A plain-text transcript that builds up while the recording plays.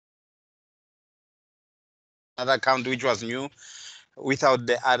account which was new without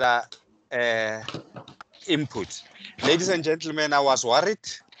the other input. Ladies and gentlemen, I was worried.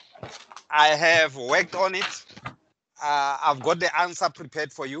 I have worked on it. I've got the answer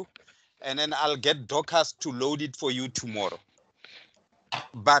prepared for you, and then I'll get Dorcas to load it for you tomorrow.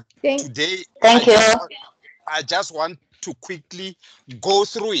 But today, I just want to quickly go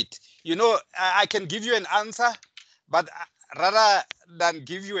through it. You know, I can give you an answer, but rather than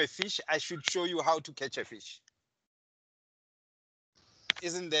give you a fish, I should show you how to catch a fish.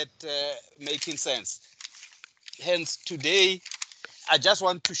 Isn't that making sense? Hence, today, I just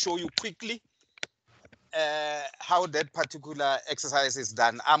want to show you quickly how that particular exercise is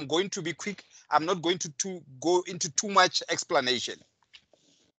done. I'm going to be quick. I'm not going to go into too much explanation.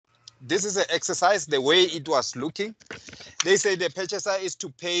 This is an exercise, the way it was looking. They say the purchaser is to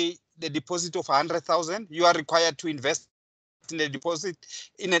pay the deposit of 100,000. You are required to invest in the deposit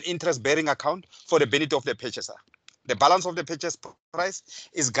in an interest-bearing account for the benefit of the purchaser. The balance of the purchase price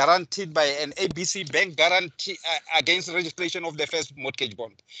is guaranteed by an ABC bank guarantee against registration of the first mortgage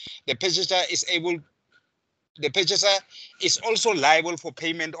bond. The purchaser is also liable for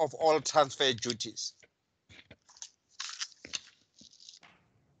payment of all transfer duties.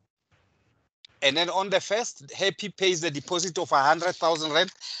 And then on the first, Happy pays the deposit of 100,000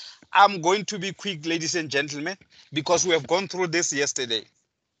 rand. I'm going to be quick, ladies and gentlemen, because we have gone through this yesterday.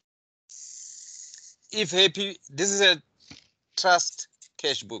 If Happy, this is a trust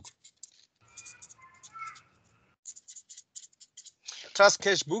cash book. Trust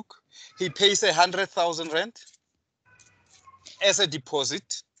cash book, he pays 100,000 rand as a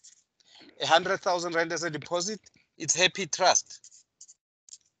deposit. 100,000 rand as a deposit, it's Happy Trust.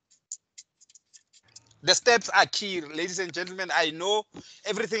 The steps are key, ladies and gentlemen. I know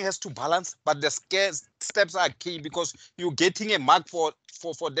everything has to balance, but the steps are key because you're getting a mark for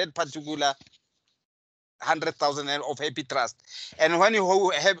that particular 100,000 of Happy Trust. And when you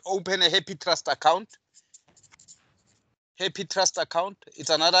open a Happy Trust account, it's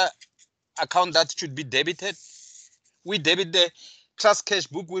another account that should be debited. We debit the trust cash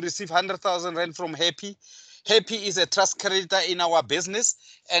book. We receive 100,000 rand from Happy. Happy is a trust creditor in our business.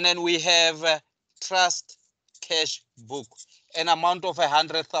 And then we have trust cash book, an amount of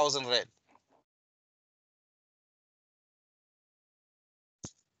 100,000 rand.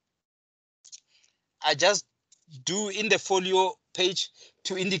 I just do in the folio page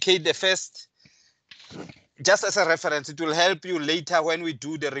to indicate the first, just as a reference. It will help you later when we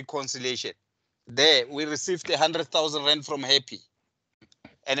do the reconciliation. There, we received 100,000 rand from Happy.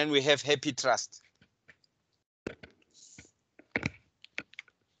 And then we have Happy Trust.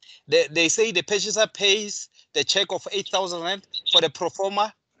 They say the purchaser pays the check of 8,000 rand for the pro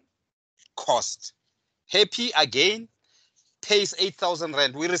forma cost. Happy again pays 8,000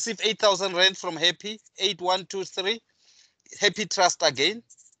 rand. We receive 8,000 rand from Happy, 8123. Happy Trust again.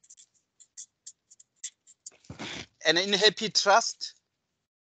 And in Happy Trust,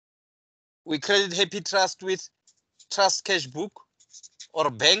 we credit Happy Trust with trust cash book or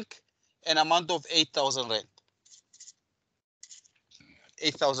bank, an amount of 8,000 rand.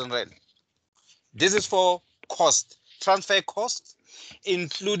 8,000 rand. This is for cost, transfer cost,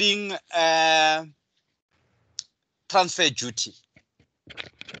 including transfer duty.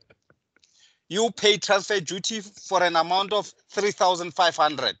 You pay transfer duty for an amount of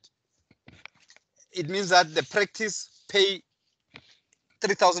 3,500. It means that the practice pay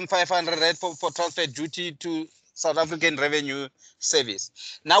 3,500 rand for transfer duty to South African Revenue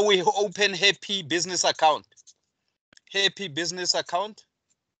Service. Now we open Happy Business Account. Happy Business Account.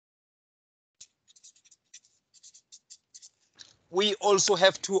 We also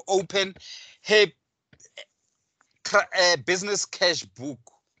have to open a business cash book.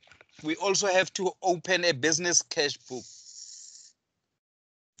 We also have to open a business cash book.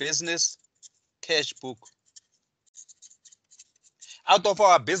 Business cash book. Out of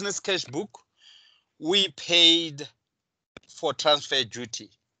our business cash book, we paid for transfer duty.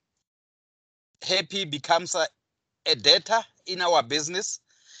 Happy becomes a debtor in our business.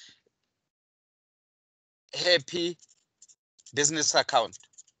 Happy business account.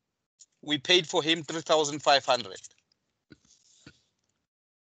 We paid for him 3,500.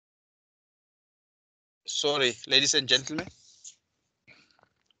 Sorry, ladies and gentlemen.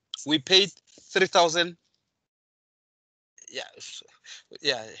 We paid 3,000.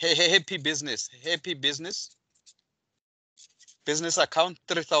 Yeah. Happy business. Happy business. Business account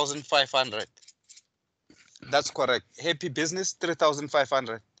 3,500. That's correct. Happy business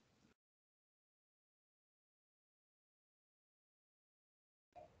 3,500.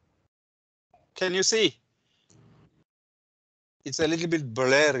 Can you see? It's a little bit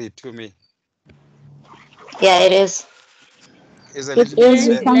blurry to me. Yeah, it is. It's a It little bit is.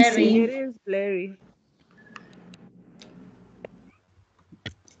 You blurry. can blurry. see. It is blurry.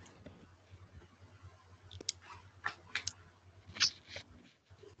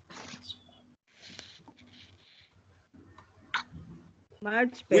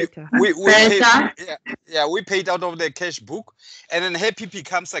 Much We better. we paid, Better. yeah, we paid out of the cash book, and then Happy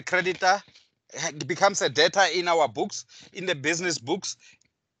becomes a creditor, becomes a debtor in our books, in the business books,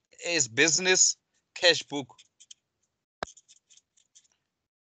 is business cash book,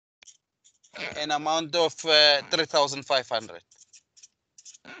 an amount of 3,500.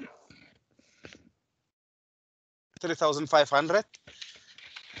 3,500.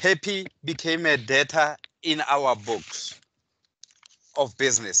 Happy became a debtor in our books of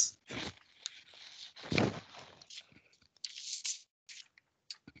business.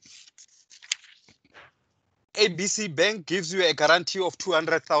 ABC Bank gives you a guarantee of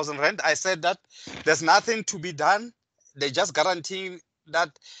 200,000 rand. I said that there's nothing to be done. They just guaranteeing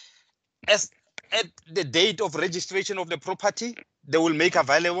that as at the date of registration of the property, they will make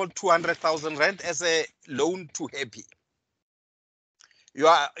available 200,000 rand as a loan to Happy.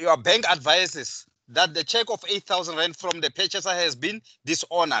 Your bank advises that the check of 8,000 rand from the purchaser has been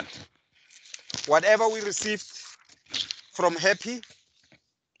dishonored. Whatever we received from Happy,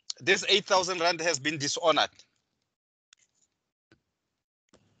 this 8,000 rand has been dishonored.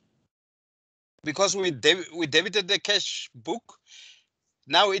 Because we debited the cash book,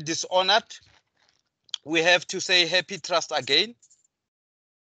 now it dishonored. We have to say Happy Trust again.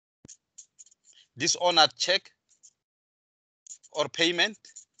 Dishonored check or payment,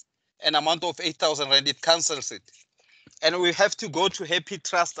 an amount of 8,000 rand, it cancels it. And we have to go to Happy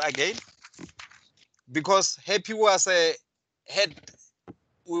Trust again because Happy was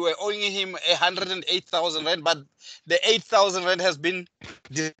we were owing him 108,000 rand, but the 8,000 rand has been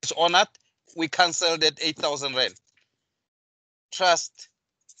dishonored. We canceled that 8,000 rand. Trust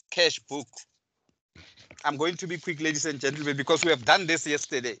cash book. I'm going to be quick, ladies and gentlemen, because we have done this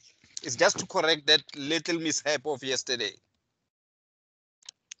yesterday. It's just to correct that little mishap of yesterday.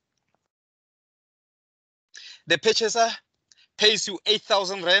 The purchaser pays you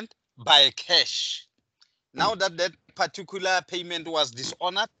 8,000 rand by cash. Now that that particular payment was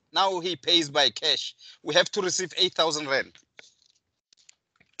dishonored, now he pays by cash. We have to receive 8,000 rand.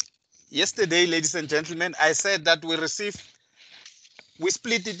 Yesterday, ladies and gentlemen, I said that we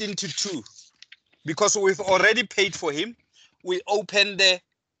split it into two because we've already paid for him. We opened the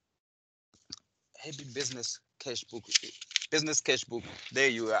Happy business cash book. Business cash book. There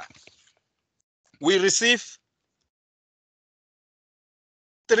you are. We receive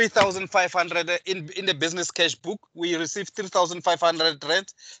 3,500 in the business cash book. We received 3,500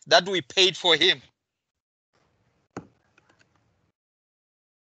 rand that we paid for him.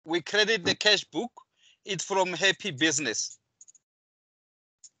 We credit the cash book. It's from Happy Business.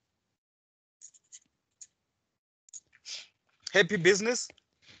 Happy Business.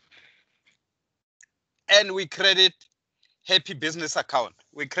 And we credit Happy Business account.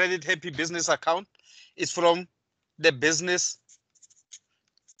 We credit Happy Business account. It's from the business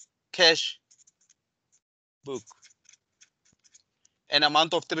cash book. An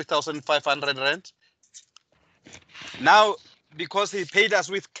amount of 3,500 rand. Now, because he paid us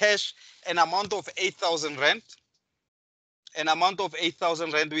with cash, an amount of 8,000 rand, an amount of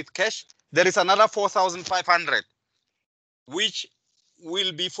 8,000 rand with cash, there is another 4,500, which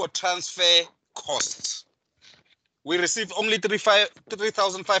will be for transfer costs. We received only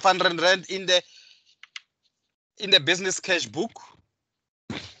 3,500 rand in the business cash book.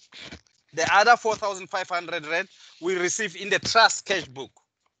 The other 4,500 rand we receive in the trust cash book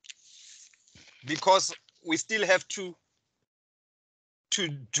because we still have to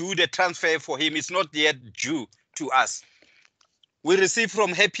do the transfer for him. It's not yet due to us. We receive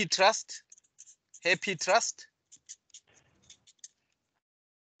from Happy Trust,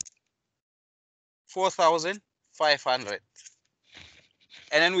 4,500.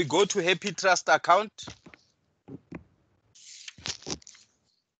 And then we go to Happy Trust account.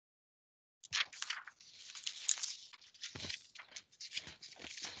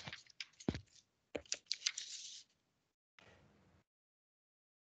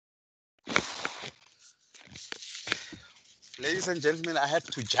 Ladies and gentlemen, I had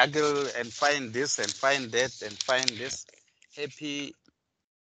to juggle and find this and find that and find this. Happy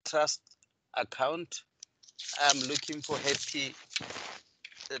Trust account. I'm looking for Happy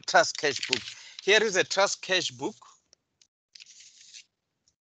Trust cash book. Here is a Trust cash book.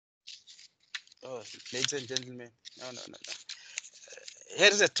 Oh, ladies and gentlemen, no. Here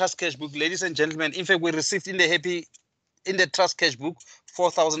is a Trust cash book, ladies and gentlemen. In fact, we received in the Trust cash book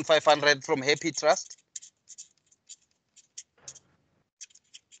 4,500 from Happy Trust.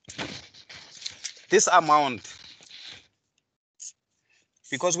 this amount,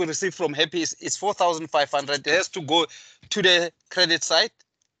 because we received from Happy, is 4,500. It has to go to the credit side.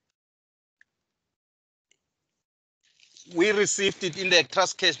 We received it in the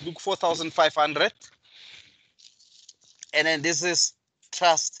trust cash book, 4,500. And then this is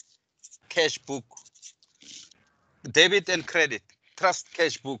trust cash book. Debit and credit, trust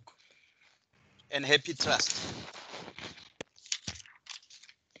cash book, and Happy Trust.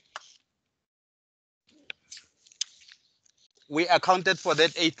 We accounted for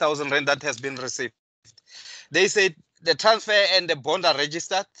that 8,000 rand that has been received. They said the transfer and the bond are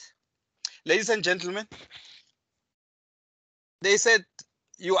registered. Ladies and gentlemen, they said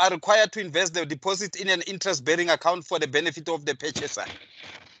you are required to invest the deposit in an interest-bearing account for the benefit of the purchaser.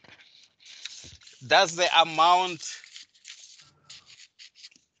 That's the amount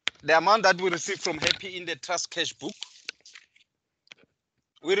that we received from Happy in the trust cash book.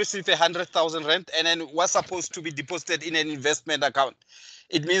 We received 100,000 rand, and then what's supposed to be deposited in an investment account.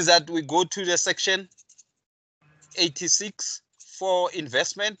 It means that we go to the section 86 for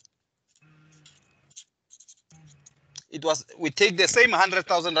investment. We take the same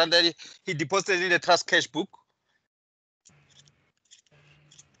 100,000 rand that he deposited in the trust cash book.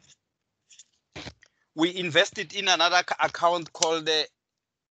 We invest it in another account called the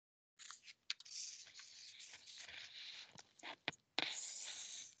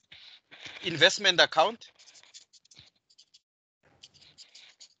investment account.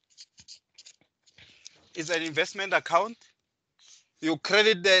 It's an investment account. You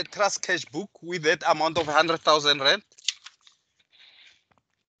credit the trust cash book with that amount of 100,000 rand.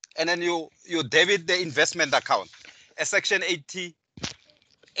 And then you debit the investment account. A section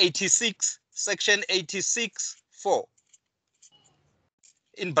 86, section 86(4).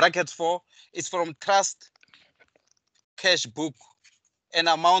 In brackets 4, is from trust cash book, an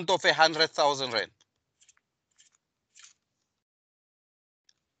amount of 100,000 rand.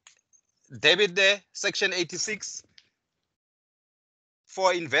 Debit the section 86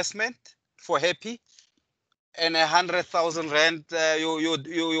 for investment for Happy, and 100,000 rand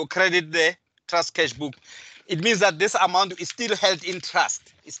you credit the trust cash book. It means that this amount is still held in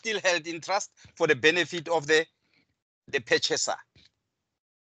trust. It's still held in trust for the benefit of the purchaser.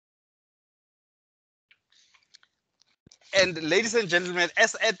 And ladies and gentlemen,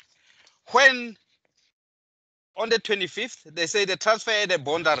 when on the 25th, they say the transfer and the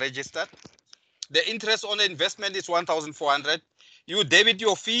bond are registered. The interest on the investment is 1,400. You debit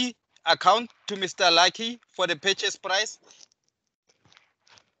your fee account to Mr. Lucky for the purchase price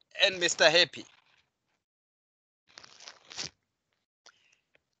and Mr. Happy.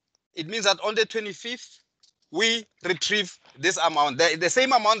 It means that on the 25th, we retrieve this amount, the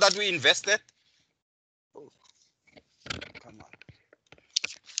same amount that we invested. Oh, come on.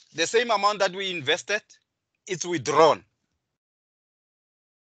 The same amount that we invested, it's withdrawn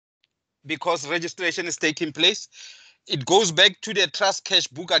because registration is taking place. It goes back to the trust cash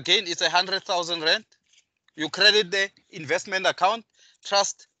book again. It's 100,000 rand. You credit the investment account,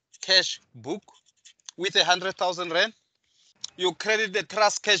 trust cash book with 100,000 rand. You credit the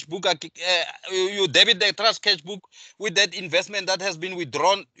trust cash book, you debit the trust cash book with that investment that has been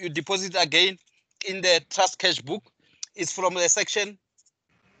withdrawn. You deposit again in the trust cash book. It's from the section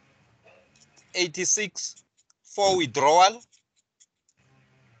 86 for withdrawal,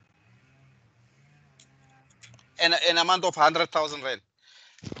 and an amount of 100,000 rand.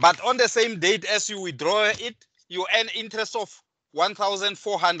 But on the same date as you withdraw it, you earn interest of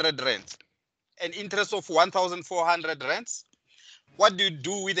 1,400 rand. An interest of 1,400 rands. What do you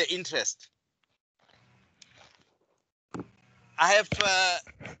do with the interest? I have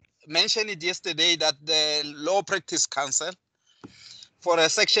mentioned it yesterday that the Law Practice Council, for a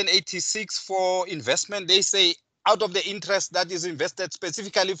section 86 for investment, they say out of the interest that is invested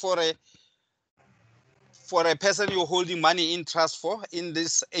specifically for a person you're holding money in trust for, in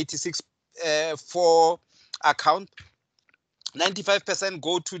this 86 for account, 95%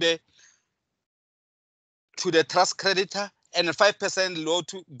 go to the trust creditor, and 5%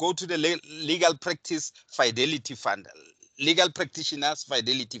 go to the legal practice fidelity fund, legal practitioners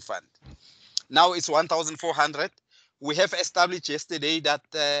fidelity fund. Now it's 1,400. We have established yesterday that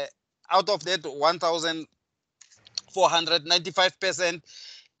out of that 1,400, 95%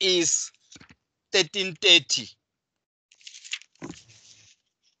 is 1,330.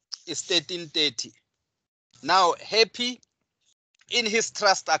 It's 1,330. Now Happy, in his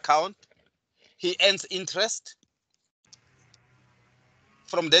trust account, he earns interest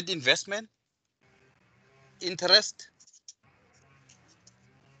from that investment. Interest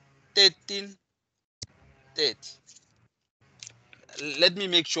 1,330. let me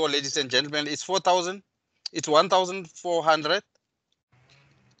make sure, ladies and gentlemen, it's 4,000. It's 1,400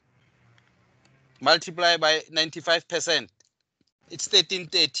 multiplied by 95%. It's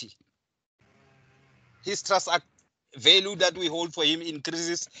 1,330. His trust value that we hold for him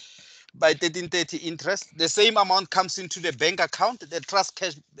increases by 1,330 interest. The same amount comes into the bank account, the trust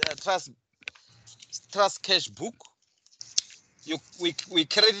cash book. We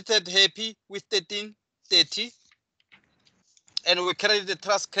credited Happy with 1,330, and we credited the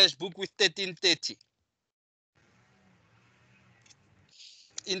trust cash book with 1,330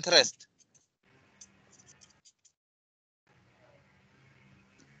 interest.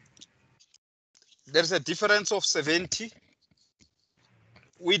 There's a difference of 70.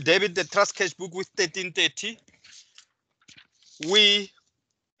 We debit the trust cash book with 1,330. We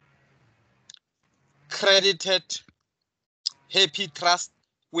credited Happy Trust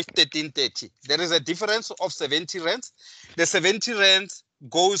with 1,330. There is a difference of 70 rands. The 70 rands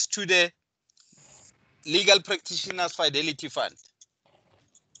goes to the Legal Practitioners Fidelity Fund.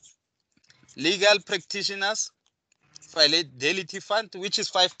 Legal Practitioners Fidelity Fund, which is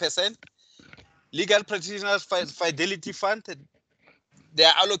 5%. Legal Practitioners Fidelity Fund, they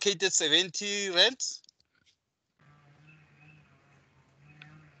are allocated 70 rands.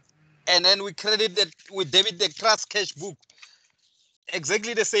 And then we debit the trust cash book.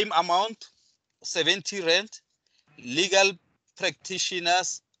 Exactly the same amount, 70 rand, Legal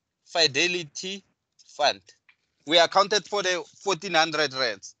Practitioners Fidelity Fund. We accounted for the 1,400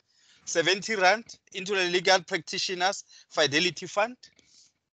 rands. 70 rand into the Legal Practitioners Fidelity Fund.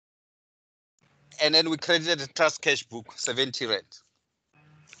 And then we credited the trust cash book, 70 rand.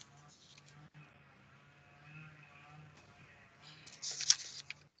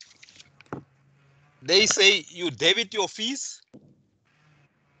 They say you debit your fees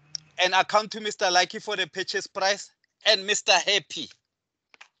and account to Mr. Lucky for the purchase price and Mr. Happy.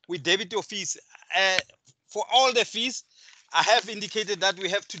 We debit your fees. For all the fees, I have indicated that we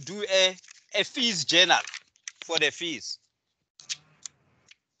have to do a fees journal for the fees.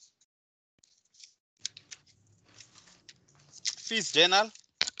 Fees journal.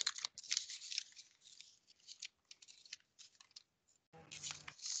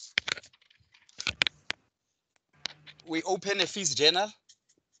 We open a fees journal.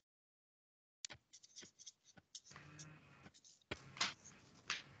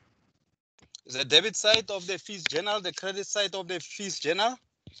 The debit side of the fees journal, the credit side of the fees journal.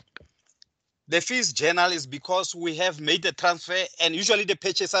 The fees journal is because we have made the transfer, and usually the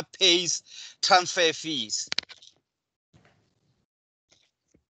purchaser pays transfer fees.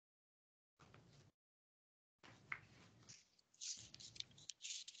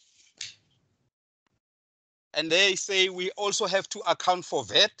 And they say we also have to account for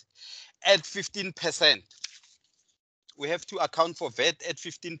VAT at 15%. We have to account for VAT at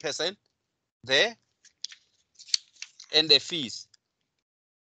 15% there, and the fees.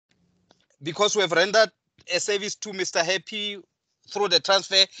 Because we have rendered a service to Mr. Happy through the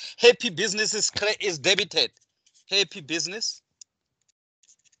transfer, Happy Business is debited. Happy Business.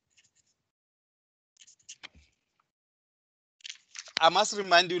 I must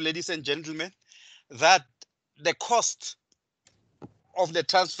remind you, ladies and gentlemen, that the cost of the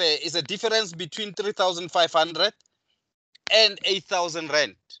transfer is a difference between 3,500 and 8,000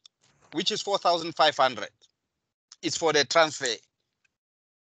 rand, which is 4,500. It's for the transfer,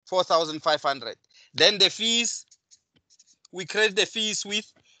 4,500. Then the fees, we credit the fees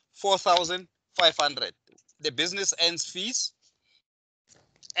with 4,500. The business earns fees,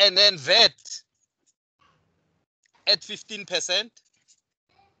 and then VAT at 15%,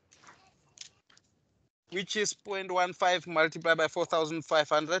 which is 0.15 multiplied by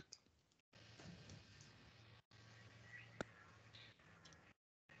 4,500.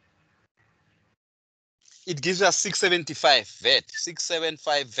 It gives us 675 VAT,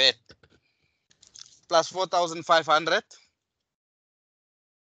 675 VAT plus 4,500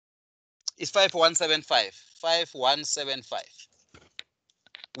 is 5,175, 5,175.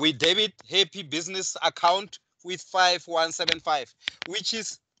 We debit Happy Business account with 5,175, which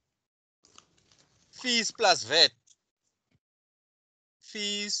is fees plus VAT.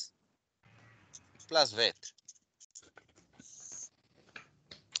 Fees plus VAT.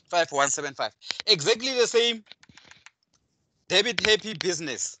 5,175. Exactly the same. Debit Happy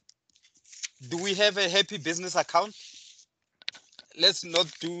Business. Do we have a Happy Business account? Let's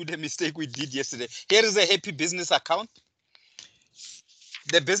not do the mistake we did yesterday. Here is a Happy Business account.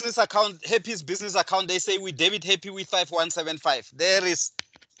 The business account, Happy's business account, they say we debit Happy with 5,175. There is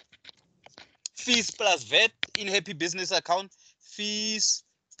fees plus VAT in Happy Business account. Fees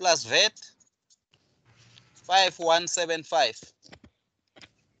plus VAT, 5,175.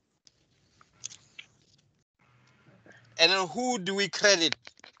 And then who do we credit?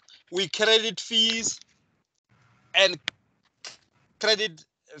 We credit fees and credit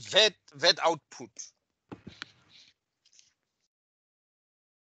VAT output.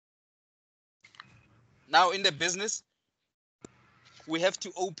 Now in the business, we have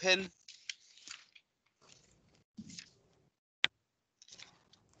to open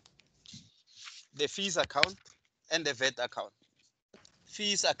the fees account and the VAT account.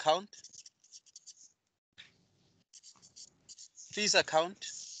 Fees account,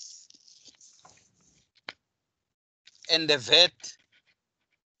 and the VAT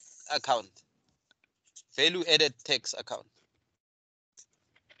account, value added tax account.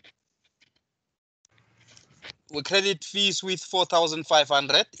 We credit fees with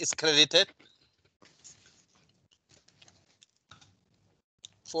 4,500 is credited.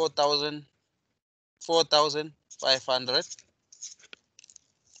 4,500,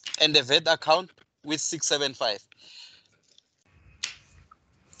 and the VAT account with 675.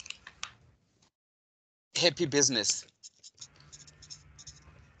 Happy business.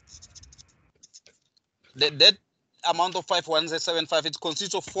 That amount of 5,175, it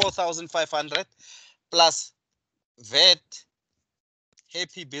consists of 4,500 plus VAT,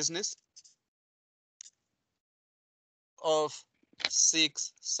 happy business of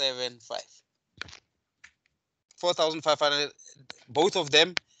 675. 4,500, both of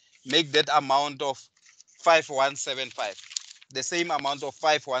them make that amount of 5,175. The same amount of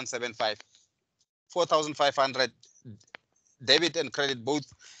 5,175. 4,500 debit and credit both.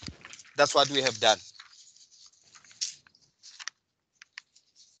 That's what we have done.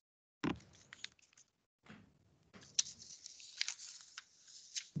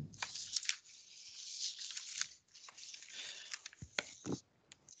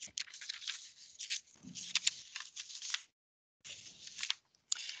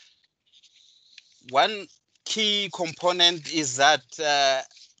 One key component is that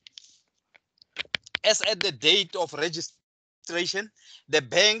as at the date of registration, the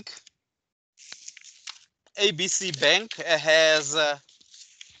bank, ABC Bank, has the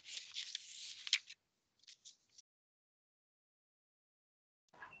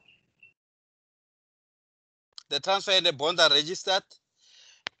transfer and the bond are registered.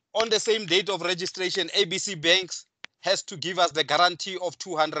 On the same date of registration, ABC Banks has to give us the guarantee of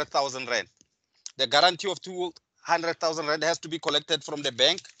 200,000 rand. The guarantee of 200,000 rand has to be collected from the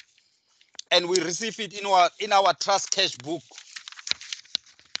bank, and we receive it in our trust cash book.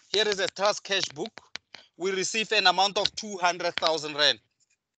 Here is a trust cash book. We receive an amount of 200,000 rand.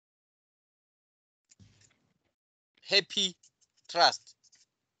 Happy Trust.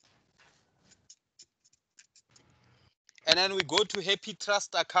 And then we go to Happy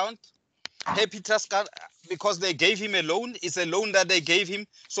Trust account. Happy Trust, because they gave him a loan, it's a loan that they gave him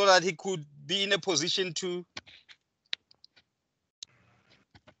so that he could be in a position to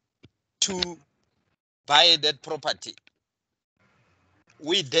buy that property.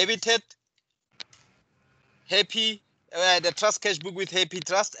 We debited Happy, the trust cash book with Happy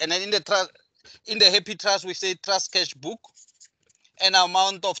Trust, and then in the Happy Trust we say trust cash book, an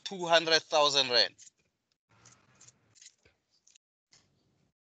amount of 200,000 rand.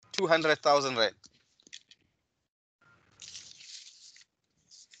 200,000 rand.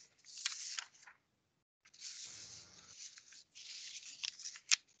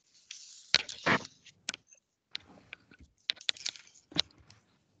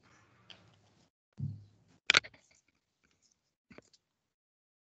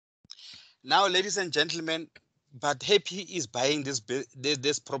 Now, ladies and gentlemen, but Happy is buying this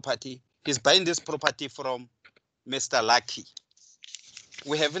property. He's buying this property from Mr. Lucky.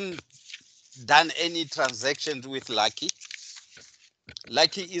 We haven't done any transactions with Lucky.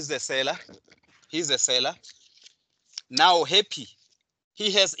 Lucky is the seller. He's the seller. Now, Happy,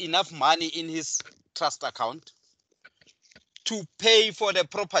 he has enough money in his trust account to pay for the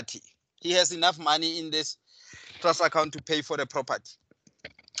property. He has enough money in this trust account to pay for the property.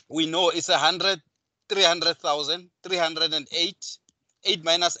 We know it's 300,000, 308. 8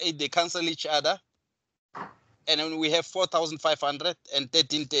 minus 8, they cancel each other. And then we have 4,500 and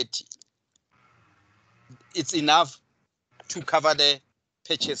 1,330. It's enough to cover the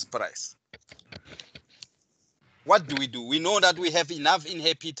purchase price. What do? We know that we have enough in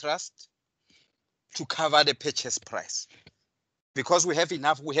Happy Trust to cover the purchase price. Because we have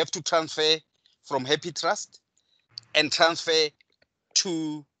enough, we have to transfer from Happy Trust and transfer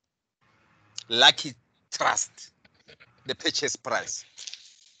to Lucky Trust, the purchase price.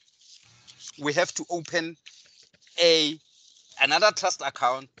 We have to open another trust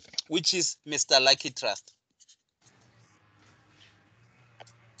account, which is Mr. Lucky Trust.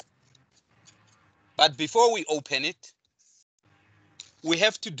 But before we open it, we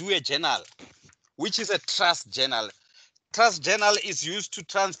have to do a journal, which is a trust journal. Trust journal is used to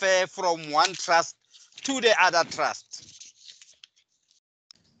transfer from one trust to the other trust.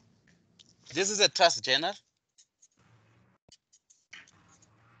 This is a trust journal.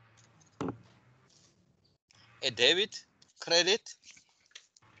 A debit, credit.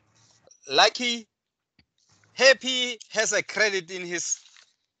 Happy has a credit in his,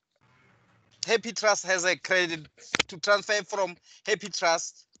 Happy Trust has a credit to transfer from Happy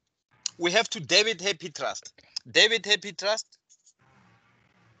Trust. We have to debit Happy Trust. Debit Happy Trust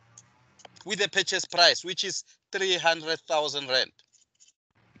with the purchase price, which is 300,000 Rand.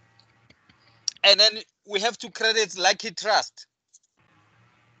 And then we have to credit Lucky Trust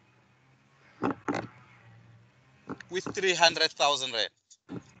with 300,000 Rand.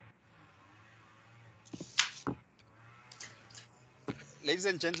 Ladies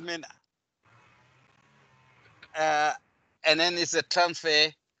and gentlemen, and then it's a transfer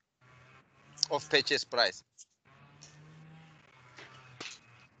of purchase price.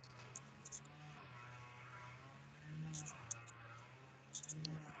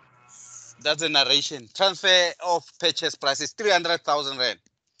 That's the narration. Transfer of purchase price is 300,000 Rand.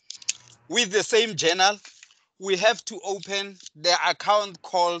 With the same journal, we have to open the account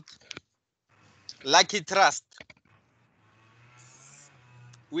called Lucky Trust.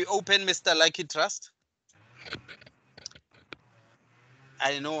 We open Mr. Lucky Trust.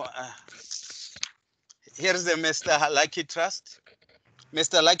 I know, here's the Mr. Lucky Trust.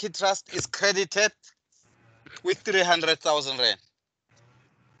 Mr. Lucky Trust is credited with 300,000 Rand.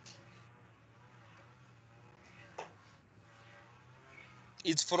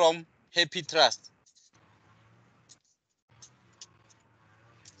 It's from Happy Trust.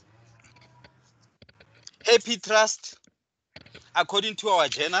 Happy Trust, according to our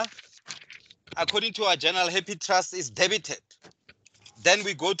journal, Happy Trust is debited. Then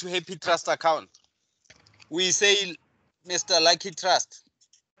we go to Happy Trust account. We say, Mr. Lucky Trust,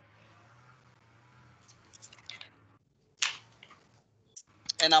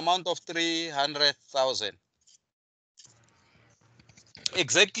 an amount of 300,000.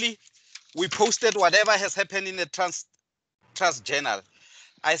 Exactly, we posted whatever has happened in the trust journal.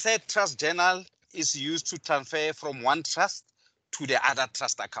 I said trust journal is used to transfer from one trust to the other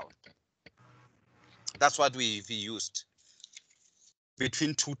trust account. That's what we used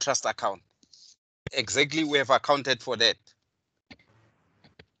between two trust accounts. Exactly, we have accounted for that.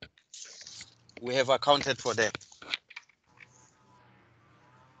 We have accounted for that.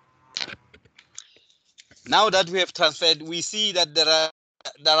 Now that we have transferred, we see that there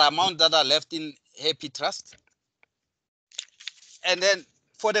are amounts that are left in Happy Trust. And then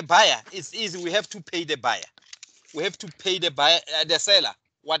for the buyer, it's easy. We have to pay the buyer. We have to pay the buyer, the seller,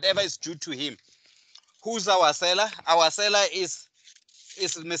 whatever is due to him. Who's our seller? Our seller is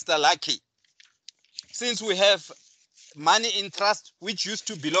Mr. Lucky. Since we have money in trust, which used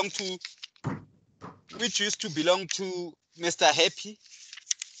to belong to Mr. Happy,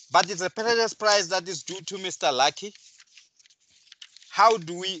 but it's a purchase price that is due to Mr. Lucky. How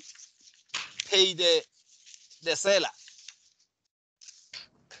do we pay the seller?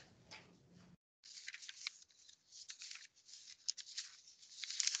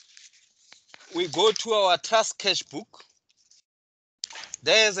 We go to our trust cash book.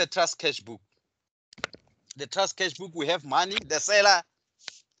 There's a trust cash book. The trust cash book, we have money. The seller,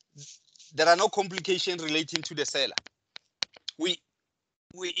 there are no complications relating to the seller. We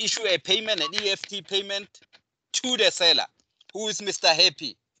issue a payment, an EFT payment to the seller, who is Mr.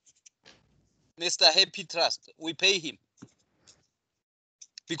 Happy. Mr. Happy Trust. We pay him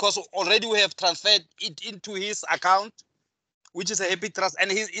because already we have transferred it into his account, which is a Happy Trust, and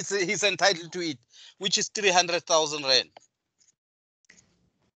he's entitled to it, which is 300,000 Rand.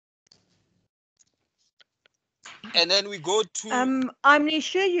 And then we go to... I'm not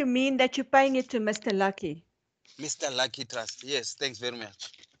sure you mean that you're paying it to Mr. Lucky. Mr. Lucky Trust. Yes, thanks very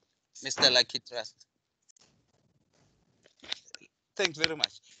much. Mr. Lucky Trust. Thanks very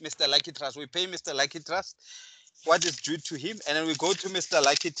much. Mr. Lucky Trust. We pay Mr. Lucky Trust what is due to him, and then we go to Mr.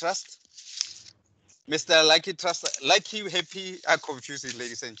 Lucky Trust. Mr. Lucky Trust, Lucky, Happy are confusing,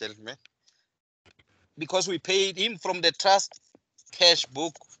 ladies and gentlemen, because we paid him from the trust cash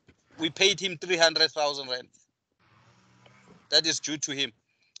book. We paid him 300,000 Rand. That is due to him.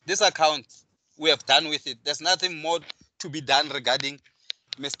 This account, we have done with it. There's nothing more to be done regarding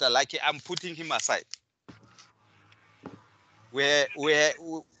Mr. Lucky. I'm putting him aside. We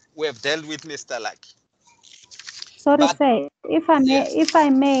have dealt with Mr. Lucky. Sorry, sir, if I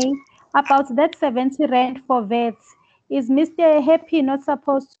may, about that 70 Rand for vets, is Mr. Happy not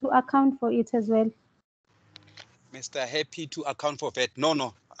supposed to account for it as well? Mr. Happy to account for VAT.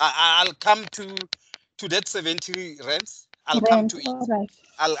 No. I'll come to that 70 rands. I'll come to it. All right.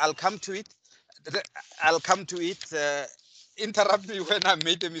 I'll come to it. I'll come to it. Interrupt me when I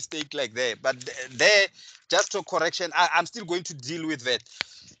made a mistake like that. But there, just a correction, I'm still going to deal with that.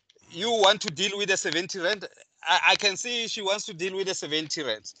 You want to deal with the 70 rand? I can see she wants to deal with the 70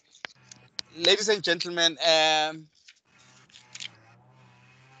 rand. Ladies and gentlemen,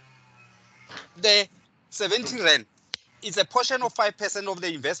 the 70 rand is a portion of 5% of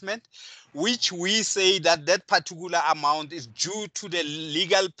the investment, which we say that that particular amount is due to the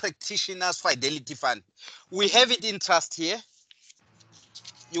legal practitioner's fidelity fund. We have it in trust here.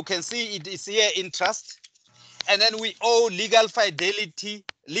 You can see it is here in trust. And then we owe legal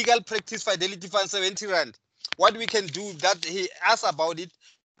practice fidelity fund 70 rand. What we can do, that he asked about it,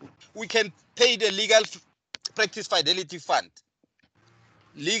 we can pay the legal practice fidelity fund.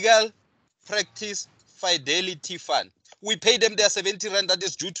 Legal practice fidelity fund. We pay them their 70 rand that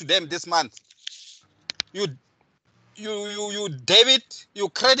is due to them this month. You debit, you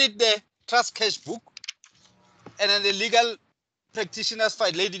credit the trust cash book, and then the legal practitioner's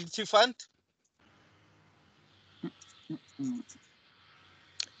fidelity fund.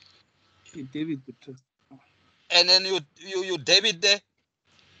 You debit the trust. And then you debit the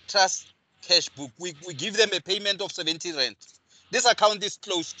trust cash book. We give them a payment of 70 rand. This account is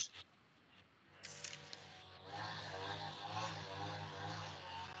closed.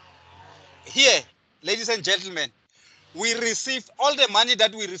 Here, ladies and gentlemen, we receive all the money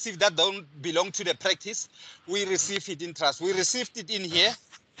that we receive that don't belong to the practice. We receive it in trust. We received it in here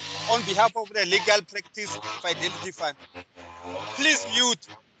on behalf of the legal practice fidelity fund. Please mute,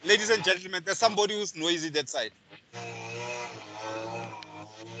 ladies and gentlemen. There's somebody who's noisy that side.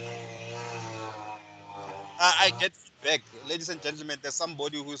 I get feedback, ladies and gentlemen. There's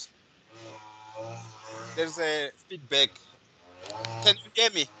somebody who's there's a feedback. Can you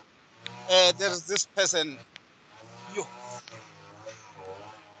hear me? There's this person.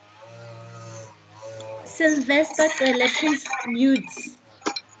 Sylvester Let's mute.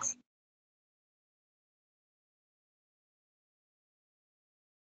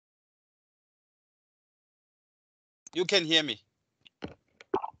 You can hear me,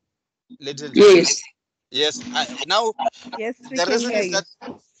 ladies and gentlemen. Yes. Now, Yes, we the can reason hear is you. that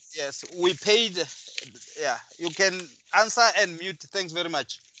yes, we paid. Yeah, you can answer and mute. Thanks very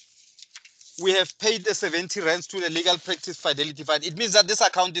much. We have paid the 70 rands to the legal practice fidelity fund. It means that this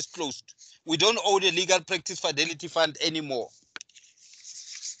account is closed. We don't owe the legal practice fidelity fund anymore.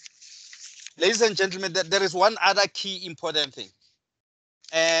 Ladies and gentlemen, there is one other key important thing.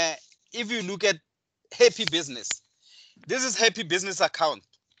 If you look at Happy Business, this is Happy Business account.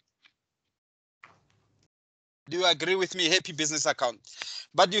 Do you agree with me? Happy Business account.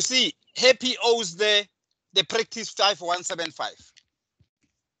 But you see, Happy owes the practice 5175.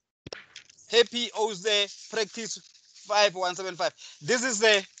 Happy owes the practice 5175. This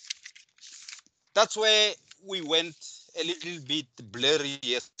is that's where we went a little bit blurry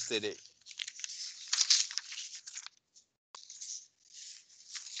yesterday.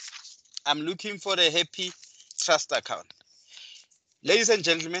 I'm looking for the Happy Trust account. Ladies and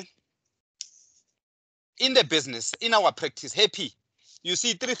gentlemen, in the business, in our practice, Happy, you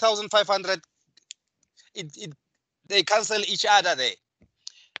see 3,500, they cancel each other there.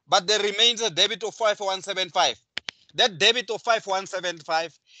 But there remains a debit of 5175. That debit of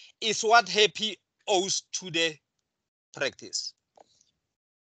 5175 is what Happy owes to the practice.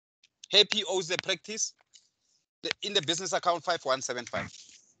 Happy owes the practice in the business account 5175.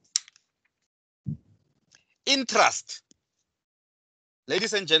 Interest.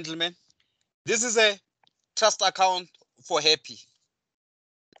 Ladies and gentlemen, this is a trust account for Happy.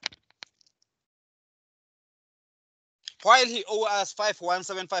 While he owes us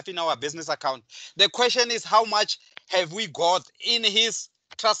 5175 in our business account, the question is how much have we got in his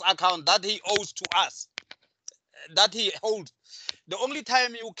trust account that he owes to us, that he holds. The only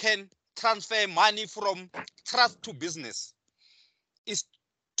time you can transfer money from trust to business is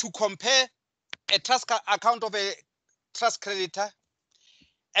to compare a trust account of a trust creditor,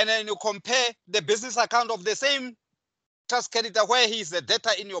 and then you compare the business account of the same trust creditor where he is a debtor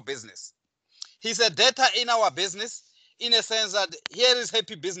in your business. He's a debtor in our business in a sense that here is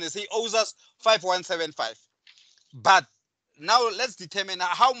Happy Business. He owes us 5175. But now let's determine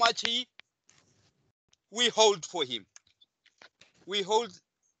how much we hold for him. We hold,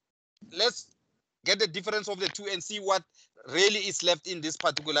 let's get the difference of the two and see what really is left in this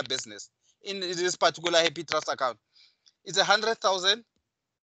particular business, in this particular Happy Trust account. It's 100,000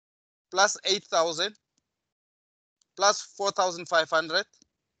 plus 8,000 plus 4,500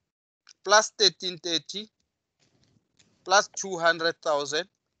 plus 1330 plus 200,000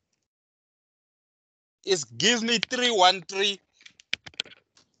 gives me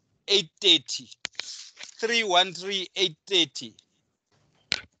 313,830. 313,830.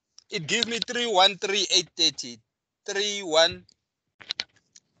 It gives me 313,830.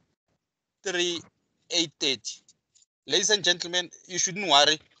 313,830. Ladies and gentlemen, you shouldn't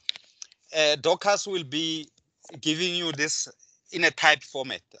worry. Dorcas will be giving you this in a typed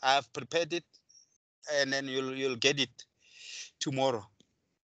format. I have prepared it, and then you'll get it tomorrow.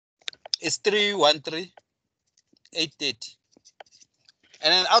 It's 313,830.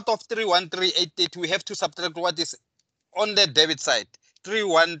 And then out of 313,830, we have to subtract what is on the debit side.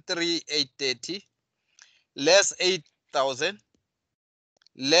 313,830 less 8,000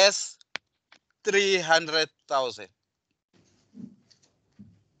 less 300,000.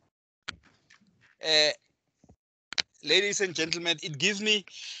 Ladies and gentlemen, it gives me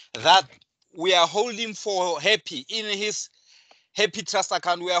that we are holding for Happy in his Happy Trust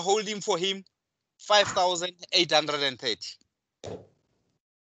account. We are holding for him 5,830.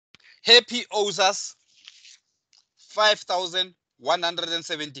 Happy owes us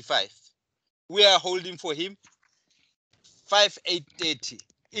 5,175. We are holding for him 5,830.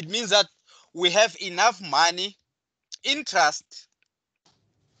 It means that we have enough money in trust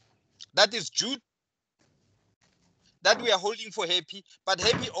that is due, that we are holding for Happy, but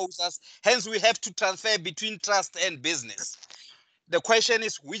Happy owes us. Hence, we have to transfer between trust and business. The question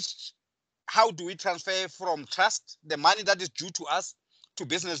is, how do we transfer from trust, the money that is due to us, to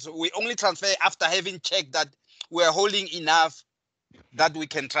business? We only transfer after having checked that we are holding enough that we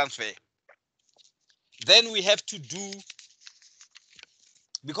can transfer. Then we have to do,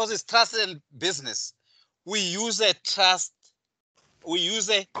 because it's trust and business, we use a transfer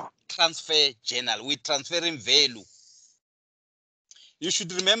journal. We transferring value. You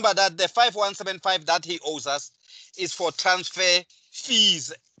should remember that the 5,175 that he owes us is for transfer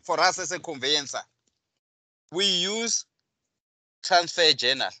fees for us as a conveyancer. We use transfer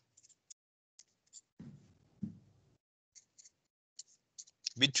journal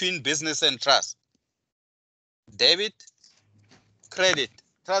between business and trust. Debit, credit,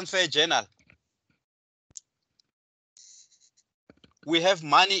 transfer journal. We have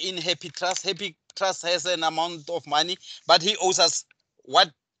money in Happy Trust. Happy Trust has an amount of money, but he owes us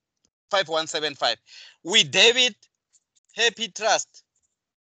what? 5,175. We debit Happy Trust.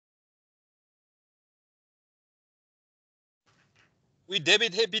 We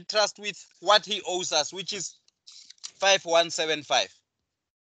debit Happy Trust with what he owes us, which is 5,175.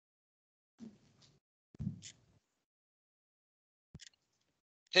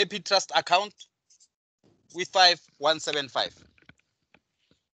 Happy Trust account with 5,175.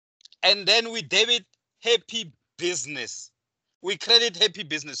 And then we debit Happy Business. We credit Happy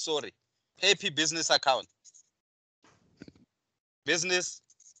Business, sorry. Happy Business account. Business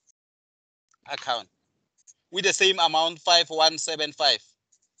account with the same amount, 5,175.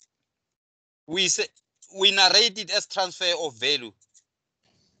 We narrate it as transfer of value.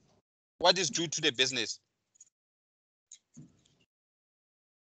 What is due to the business?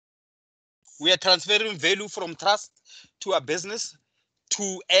 We are transferring value from trust to a business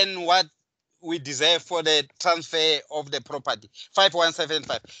to earn what we deserve for the transfer of the property,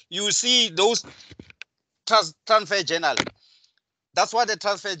 5,175. You see those transfer journal. That's what the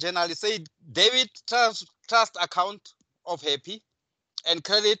transfer journal is saying. Debit trust account of Happy and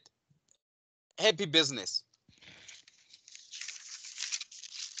credit Happy Business.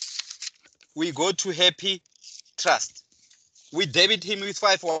 We go to Happy Trust. We debit him with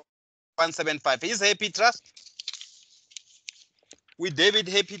 5,175. He's Happy Trust. We debit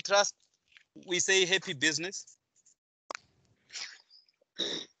Happy Trust. We say Happy Business.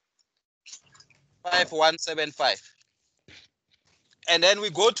 5,175. And then we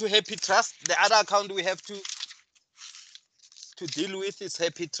go to Happy Trust. The other account we have to deal with is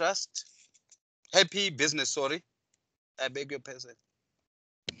Happy Trust. Happy Business, sorry. I beg your pardon.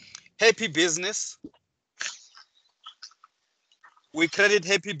 Happy Business. We credit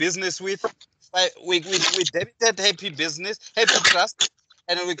Happy Business with, we debited Happy Business, Happy Trust,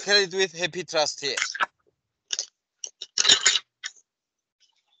 and we credit with Happy Trust here.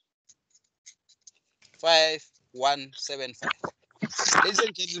 $5,175. Ladies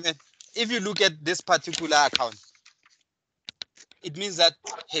and gentlemen, if you look at this particular account, it means that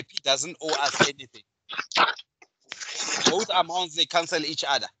Happy doesn't owe us anything. Both amounts, they cancel each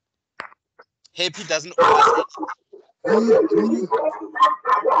other. Happy doesn't owe us anything.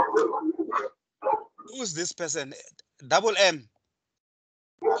 Who's this person? Double M,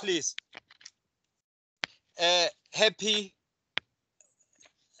 please. Happy,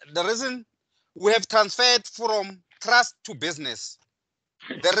 the reason we have transferred from trust to business.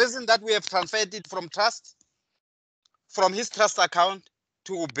 The reason that we have transferred it from his trust account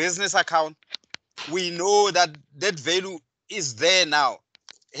to business account, we know that that value is there now.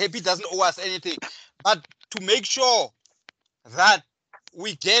 Happy doesn't owe us anything. But to make sure that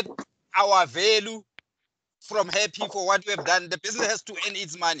we get our value from Happy for what we have done, the business has to earn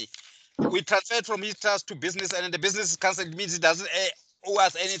its money. We transferred from his trust to business, and the business is cancelled. It means it doesn't owe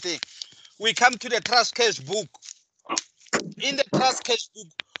us anything. We come to the trust cash book. In the trust cash book,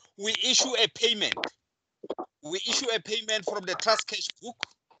 we issue a payment. We issue a payment from the trust cash book.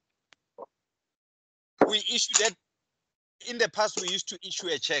 We issue that. In the past, we used to issue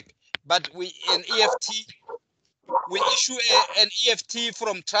a check, but an EFT. We issue an EFT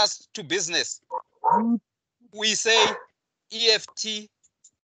from trust to business. We say EFT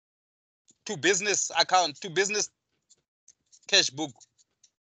to business account, to business cash book.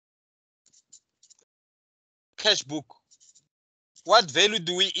 Cash book. What value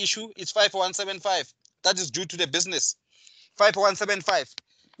do we issue? It's 5175. That is due to the business. 5175.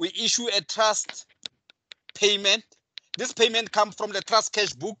 We issue a trust payment. This payment comes from the trust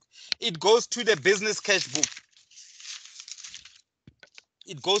cash book. It goes to the business cash book.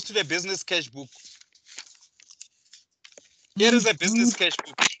 It goes to the business cash book. Here is a business cash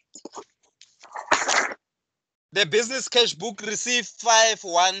book. The business cash book received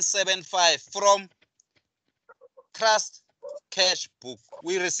 5175 from trust cash book.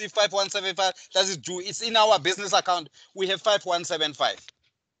 We receive 5175. That is due. It's in our business account. We have 5175.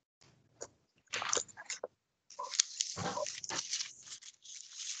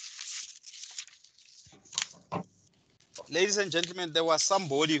 Ladies and gentlemen, there was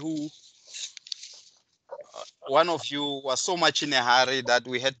somebody who, one of you was so much in a hurry that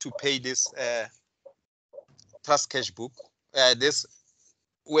we had to pay this trust cash book.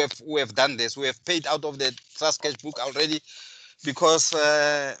 We have done this. We have paid out of the trust cash book already because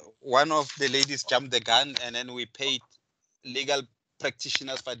one of the ladies jumped the gun, and then we paid legal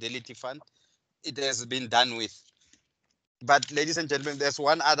practitioners fidelity fund. It has been done with. But ladies and gentlemen, there's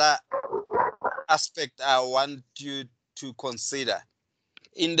one other aspect I want you to consider.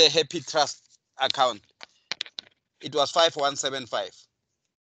 In the Happy Trust account, it was 5175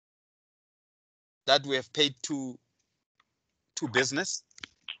 that we have paid to business.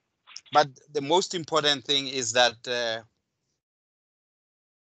 But the most important thing is that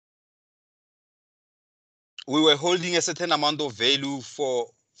we were holding a certain amount of value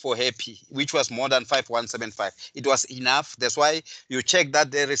for Happy, which was more than 5175. It was enough. That's why you check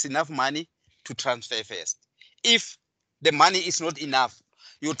that there is enough money to transfer first. If the money is not enough,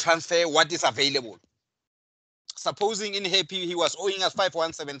 you transfer what is available. Supposing in Happy he was owing us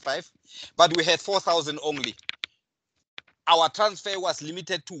 5175, but we had 4,000 only. Our transfer was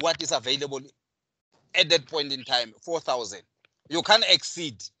limited to what is available at that point in time, 4,000. You can't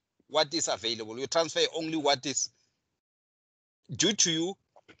exceed what is available. You transfer only what is due to you,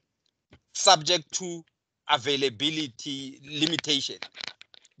 subject to availability limitation.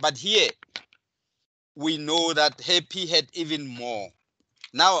 But here, we know that Happy had even more.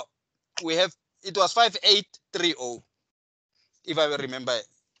 Now, we have, it was 5830, if I remember.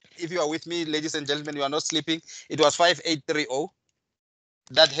 If you are with me, ladies and gentlemen, you are not sleeping. It was 5830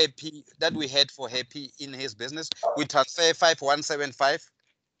 that we had for Happy in his business. We transfer 5175.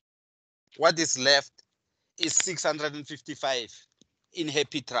 What is left is 655 in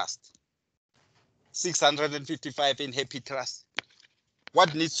Happy Trust. 655 in Happy Trust.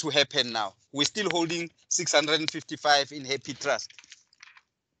 What needs to happen now? We're still holding 655 in Happy Trust.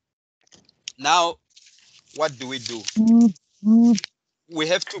 Now, what do? We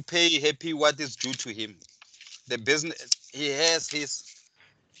have to pay Happy what is due to him. The business, he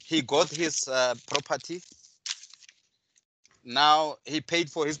got his property. Now he paid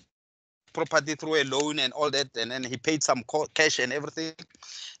for his property through a loan and all that, and then he paid some cash and everything.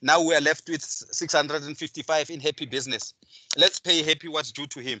 Now we are left with 655 in Happy business. Let's pay Happy what's due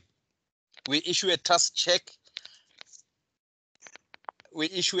to him. We issue a trust check. We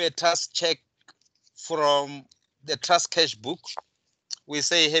issue a trust check from the trust cash book. We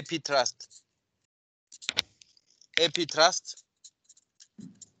say Happy Trust. Happy Trust.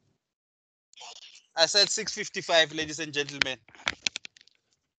 I said 655, ladies and gentlemen.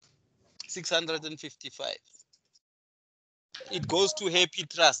 655. It goes to Happy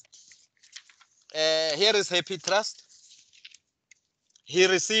Trust. Here is Happy Trust. He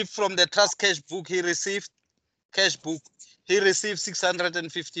received from the trust cash book, he received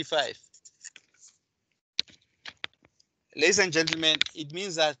 655. Ladies and gentlemen, it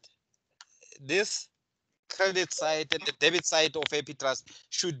means that this credit side and the debit side of Happy Trust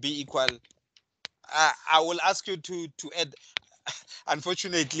should be equal. I will ask you to add.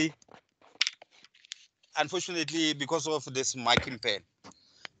 Unfortunately, because of this marking pen.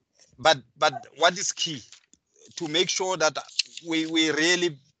 But what is key to make sure that we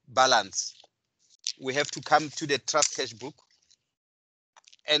really balance? We have to come to the trust cash book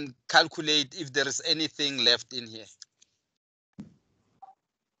and calculate if there is anything left in here.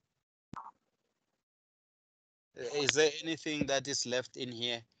 Is there anything that is left in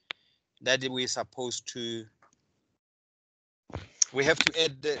here that we're supposed to? We have to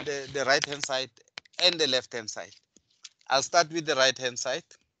add the right hand side and the left hand side. I'll start with the right hand side.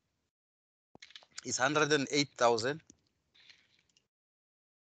 It's 108,000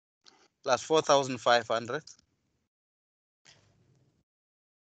 plus 4,500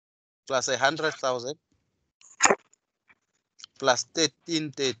 plus 100,000 plus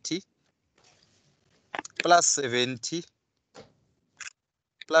 1,330 plus 70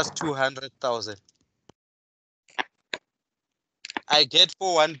 plus 200,000. I get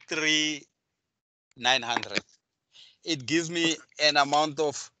 413,900. It gives me an amount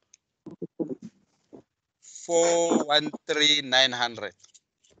of 413,900.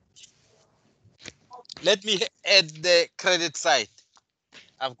 Let me add the credit side.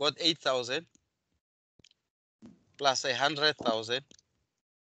 I've got 8,000 plus 100,000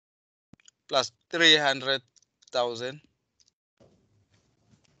 plus 300,000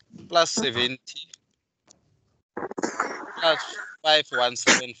 plus 70 plus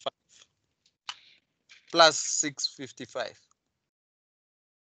 5,175 plus 655.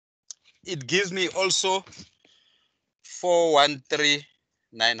 It gives me also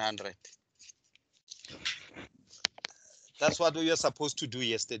 413,900. That's what we were supposed to do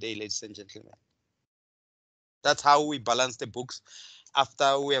yesterday, ladies and gentlemen. That's how we balance the books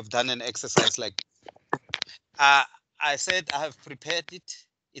after we have done an exercise like I said. I have prepared it.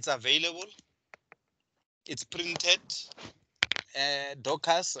 It's available. It's printed.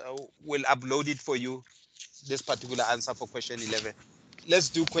 Docus will upload it for you, this particular answer for question 11. Let's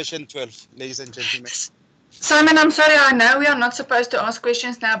do question 12, ladies and gentlemen. Simon, I'm sorry, I know we are not supposed to ask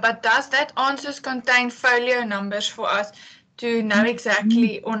questions now, but does that answers contain folio numbers for us to know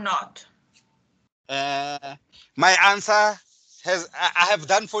exactly or not? My answer has, I have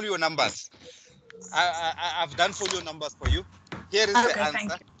done folio numbers. I've done folio numbers for you. Here is the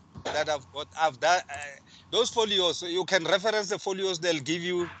answer that I've got. I've done those folios. You can reference the folios. They'll give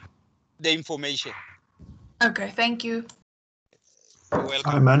you the information. Okay, thank you. You're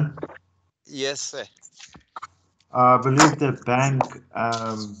welcome. Simon? Yes, sir. I believe the bank,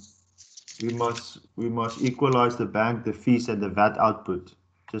 we must equalize the bank, the fees and the VAT output.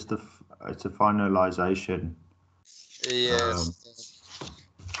 Just it's a finalization. Yes.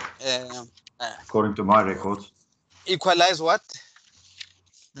 According to my records. Equalize what?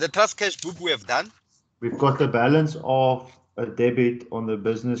 The trust cash book we have done. We've got the balance of a debit on the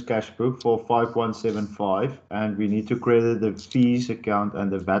business cash book for 5,175, and we need to credit the fees account and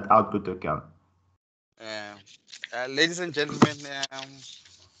the VAT output account. Ladies and gentlemen,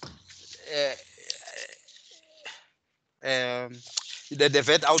 the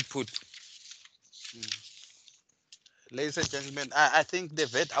VAT output. Ladies and gentlemen, I think the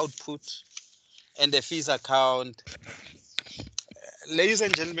VAT output and the fees account. Ladies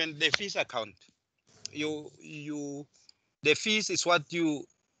and gentlemen, the fees account. The fees is what you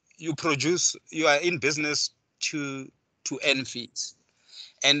produce. You are in business to earn fees,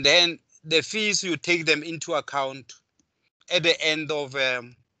 and then the fees you take them into account at the end of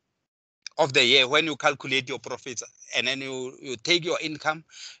the year when you calculate your profits, and then you take your income,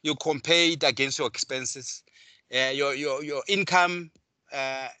 you compare it against your expenses. Your income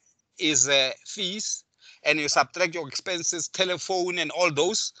is fees, and you subtract your expenses, telephone and all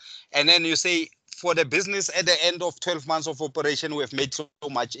those, and then you say, for the business at the end of 12 months of operation, we have made so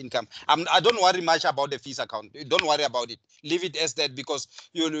much income. I don't worry much about the fees account. Don't worry about it. Leave it as that, because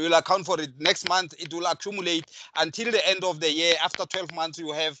you'll account for it next month. It will accumulate until the end of the year. After 12 months,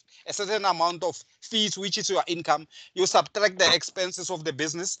 you have a certain amount of fees, which is your income. You subtract the expenses of the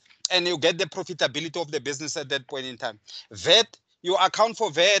business, and you get the profitability of the business at that point in time. VAT, you account for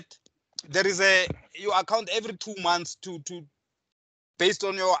VAT. You account every 2 months to based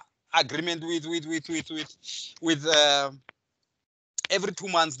on your agreement with every 2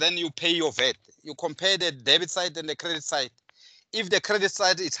 months. Then you pay your VAT. You compare the debit side and the credit side. If the credit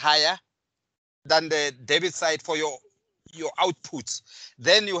side is higher than the debit side for your outputs,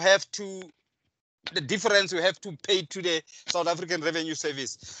 then you have to, the difference you have to pay to the South African Revenue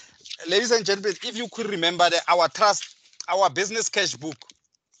Service. Ladies and gentlemen, if you could remember that our business cash book,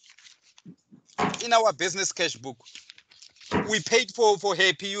 in our business cash book, we paid for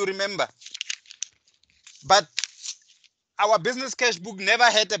Happy, you remember? But our business cash book never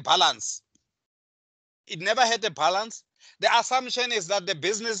had a balance. It never had a balance. The assumption is that the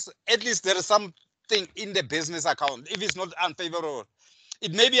business, at least there is something in the business account, if it's not unfavorable.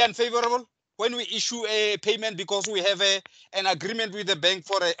 It may be unfavorable when we issue a payment because we have an agreement with the bank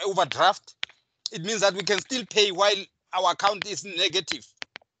for an overdraft. It means that we can still pay while our account is negative.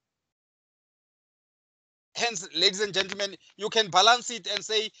 Hence, ladies and gentlemen, you can balance it and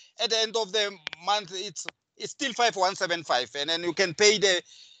say at the end of the month, it's still 5175, and then you can pay the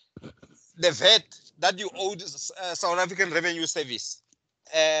VAT that you owe South African Revenue Service.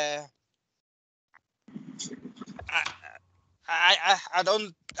 I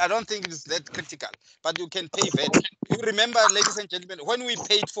don't think it's that critical, but you can pay VAT. You remember, ladies and gentlemen, when we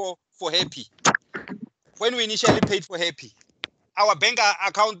paid for Happy, when we initially paid for Happy, our bank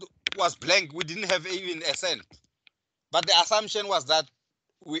account was blank. We didn't have even a cent. But the assumption was that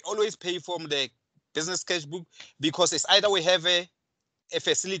we always pay from the business cash book because it's either we have a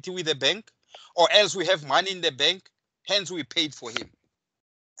facility with the bank or else we have money in the bank. Hence, we paid for him.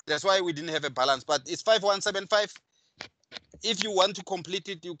 That's why we didn't have a balance. But it's 5175. If you want to complete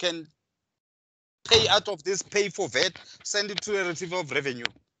it, you can pay out of this, pay for VAT, send it to a receiver of revenue.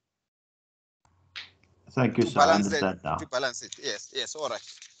 Thank you, sir. I understand now. To balance it. Yes. All right.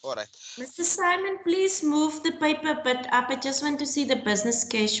 Mr. Simon, please move the paper bit up. I just want to see the business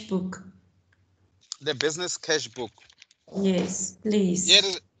cash book. The business cash book. Yes, please.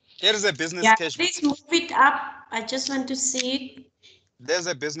 Here is a business cash book. Please move it up. I just want to see it. There's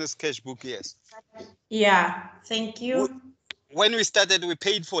a business cash book, yes. Yeah, thank you. When we started, we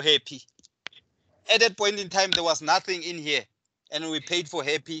paid for Happy. At that point in time, there was nothing in here, and we paid for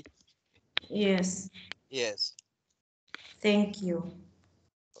Happy. Yes. Yes. Thank you.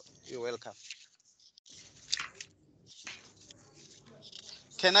 You're welcome.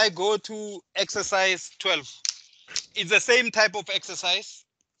 Can I go to exercise 12? It's the same type of exercise.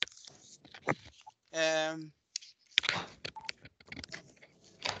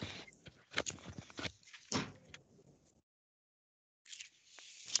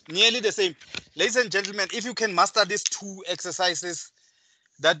 Nearly the same. Ladies and gentlemen, if you can master these two exercises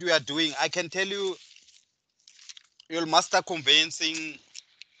that we are doing, I can tell you, you'll master conveyancing.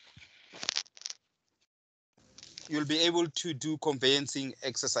 You'll be able to do conveyancing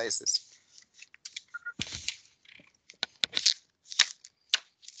exercises.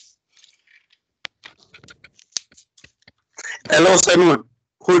 Hello, Simon.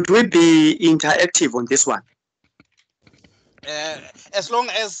 Could we be interactive on this one? As long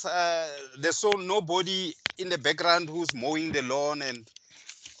as there's nobody in the background who's mowing the lawn and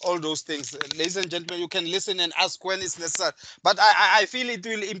all those things. Ladies and gentlemen, you can listen and ask when it's necessary. But I feel it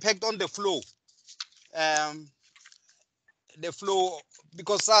will impact on the flow. The flow,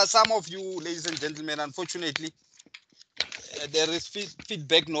 because some of you, ladies and gentlemen, unfortunately, there is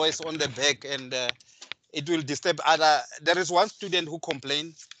feedback noise on the back, and it will disturb other. There is one student who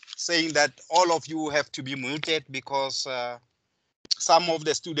complained, saying that all of you have to be muted because some of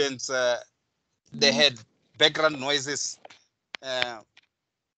the students, they had background noises.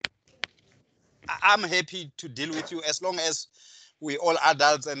 I'm happy to deal with you as long as we all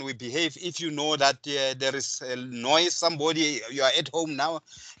adults and we behave. If you know that there is a noise, somebody, you are at home now,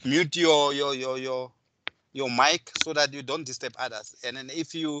 mute your mic so that you don't disturb others. And then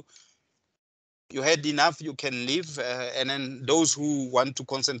if you had enough, you can leave. And then those who want to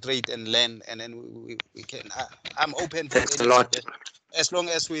concentrate and learn, and then we can. I'm open for Thanks a lot. as long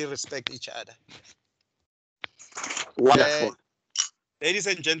as we respect each other. Wonderful. Ladies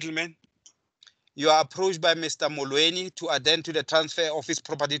and gentlemen, you are approached by Mr. Molweni to attend to the transfer of his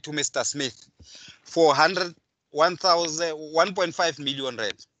property to Mr. Smith for 1.5 million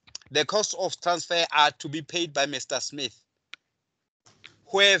rand. The cost of transfer are to be paid by Mr. Smith.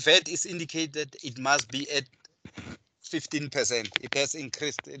 Where VAT is indicated, it must be at 15%. It has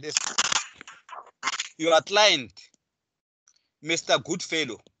increased. Your client, Mr.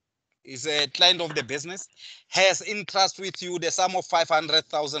 Goodfellow, is a client of the business, has in trust with you the sum of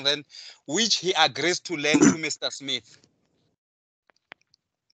 500,000 rand, which he agrees to lend to Mr. Smith.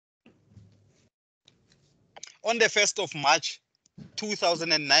 On the 1st of March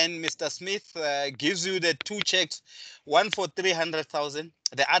 2009, Mr. Smith gives you the two checks, one for 300,000,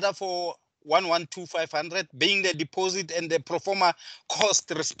 the other for 112,500, being the deposit and the pro forma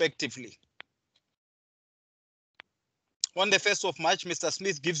cost respectively. On the 1st of March, Mr.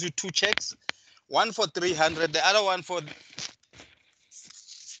 Smith gives you two checks, one for 300, the other one for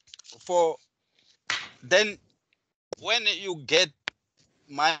then when you get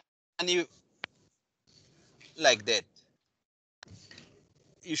money like that,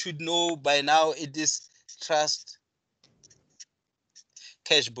 you should know by now it is trust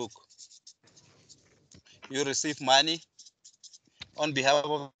cash book. You receive money on behalf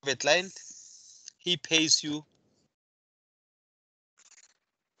of a client. He pays you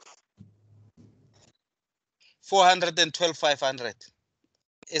 $412,500.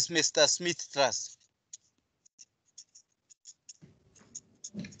 It's Mr. Smith Trust.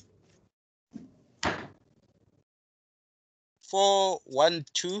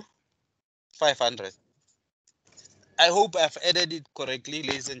 $412,500. I hope I've added it correctly,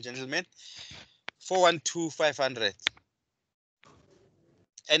 ladies and gentlemen. $412,500.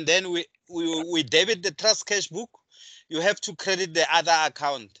 And then we debit the trust cash book. You have to credit the other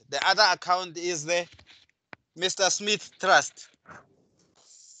account. The other account is the Mr. Smith Trust.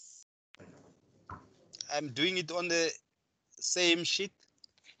 I'm doing it on the same sheet.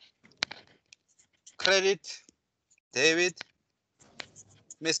 Credit, debit,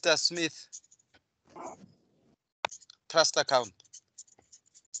 Mr. Smith Trust account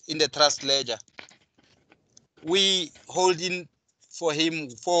in the trust ledger. We hold in for him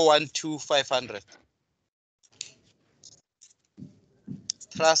 $412,500.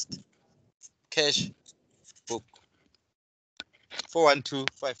 Trust cash book.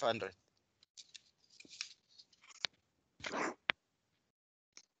 $412,500.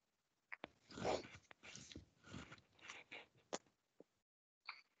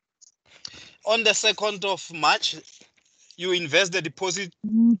 On the 2nd of March, you invest the deposit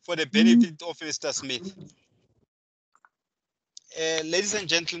for the benefit of Mr. Smith. Ladies and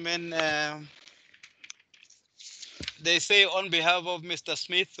gentlemen, they say on behalf of Mr.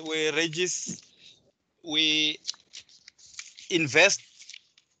 Smith, we invest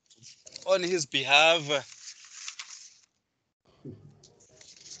on his behalf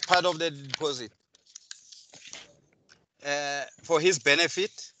part of the deposit for his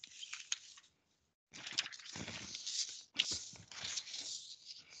benefit.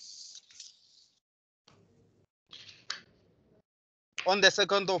 On the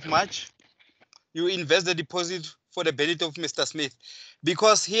 2nd of March, you invest the deposit for the benefit of Mr. Smith.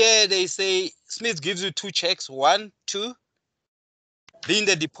 Because here they say Smith gives you 2 checks, 1, 2, being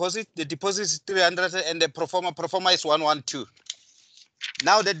the deposit is 300 and the pro forma is 112.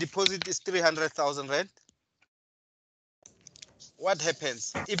 Now the deposit is 300,000 rand. What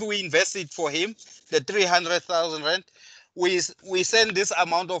happens? If we invest it for him, the 300,000 rand, we send this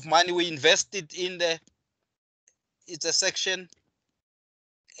amount of money, we invest it in it's a section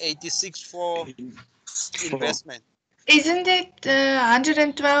 86 for investment. Isn't it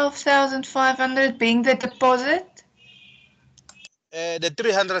 112,500 being the deposit? The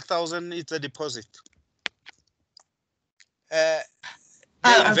 300,000 is a deposit.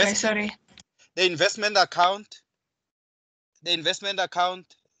 Okay, sorry. The investment account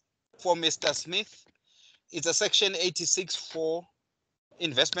for Mr. Smith is a section 86 for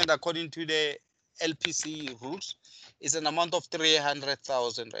investment according to the LPC rules. It's an amount of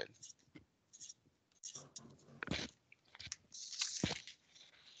 300,000 rand.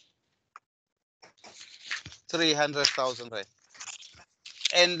 $300,000.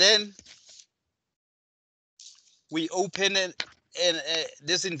 And then we open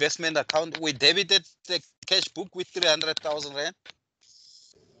this investment account. We debited the cash book with 300,000 rand.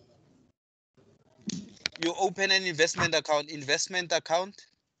 You open an investment account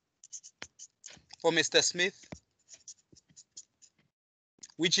for Mr. Smith,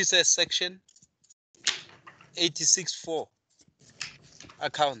 which is a section 86.4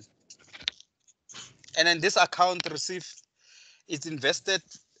 account. And then this account it's invested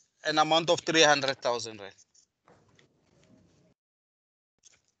an amount of 300,000 rand.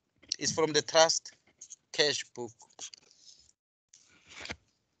 It's from the trust cash book.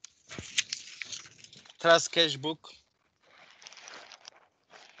 Trust cash book.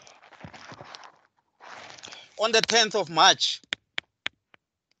 On the 10th of March,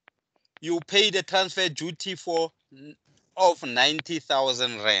 you pay the transfer duty of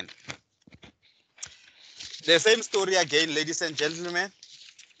 90,000 rand. The same story again, ladies and gentlemen.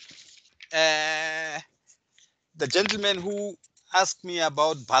 The gentleman who asked me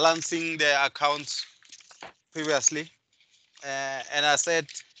about balancing the accounts previously, and I said,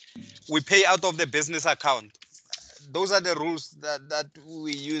 we pay out of the business account. Those are the rules that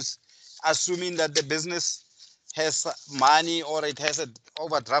we use, assuming that the business has money or it has an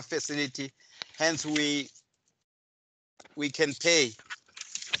overdraft facility. Hence, we can pay.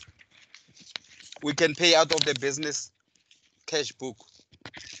 We can pay out of the business cash book.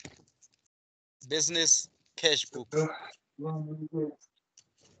 Business cash book.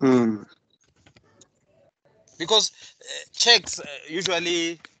 Because checks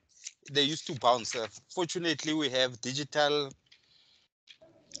usually they used to bounce. Fortunately, we have digital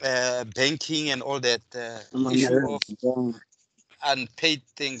banking and all that issue of unpaid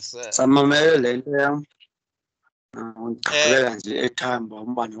things.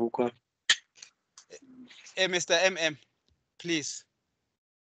 Mr. MM, please.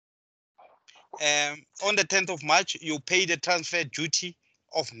 On the 10th of March, you pay the transfer duty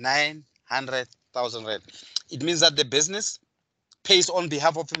of 900,000 rand. It means that the business pays on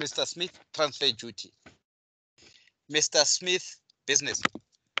behalf of Mr. Smith transfer duty. Mr. Smith business.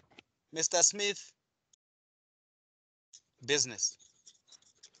 Mr. Smith business.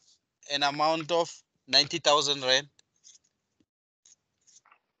 An amount of 90,000 rand.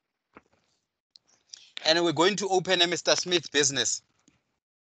 And we're going to open a Mr. Smith business.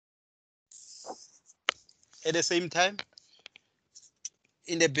 At the same time,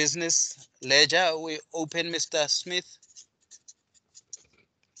 in the business ledger, we open Mr. Smith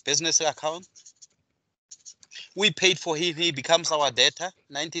business account. We paid for him, he becomes our debtor,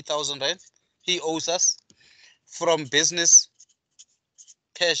 90,000 rand. He owes us from business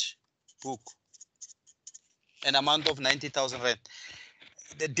cash book, an amount of 90,000 rand.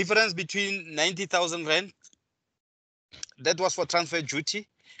 The difference between 90,000 rand, that was for transfer duty.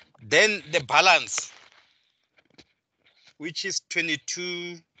 Then the balance, which is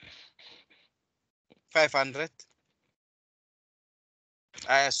 22,500.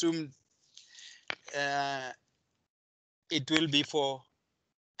 I assume it will be for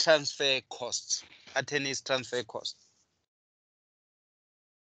transfer costs, attorney's transfer costs.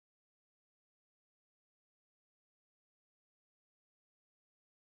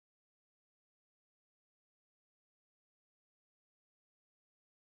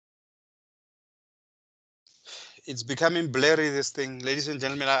 It's becoming blurry, this thing. Ladies and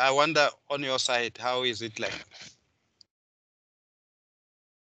gentlemen, I wonder on your side, how is it like?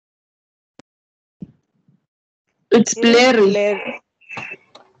 It's blurry.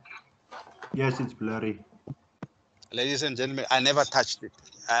 Yes, it's blurry. Ladies and gentlemen, I never touched it.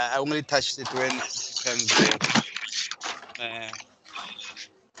 I only touched it when it turns red.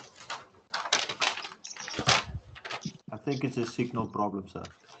 I think it's a signal problem, sir.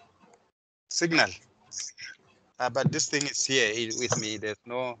 Signal. But this thing is here with me. There's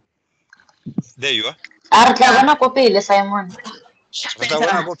no. There you are. Simon.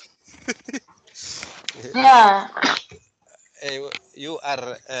 Yeah. You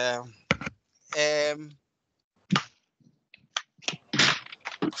are.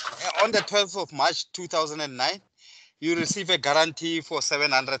 On the 12th of March 2009, you receive a guarantee for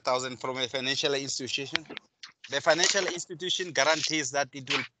 700,000 from a financial institution. The financial institution guarantees that it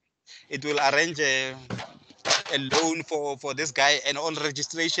will arrange a loan for this guy, and on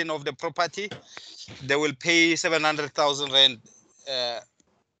registration of the property, they will pay 700,000 rand.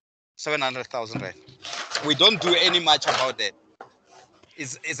 700,000 rand. We don't do any much about that.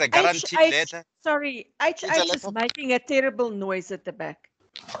 It's a guarantee letter. Sorry, H is making a terrible noise at the back.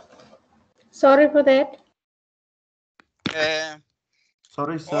 Sorry for that.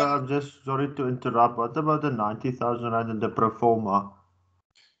 Sorry, sir, I'm just sorry to interrupt. What about the 90,000 rand in the pro forma?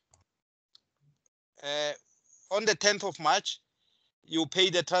 On the 10th of March, you pay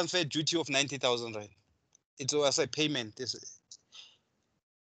the transfer duty of 90,000 rand. It was a payment.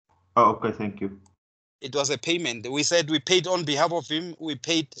 Oh, okay, thank you. It was a payment. We said we paid on behalf of him, we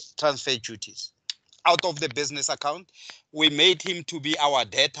paid transfer duties out of the business account. We made him to be our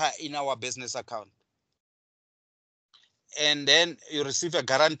debtor in our business account. And then you receive a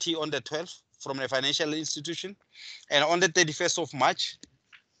guarantee on the 12th from a financial institution. And on the 31st of March,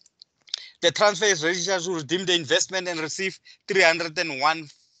 the transfer is registered to redeem the investment and receive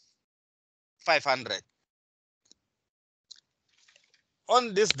 301,500.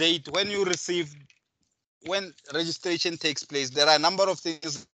 On this date, when registration takes place, there are a number of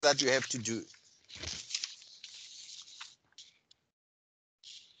things that you have to do.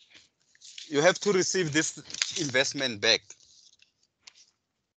 You have to receive this investment back.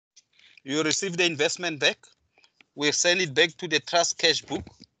 You receive the investment back. We send it back to the trust cash book.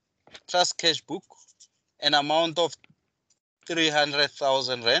 Trust cash book, an amount of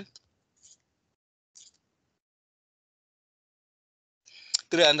 300,000 rand.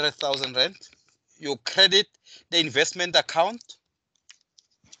 300,000 rand. You credit the investment account.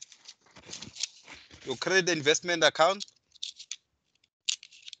 You credit the investment account.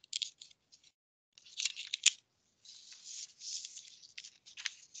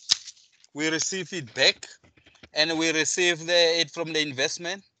 We receive it back, and we receive it from the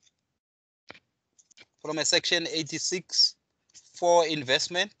investment, from a section 86 for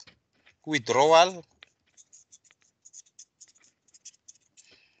investment, withdrawal.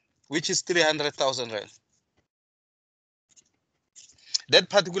 which is 300,000 rand. That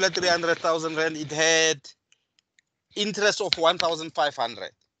particular 300,000 rand, it had interest of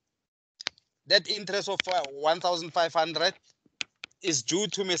 1,500. That interest of 1,500 is due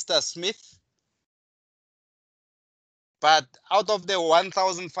to Mr. Smith. But out of the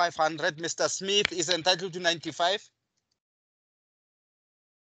 1,500, Mr. Smith is entitled to 95.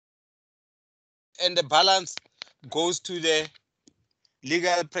 And the balance goes to the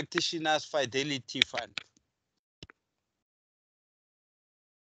Legal Practitioners Fidelity Fund.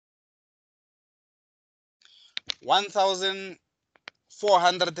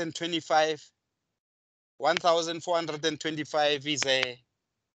 $1,425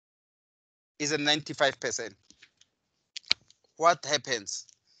 is a 95%. What happens?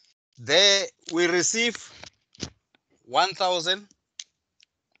 There we receive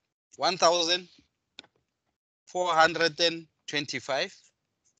 1,425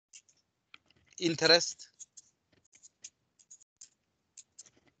 interest.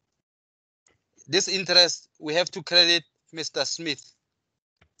 This interest we have to credit Mr. Smith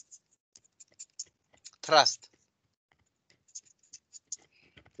Trust.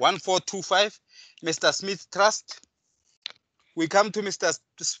 1,425 Mr. Smith Trust. We come to Mr.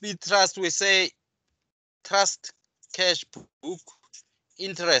 Smith Trust, we say trust cash book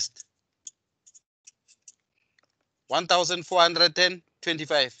interest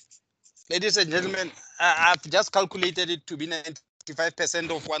 1,425. Ladies and gentlemen, I've just calculated it to be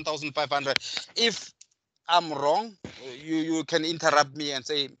 95% of 1,500. If I'm wrong, you can interrupt me and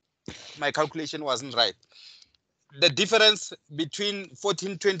say my calculation wasn't right. The difference between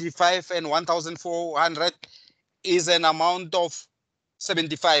 1,425 and 1,400 is an amount of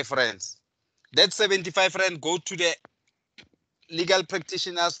 75 rands. That 75 rand go to the Legal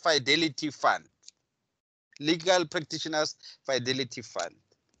Practitioners Fidelity Fund. Legal Practitioners Fidelity Fund.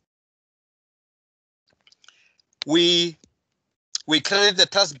 We credit the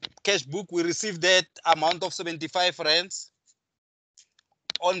trust cash book. We receive that amount of 75 rands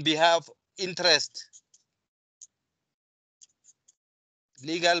on behalf interest.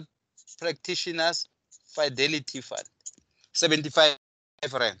 Legal Practitioners Fidelity Fund, 75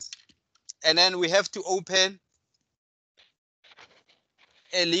 rands. And then we have to open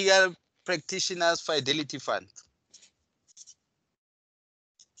a Legal Practitioners Fidelity Fund.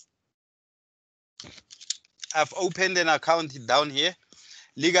 I've opened an account down here,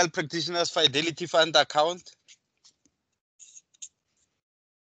 Legal Practitioners Fidelity Fund account.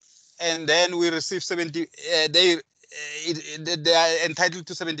 And then we receive 70, they are entitled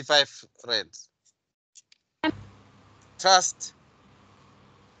to 75 rands. Trust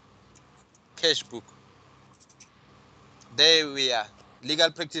cash book. There we are.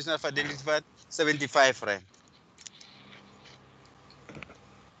 Legal Practitioner Fidelity Fund, 75 rand.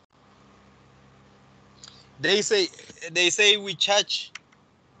 They say we charge.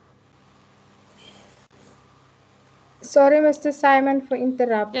 Sorry, Mr. Simon, for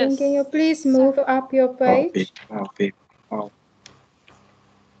interrupting. Yes. Can you please move up your page? Okay.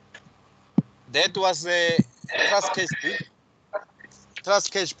 That was a trust cash book.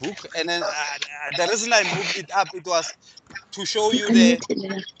 Trust cash book, and then the reason I moved it up, it was to show you the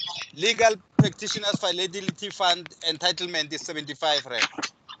Legal Practitioners Fidelity Fund entitlement is 75 rand.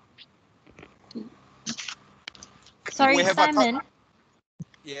 Sorry, Simon.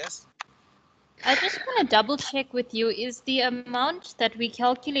 Yes. I just want to double check with you. Is the amount that we're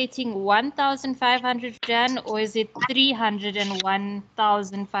calculating 1,500 rand, or is it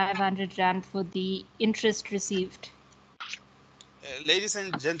 301,500 rand for the interest received? Ladies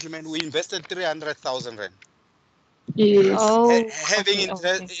and gentlemen, we invested 300,000 rand. Yes. Oh,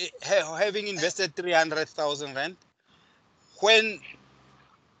 having invested 300,000 rand, when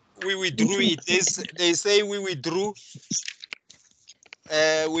we withdrew it, they say we withdrew.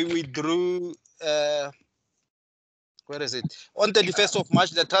 Where is it? On 31st of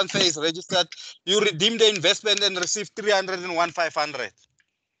March, the transfer is registered. You redeem the investment and receive 301,500.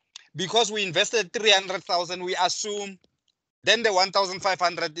 Because we invested 300,000, we assume then the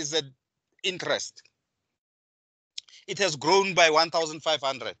 1,500 is the interest. It has grown by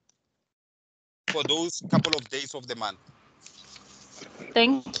 1,500 for those couple of days of the month.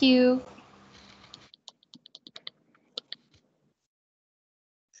 Thank you.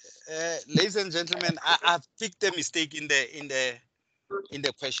 Ladies and gentlemen, I've picked a mistake in the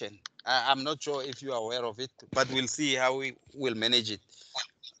question. I'm not sure if you are aware of it, but we'll see how we will manage it.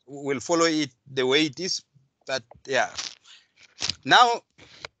 We'll follow it the way it is, but yeah. Now,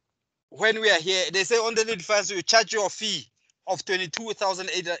 when we are here, they say on the 31st you charge your fee of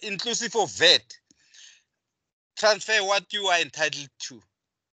 22,800 inclusive of VAT. Transfer what you are entitled to.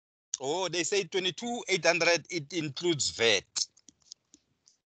 Oh, they say 22,800, it includes VAT.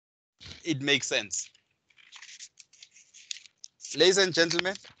 It makes sense. Ladies and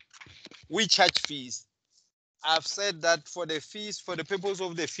gentlemen, we charge fees. I've said that for the fees, for the purpose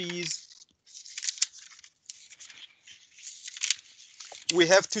of the fees, we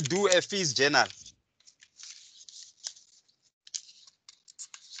have to do a fees journal.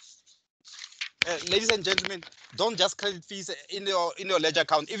 Ladies and gentlemen, don't just credit fees in your ledger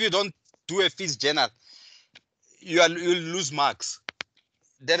account. If you don't do a fees journal, you'll lose marks.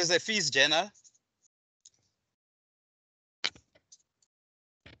 There is a fees journal.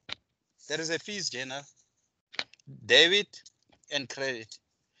 There is a fees journal, debit and credit.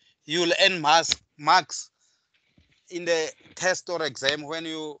 You'll earn marks in the test or exam when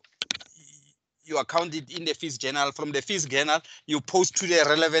you account it in the fees journal. From the fees journal, you post to the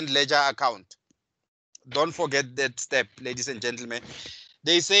relevant ledger account. Don't forget that step, ladies and gentlemen.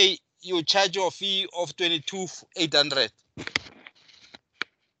 They say you charge your fee of 22,800,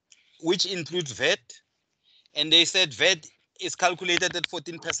 which includes VAT. And they said VAT is calculated at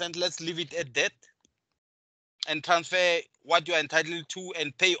 14%. Let's leave it at that. And transfer what you are entitled to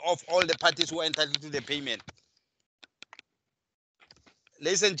and pay off all the parties who are entitled to the payment.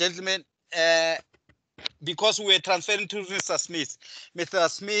 Ladies and gentlemen, because we are transferring to Mr.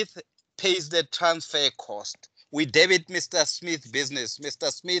 Smith pays the transfer cost. We debit Mr. Smith business,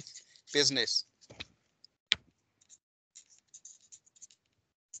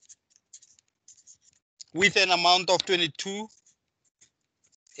 with an amount of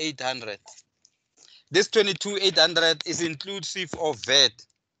 22,800. This 22,800 is inclusive of VAT.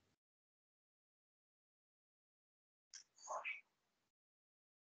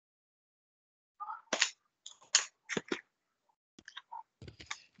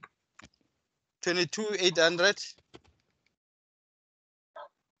 $22,800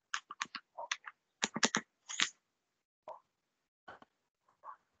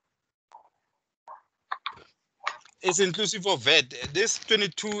 is inclusive of VAT. This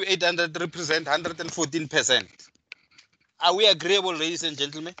 22,800 represent 114%. Are we agreeable, ladies and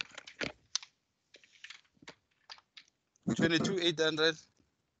gentlemen? 22,800.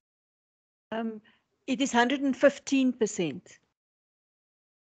 It is 115%.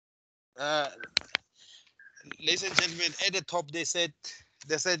 Ladies and gentlemen, at the top they said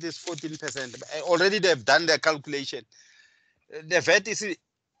it's 14%. Already they've done their calculation. The VAT is,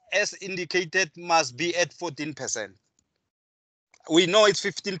 as indicated, must be at 14%. We know it's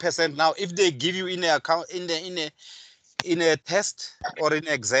 15% now. If they give you in a account in a test or in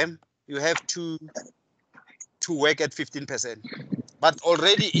an exam, you have to work at 15%. But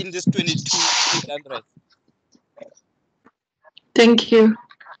already in this 22,800. Thank you.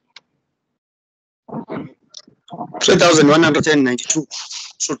 3,192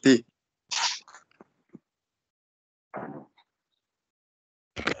 should be.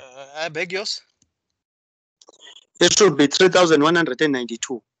 I beg yours. It should be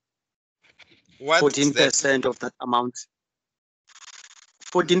 3,192. What 14% of that amount.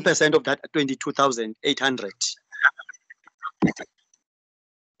 14% of that 22,800.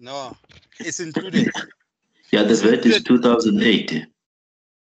 No, it's included. Yeah, the VAT is 2,008.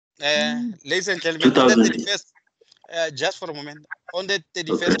 Ladies and gentlemen, on the 31st, just for a moment, on the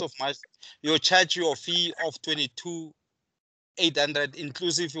 31st of March, you charge your fee of 22,800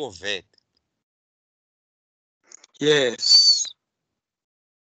 inclusive of VAT. Yes.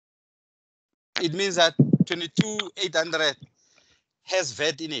 It means that 22,800 has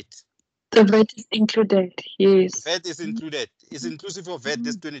VAT in it. The VAT is included, yes. VAT is included. It's inclusive of VAT,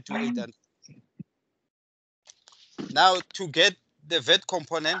 this 22,800. Now, to get the VAT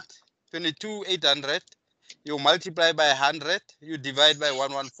component, 22,800, you multiply by 100, you divide by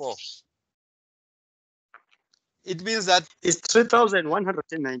 114. It means that it's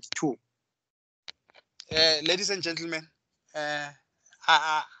 3,192. Ladies and gentlemen,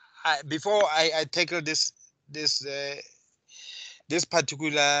 before I tackle this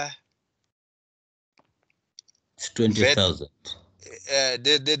particular, it's 20,000.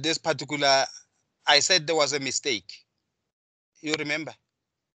 This particular, I said there was a mistake. You remember?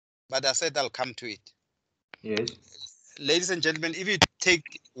 But I said I'll come to it. Yes. Ladies and gentlemen, if you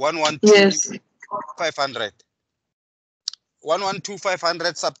take 112,500,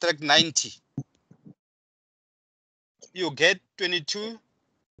 112,500 subtract 90, you get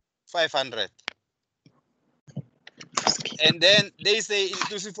 22,500. And then they say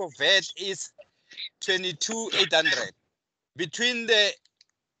inclusive of VAT is 22,800. Between the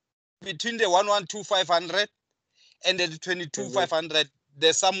 112,500 and the 22,500,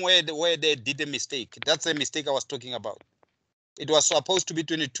 there's somewhere where they did a mistake. That's a mistake I was talking about. It was supposed to be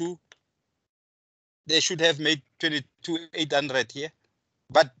 22. They should have made 22,800 here.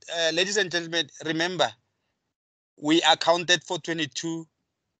 But ladies and gentlemen, remember, we accounted for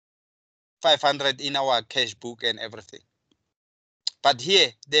 22,500 in our cash book and everything. But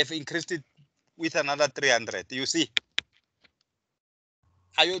here, they've increased it with another 300. You see?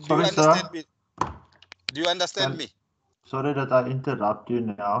 Do you understand me? Do you understand me? Sorry that I interrupt you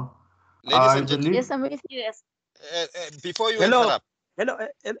now. Ladies and gentlemen. Yes, I'm with you. Yes. Before you Hello. interrupt. Hello.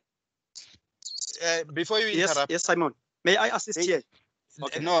 Before you Yes, interrupt. yes, Simon. May I assist here?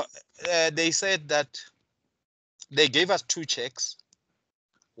 Okay. No, they said that they gave us 2 checks.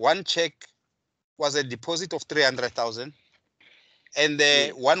 One check was a deposit of 300,000, and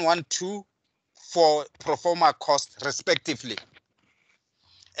the 112 for pro forma cost, respectively.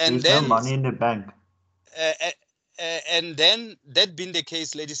 And There's then no money in the bank. And then, that being the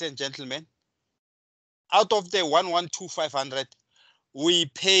case, ladies and gentlemen, out of the 112,500, we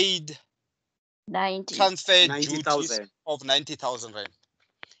paid 90. transfer 90,000. duties of 90,000 rand.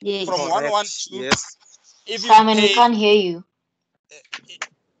 Yes. From Correct. 112, Yes. if you Simon, pay, we can't hear you.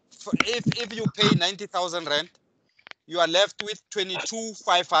 if you pay 90,000 rand, you are left with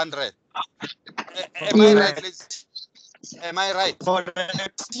 22,500. Am I right? Am I right?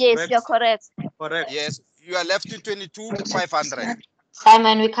 Correct. Yes, you're correct. Correct. Yes, you are left with 22,500.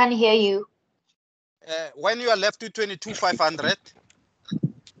 Simon, we can't hear you. When you are left with 22,500,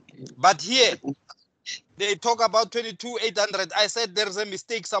 but here they talk about 22,800. I said there's a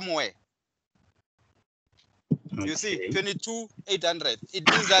mistake somewhere. You see, 22,800. It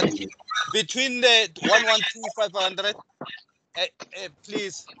means that between the 112,500,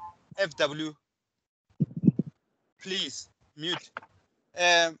 please, FW, please mute.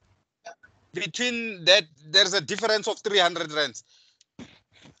 Between that, there's a difference of 300 rands.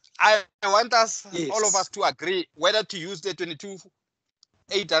 I want us, all of us, to agree whether to use the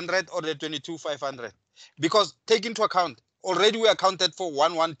 22,800 or the 22,500, because take into account, already we accounted for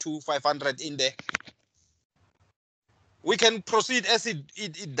 112,500 in there. We can proceed as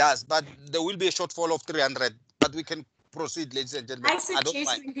it does, but there will be a shortfall of 300. But we can proceed, ladies and gentlemen. I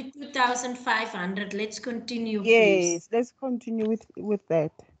suggest 22,500. Let's continue, Yes, please. let's continue with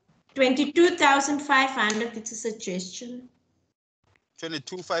that. 22,500. It's a suggestion.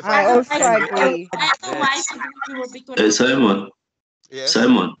 22,500. I also agree. Otherwise, we will be confused. Simon. Yes.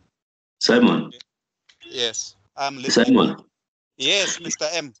 Simon. Yes, I'm listening. Simon. Yes, Mr.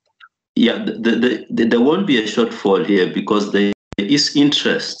 M. Yeah, there won't be a shortfall here because there is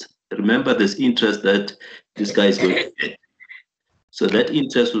interest. Remember, there's interest that this guy is going to get. So that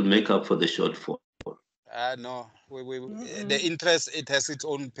interest will make up for the shortfall. No, the interest, it has its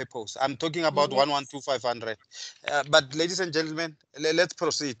own purpose. I'm talking about 112,500. But ladies and gentlemen, let's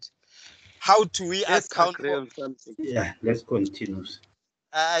proceed. How do we account for? Yeah, let's continue.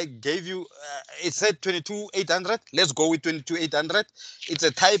 I gave you, it said 22,800. Let's go with 22,800. It's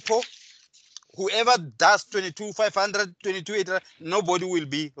a typo. Whoever does 22,500, 22,800, nobody will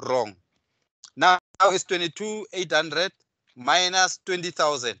be wrong. Now it's 22,800 minus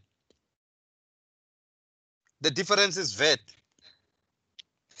 20,000. The difference is VAT.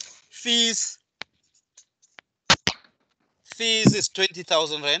 Fees is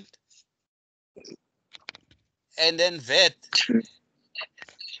 20,000 rand. And then VAT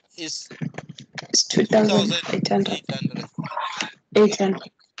is 2,800.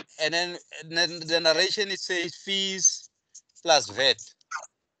 800. And then the narration, it says fees plus VAT.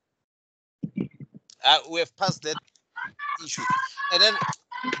 We have passed that issue. And then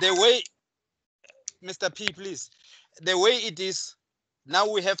the way, Mr. P, please, the way it is, now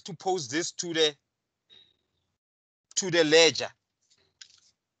we have to post this to the ledger.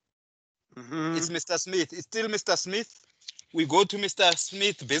 It's Mr. Smith. It's still Mr. Smith. We go to Mr.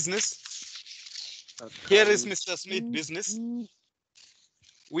 Smith business. Here is Mr. Smith business.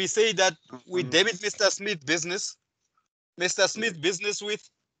 We say that we debit Mr. Smith business. Mr. Smith business with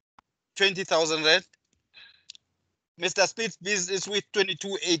 20,000 rand. Mr. Smith business with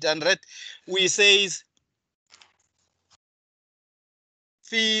 22,800. We say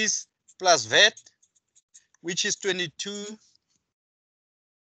fees plus VAT, which is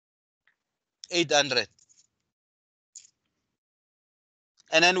 22,800.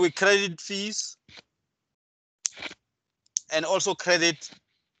 And then we credit fees and also credit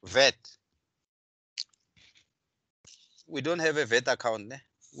VAT. We don't have a VAT account. Ne?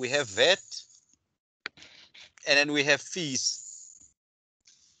 We have VAT and then we have fees.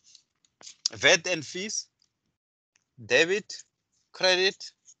 VAT and fees, debit,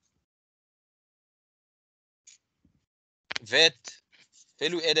 credit, VAT,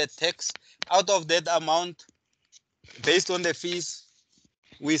 value added tax. Out of that amount, based on the fees,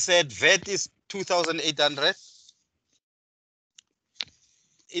 we said VAT is 2,800.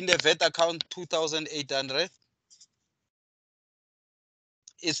 In the VAT account, 2,800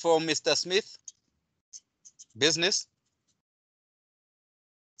 is for Mr. Smith business.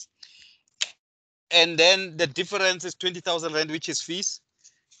 And then the difference is 20,000 rand, which is fees.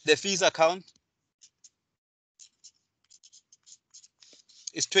 The fees account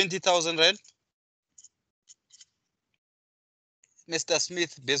is 20,000 rand. Mr.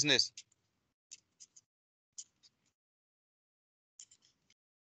 Smith business.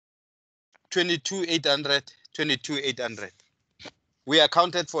 $22,800. We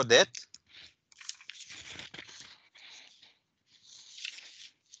accounted for that.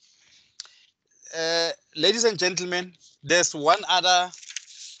 Ladies and gentlemen, there's one other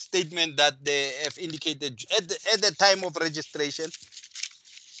statement that they have indicated at the time of registration.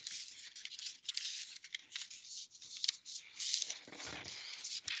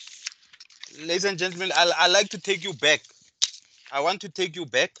 Ladies and gentlemen, I like to take you back. I want to take you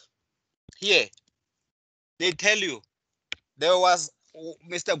back. Here, they tell you there was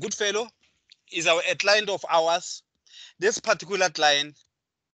Mr. Goodfellow is a client of ours. This particular client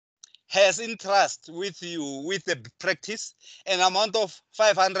has interest with you with the practice, an amount of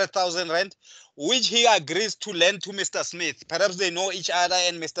 500,000 rand, which he agrees to lend to Mr. Smith. Perhaps they know each other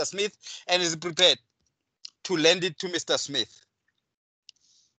and Mr. Smith, and is prepared to lend it to Mr. Smith.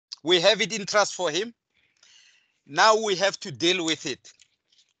 We have it in trust for him. Now we have to deal with it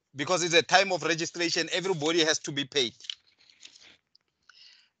because it's a time of registration. Everybody has to be paid.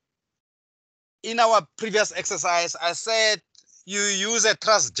 In our previous exercise, I said you use a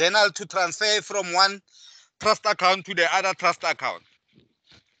trust journal to transfer from one trust account to the other trust account.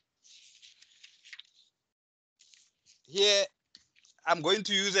 Here, I'm going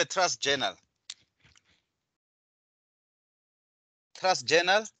to use a trust journal. Trust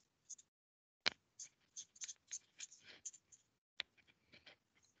journal.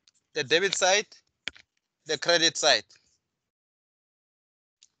 The debit side, the credit side.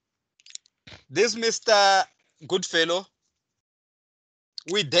 This Mr. Goodfellow,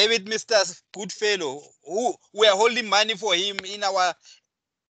 we debit Mr. Goodfellow, who we are holding money for him in our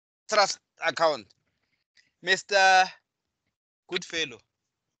trust account. Mr. Goodfellow.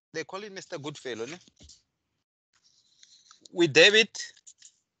 They call him Mr. Goodfellow. Ne? We debit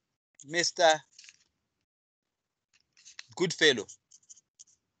Mr. Goodfellow.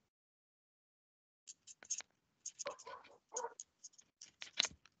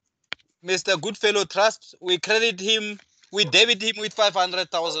 Mr. Goodfellow Trust, we credit him, we debit him with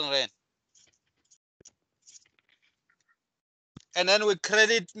 500,000 rand. And then we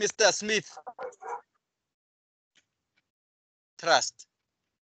credit Mr. Smith Trust.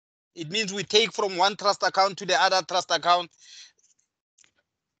 It means we take from one trust account to the other trust account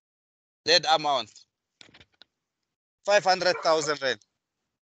that amount, 500,000 rand.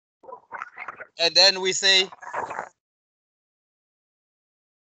 And then we say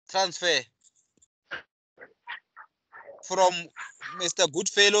transfer from Mr.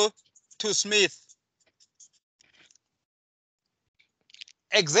 Goodfellow to Smith.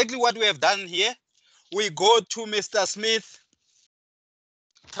 Exactly what we have done here. We go to Mr. Smith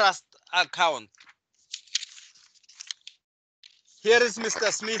Trust account. Here is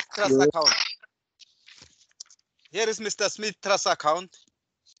Mr. Smith Trust account. Here is Mr. Smith Trust account.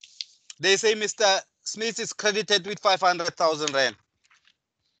 They say Mr. Smith is credited with 500,000 rand.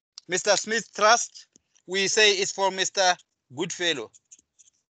 Mr. Smith Trust, we say is for Mr. Goodfellow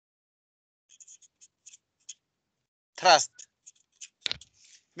Trust.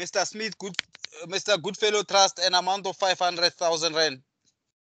 Mr. Goodfellow Trust, an amount of 500,000 rand.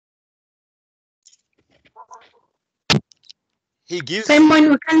 He gives.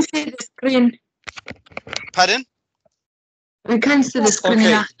 Simon, we can't see the screen. Pardon? We can't see the screen.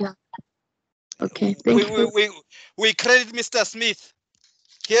 Okay. Yeah. Okay, thank you. We credit Mr. Smith.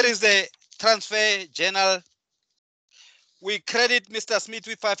 Here is the transfer journal. We credit Mr. Smith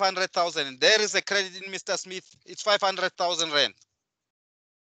with 500,000. There is a credit in Mr. Smith. It's 500,000 rand.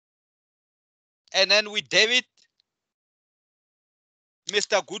 And then we debit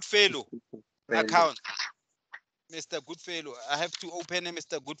Mr. Goodfellow account. Mr. Goodfellow. I have to open a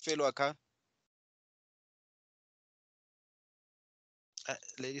Mr. Goodfellow account.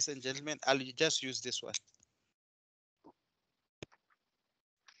 Ladies and gentlemen, I'll just use this one.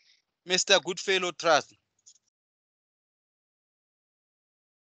 Mr. Goodfellow Trust.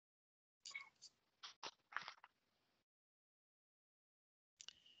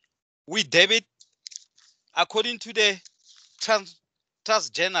 We debit, according to the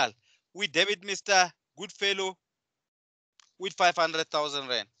trust journal, we debit Mr. Goodfellow with 500,000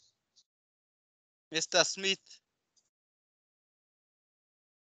 rand? Mr. Smith.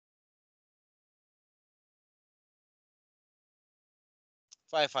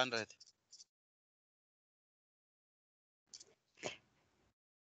 500.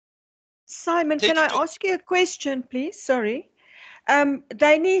 Simon, can I ask you a question, please? Sorry.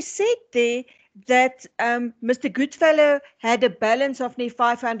 Danny said there that Mr. Goodfellow had a balance of near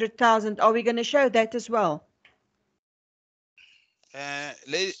 500,000. Are we going to show that as well?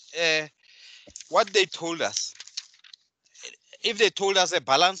 What they told us, if they told us a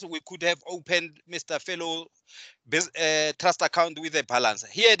balance, we could have opened Mr. Fellow trust account with a balance.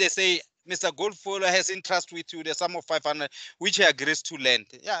 Here they say Mr. Goodfellow has interest with you, the sum of 500, which he agrees to lend.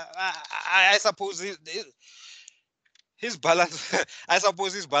 Yeah, I suppose his balance, I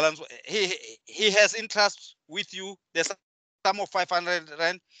suppose his balance, he has interest with you, the sum of 500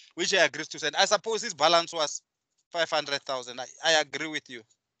 rand, which he agrees to send. I suppose his balance was 500,000. I agree with you.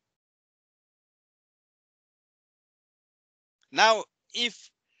 Now, if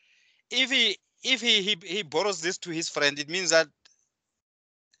he borrows this to his friend, it means that,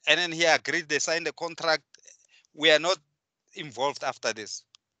 and then he agreed, they signed the contract, we are not involved after this.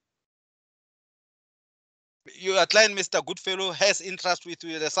 Your client, Mr. Goodfellow, has interest with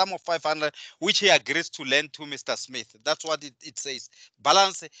you, the sum of 500, which he agrees to lend to Mr. Smith. That's what it says.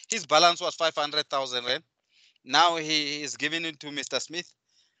 Balance, his balance was 500,000 rand. Now he is giving it to Mr. Smith.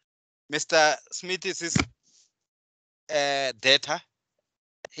 Mr. Smith is his debtor.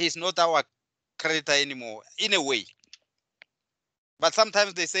 He's not our creditor anymore, in a way. But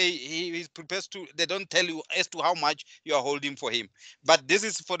sometimes they say he is prepared to, they don't tell you as to how much you are holding for him. But this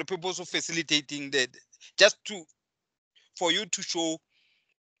is for the purpose of facilitating the, just to, for you to show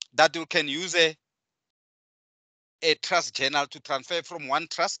that you can use a trust journal to transfer from one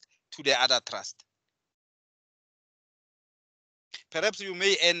trust to the other trust. Perhaps you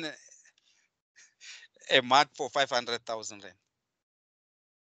may earn a mark for 500,000 rand.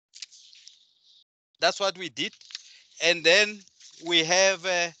 That's what we did. And then we have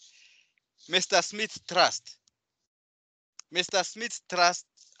Mr. Smith's trust. Mr. Smith's trust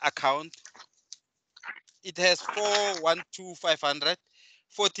account, it has 412,500,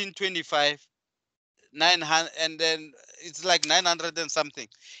 1425, 900, and then it's like 900 and something.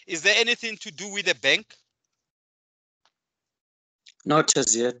 Is there anything to do with the bank? Not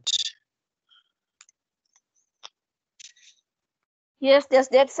as yet. Yes, there's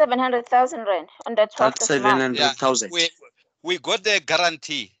that 700,000 rand on that 12th That's of March. 700,000. We got the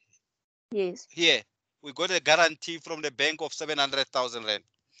guarantee. Yes. Here, we got a guarantee from the bank of 700,000 rand.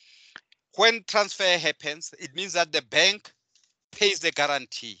 When transfer happens, it means that the bank pays the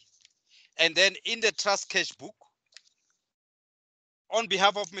guarantee. And then in the trust cash book, on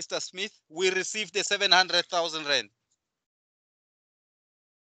behalf of Mr. Smith, we received the 700,000 rand.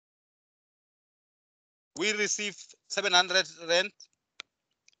 We received 700 rand,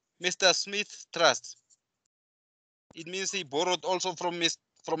 Mr. Smith trust. It means he borrowed also from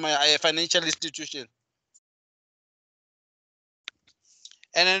a financial institution.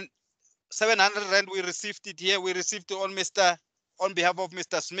 And then 700 rand, we received it here. We received it on behalf of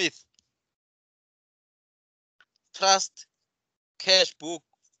Mr. Smith. Trust, cash book,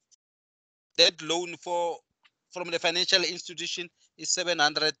 that loan from the financial institution is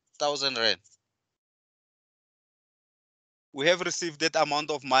 700,000 rand. We have received that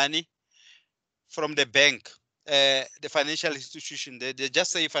amount of money from the bank, the financial institution. They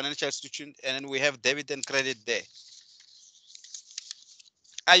just say financial institution, and then we have debit and credit there.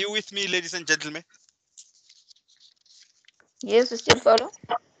 Are you with me, ladies and gentlemen? Yes, we still follow.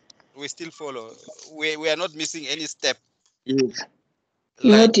 We still follow. We are not missing any step. Yes.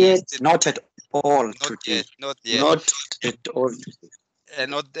 Not yet. Not at all Not today. yet. Not yet. Not at all.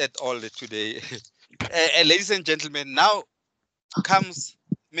 Not at all today. Ladies and gentlemen, now comes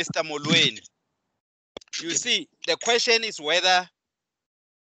Mr. Molweni. You see, the question is whether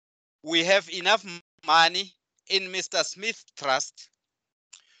we have enough money in Mr. Smith Trust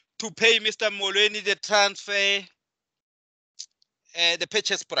to pay Mr. Molweni the transfer, the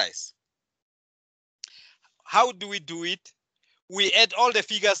purchase price. How do we do it? We add all the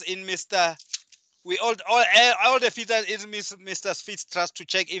figures in all the figures in Mr. Smith Trust to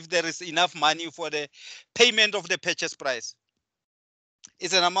check if there is enough money for the payment of the purchase price.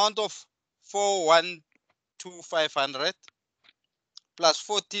 It's an amount of 412,500 plus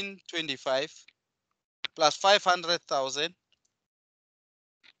 1425 plus 500,000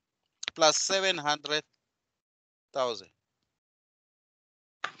 plus 700,000.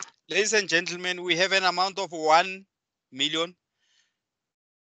 Ladies and gentlemen, we have an amount of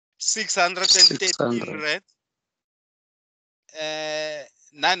 1,613,000 rand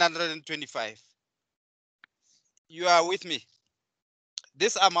 925. You are with me?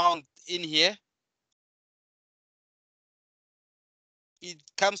 This amount in here, it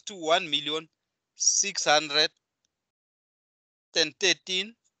comes to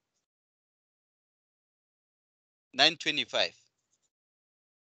 1,613,925.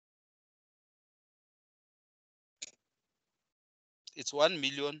 It's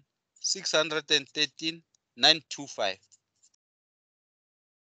 1,613,925.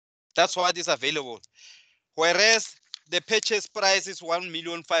 That's what is available. Whereas the purchase price is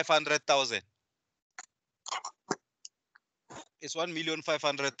 1,500,000. It's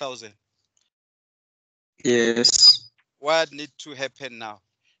 1,500,000. Yes. What needs to happen now?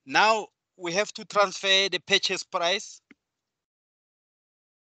 Now we have to transfer the purchase price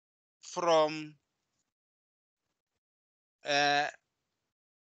from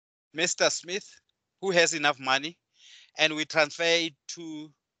Mr. Smith, who has enough money, and we transfer it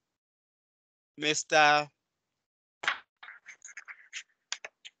to Mr.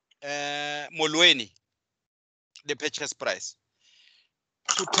 Molweni, the purchase price.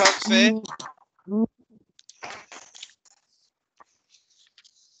 To transfer,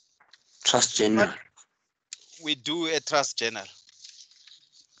 Trust journal. we do a trust journal.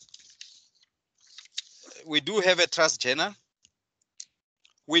 We do have a trust journal.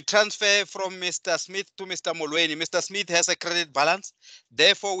 We transfer from Mr. Smith to Mr. Molweni. Mr. Smith has a credit balance.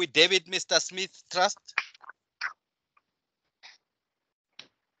 Therefore, we debit Mr. Smith trust.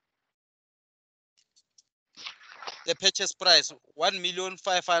 The purchase price,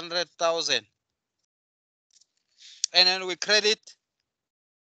 1,500,000. And then we credit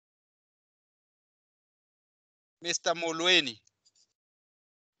Mr. Molweni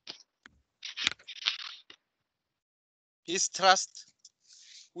his trust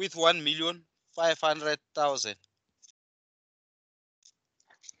with 1,500,000.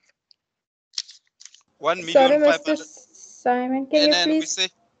 Sorry, Mr. Simon,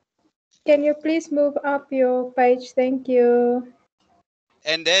 can you please move up your page? Thank you.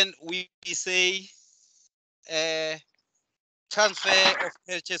 And then we say transfer of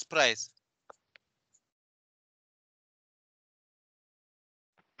purchase price.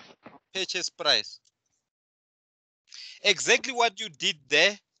 Purchase price. Exactly what you did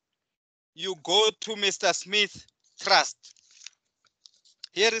there. You go to Mr. Smith Trust.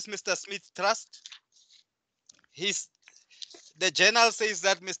 Here is Mr. Smith Trust. The journal says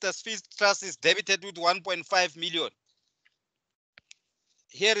that Mr. Smith Trust is debited with 1.5 million.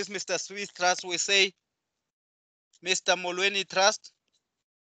 Here is Mr. Smith Trust. We say Mr. Molweni Trust.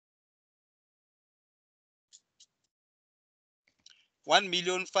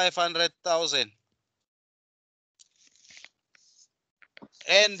 $1,500,000.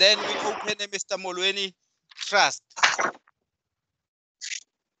 And then we open a Mr. Molweni Trust.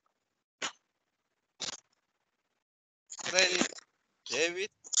 Credit,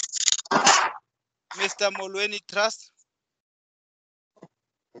 debit. Mr. Molweni Trust.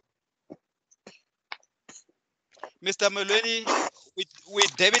 Mr. Molweni, we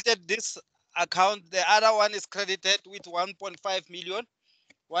debited this account. The other one is credited with 1.5 million.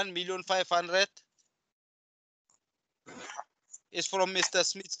 1,500,000 is from Mr.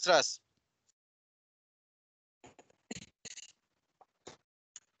 Smith Trust.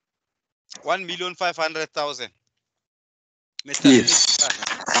 $1,500,000. Mr. Yes. Smith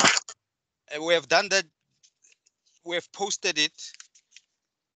Trust. We have done that. We have posted it.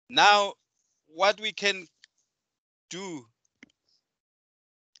 Now, what we can do,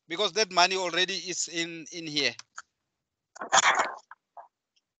 because that money already is in here.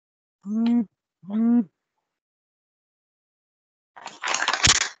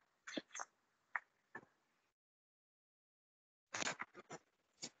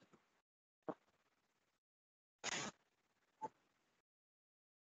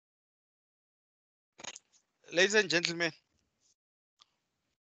 Ladies and gentlemen,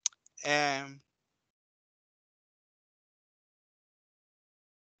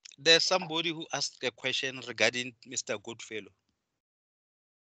 there's somebody who asked a question regarding Mr. Goodfellow,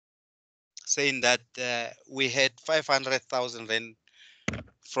 saying that we had 500,000 rand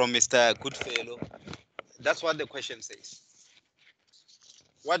from Mr. Goodfellow. That's what the question says.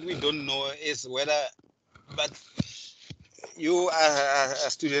 What we don't know is whether, but you are a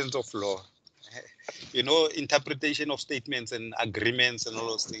student of law. You know, interpretation of statements and agreements and all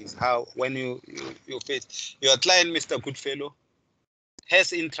those things. How, when you face your client, Mr. Goodfellow,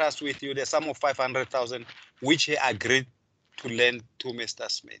 has interest with you, the sum of 500,000, which he agreed to lend to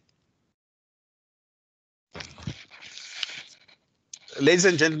Mr. Smith. Ladies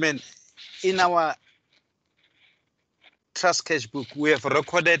and gentlemen, in our trust cash book, we have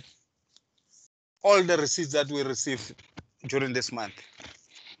recorded all the receipts that we received during this month.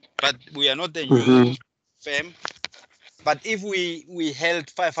 But we are not a new firm. But if we held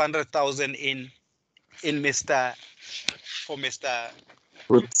 500,000 in Mr.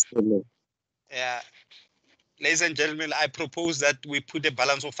 Ladies and gentlemen, I propose that we put a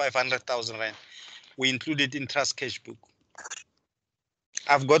balance of 500,000 rand. We include it in trust cash book.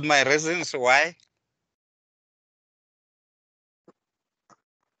 I've got my reasons why.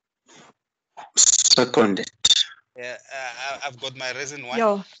 Seconded. Yeah, I've got my reason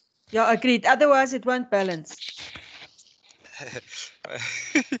why. Yeah, agreed. Otherwise, it won't balance.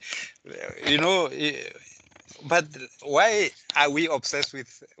 You know, but why are we obsessed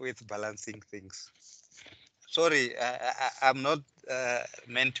with balancing things? Sorry, I'm not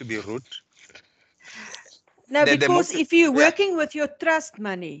meant to be rude. No, because if you're working with your trust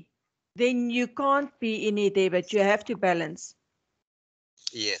money, then you can't be in a debit. You have to balance.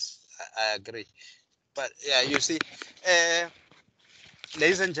 Yes, I agree. But yeah, you see,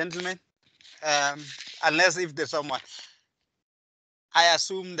 ladies and gentlemen, unless if there's someone, I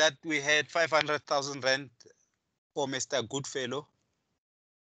assume that we had 500,000 rand for Mr. Goodfellow,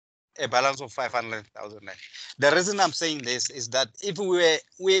 a balance of 500,000 rand. The reason I'm saying this is that if we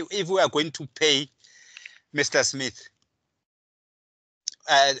are going to pay Mr. Smith,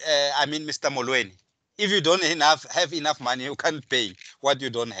 I mean Mr. Molweni, if you don't have enough money, you can't pay what you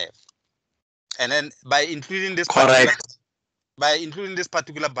don't have. And then by including this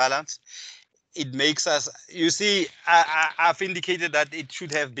particular balance, it makes us, you see, I've indicated that it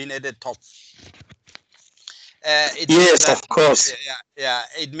should have been at the top. Yes, of course. Yeah,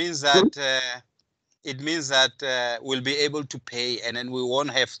 it means that we'll be able to pay, and then we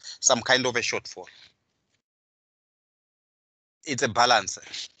won't have some kind of a shortfall. It's a balance.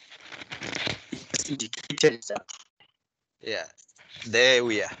 Indicated. Yeah, there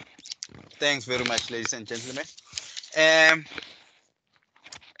we are. Thanks very much, ladies and gentlemen.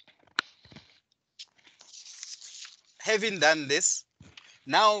 Having done this,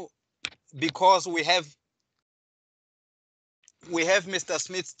 now because we have Mr.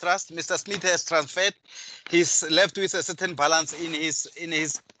 Smith's trust, Mr. Smith has transferred, he's left with a certain balance in his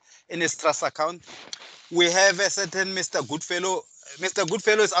trust account. We have a certain Mr. Goodfellow. Mr.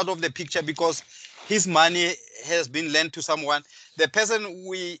 Goodfellow is out of the picture because his money has been lent to someone. The person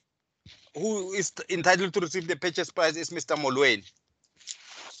who is entitled to receive the purchase price is Mr. Molweni.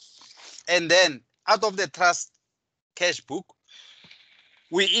 And then out of the trust cash book,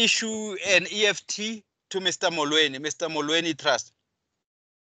 we issue an EFT to Mr. Molweni Trust.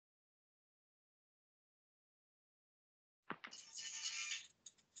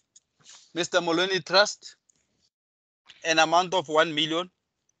 Mr. Molweni Trust, an amount of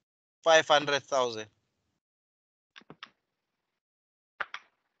 1,500,000.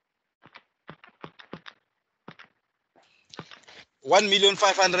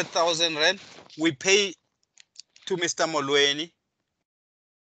 1,500,000 rand. We pay to Mr. Molweni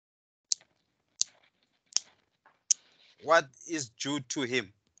what is due to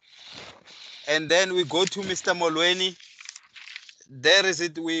him. And then we go to Mr. Molweni. There is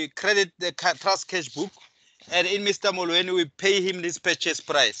it. We credit the trust cash book. And in Mr. Molweni, we pay him this purchase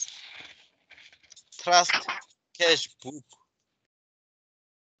price. Trust cash book.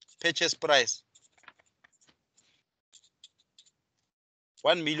 Purchase price.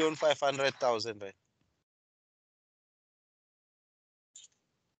 1,500,000 rand.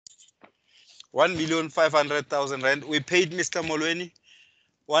 1,500,000 rand. We paid Mr. Molweni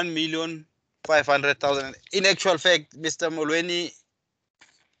 1,500,000. In actual fact, Mr. Molweni,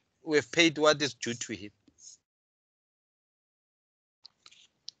 we've paid what is due to him.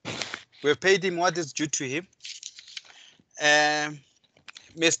 We've paid him what is due to him.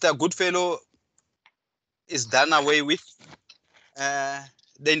 Mr. Goodfellow is done away with.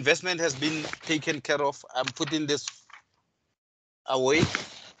 The investment has been taken care of. I'm putting this away.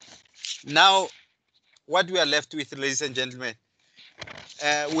 Now, what we are left with, ladies and gentlemen,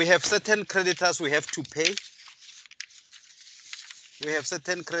 we have certain creditors we have to pay. We have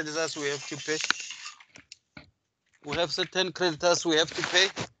certain creditors we have to pay. We have certain creditors we have to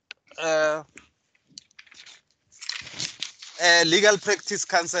pay. Legal Practice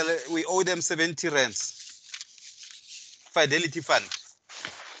Council, we owe them 70 rands. Fidelity Fund.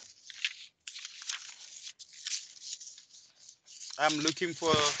 I'm looking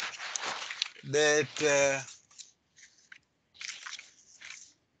for that.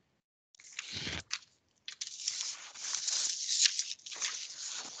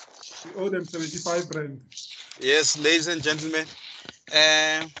 We owe them 75 rand. Yes, ladies and gentlemen.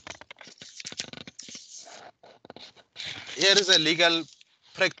 here is a legal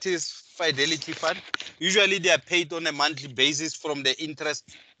practice fidelity fund. Usually they are paid on a monthly basis from the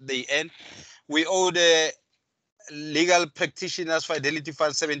interest they earn. We owe the legal practitioners fidelity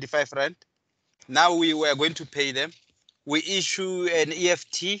fund 75 rand. Now we were going to pay them. We issue an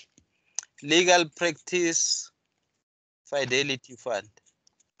EFT, legal practice fidelity fund.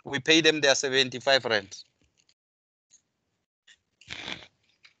 We pay them their 75 rand.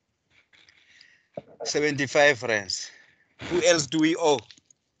 75 rands. Who else do we owe?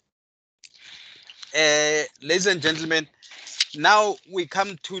 Ladies and gentlemen, now we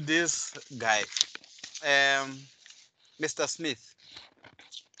come to this guy, Mr. Smith.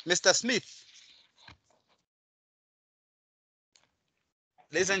 Mr. Smith,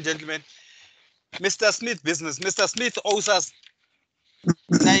 ladies and gentlemen, Mr. Smith business. Mr. Smith owes us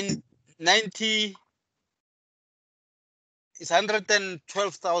 90, it's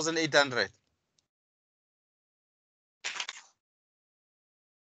 112,800.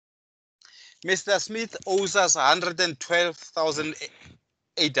 Mr. Smith owes us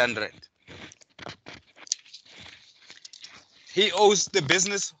 112,800. He owes the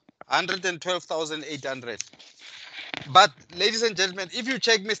business 112,800. But ladies and gentlemen, if you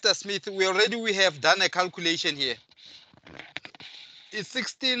check Mr. Smith, we have done a calculation here. It's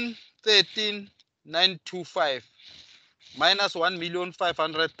 1613,925 minus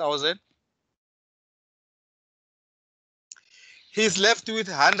 1,500,000. He's left with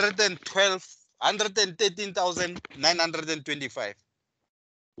 113,925.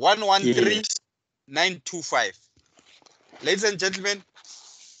 113,925. Ladies and gentlemen,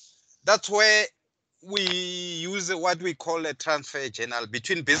 that's where we use what we call a transfer journal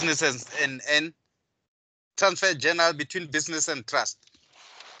between businesses and transfer journal between business and trust.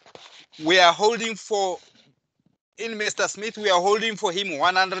 We are holding for, in Mr. Smith, we are holding for him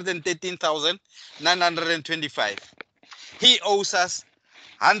 113,925. He owes us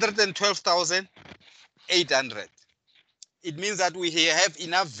 112,800. It means that we have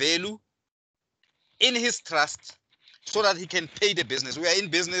enough value in his trust so that he can pay the business. We are in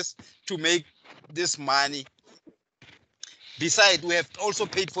business to make this money. Besides, we have also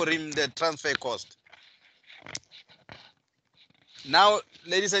paid for him the transfer cost. Now,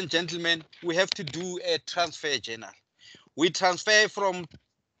 ladies and gentlemen, we have to do a transfer journal. We transfer from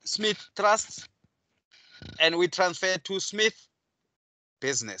Smith Trust and we transfer to Smith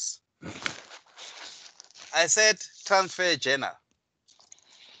Business. I said transfer journal.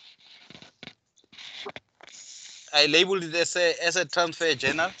 I labeled it as a transfer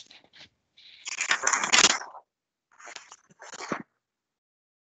journal.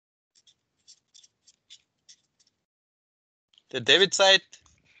 The debit side,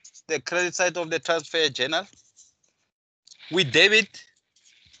 the credit side of the transfer journal. We debit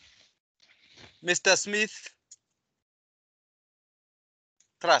Mr. Smith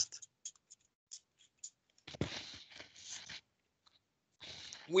Trust.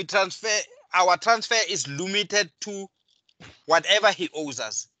 We transfer, our transfer is limited to whatever he owes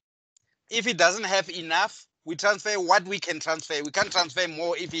us. If he doesn't have enough, we transfer what we can transfer. We can't transfer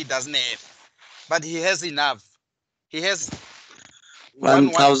more if he doesn't have, but he has enough. He has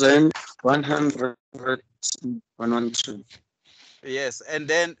 1,112. Yes, and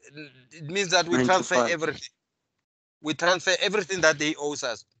then it means that we transfer 95. everything. We transfer everything that he owes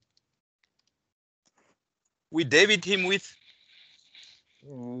us. We debit him with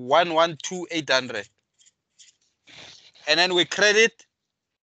 112,800. And then we credit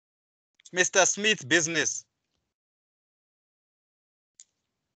Mr. Smith Business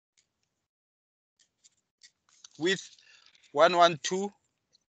with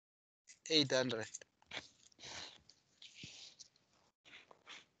 112,800.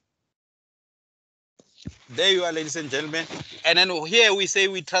 There you are, ladies and gentlemen. And then here we say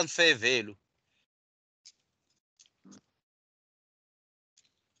we transfer value.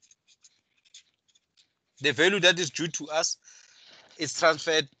 The value that is due to us is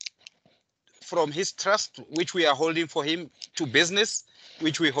transferred from his trust, which we are holding for him, to business,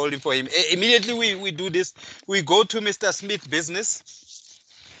 which we're holding for him. Immediately we do this. We go to Mr. Smith Business.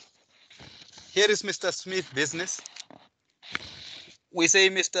 Here is Mr. Smith Business. We say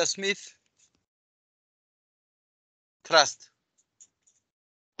Mr. Smith Trust.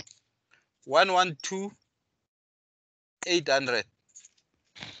 112,800.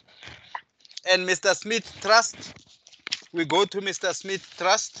 And Mr. Smith Trust, we go to Mr. Smith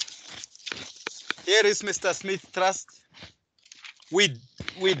Trust. Here is Mr. Smith Trust. We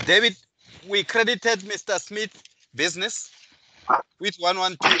credited Mr. Smith Business with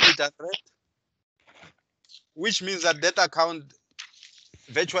 112,800, which means that that account,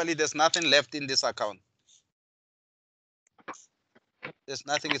 virtually there's nothing left in this account. There's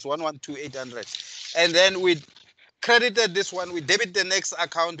nothing. It's 112,800. And then we credited this one. We debit the next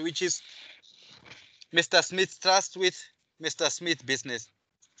account, which is Mr. Smith Trust with Mr. Smith Business.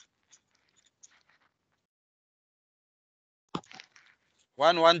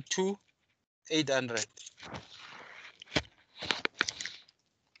 112,800.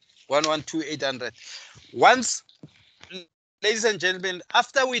 112,800. Once, ladies and gentlemen,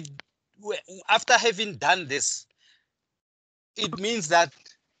 after having done this, it means that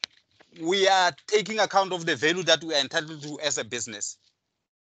we are taking account of the value that we are entitled to as a business.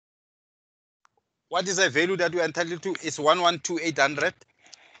 What is the value that we are entitled to? It's 112,800.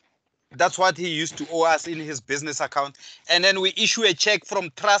 That's what he used to owe us in his business account. And then we issue a check from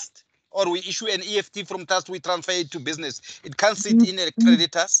trust, or we issue an EFT from trust, we transfer it to business. It can't sit in a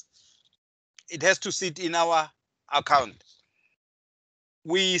creditors. It has to sit in our account.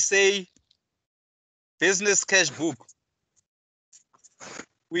 We say business cash book.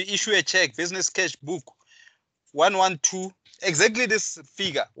 We issue a check, business cash book, 112, exactly this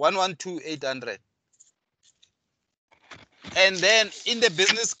figure, 112,800. And then in the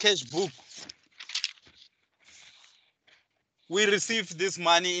business cash book, we receive this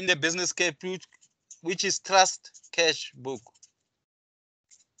money in the business cash book, which is trust cash book,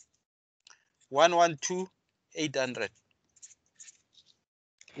 112,800.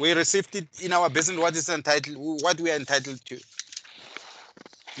 We received it in our business, what we are entitled to.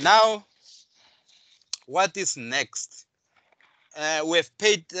 Now, what is next? We've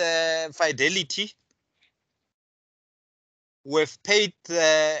paid Fidelity. We've paid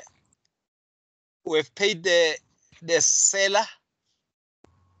the seller.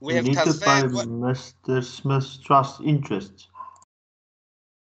 We have need to pay transferred Mr. Smith's trust interest.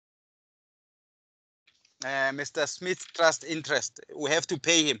 Mr. Smith's trust interest. We have to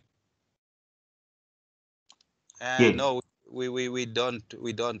pay him. Yes. No, we don't.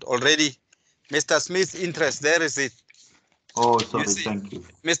 We don't. Already, Mr. Smith's interest, there is it. Oh, sorry, thank you.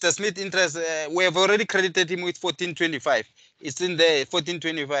 Mr. Smith interest, we have already credited him with 1425. It's in there,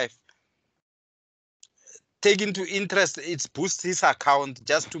 1425. Taking to interest, it boosts his account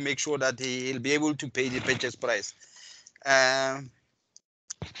just to make sure that he'll be able to pay the purchase price.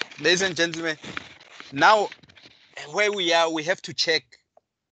 Ladies and gentlemen, now where we are, we have to check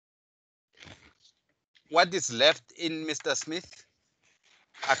what is left in Mr. Smith's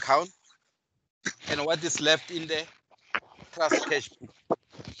account and what is left in the trust cash book.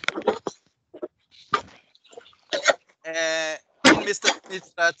 In Mr.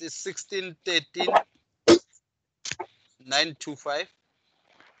 Smith's trust is 1613,925.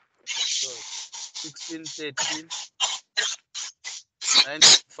 Sorry,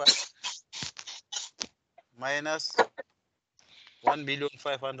 1613,925 minus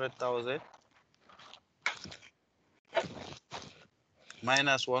 1,500,000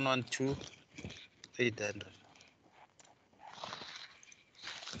 minus 112,800.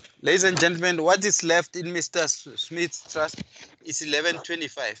 Ladies and gentlemen, what is left in Mr. Smith's trust is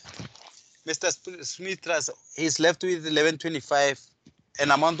 1125. Mr. Smith trust is left with 1125,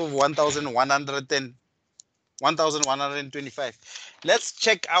 an amount of 1,125. Let's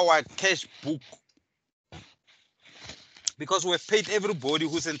check our cash book, because we've paid everybody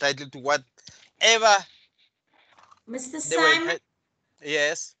who's entitled to whatever. Mr. Simon?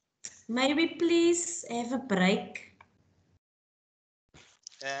 Yes. May we please have a break?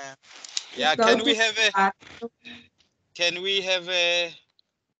 Yeah, can we have a,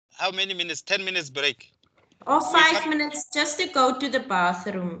 how many minutes? 10 minutes break. Or 5 minutes just to go to the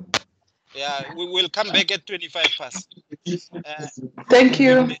bathroom. Yeah, we will come back at 25 past. Thank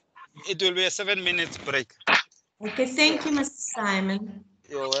you. It will be a 7 minutes break. Okay, thank you, Mr. Simon.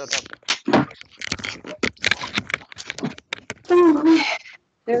 You're welcome.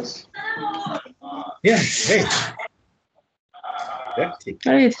 Yes. Yeah, hey. Hectic.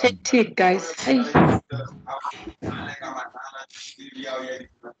 Very hectic, guys. Hey.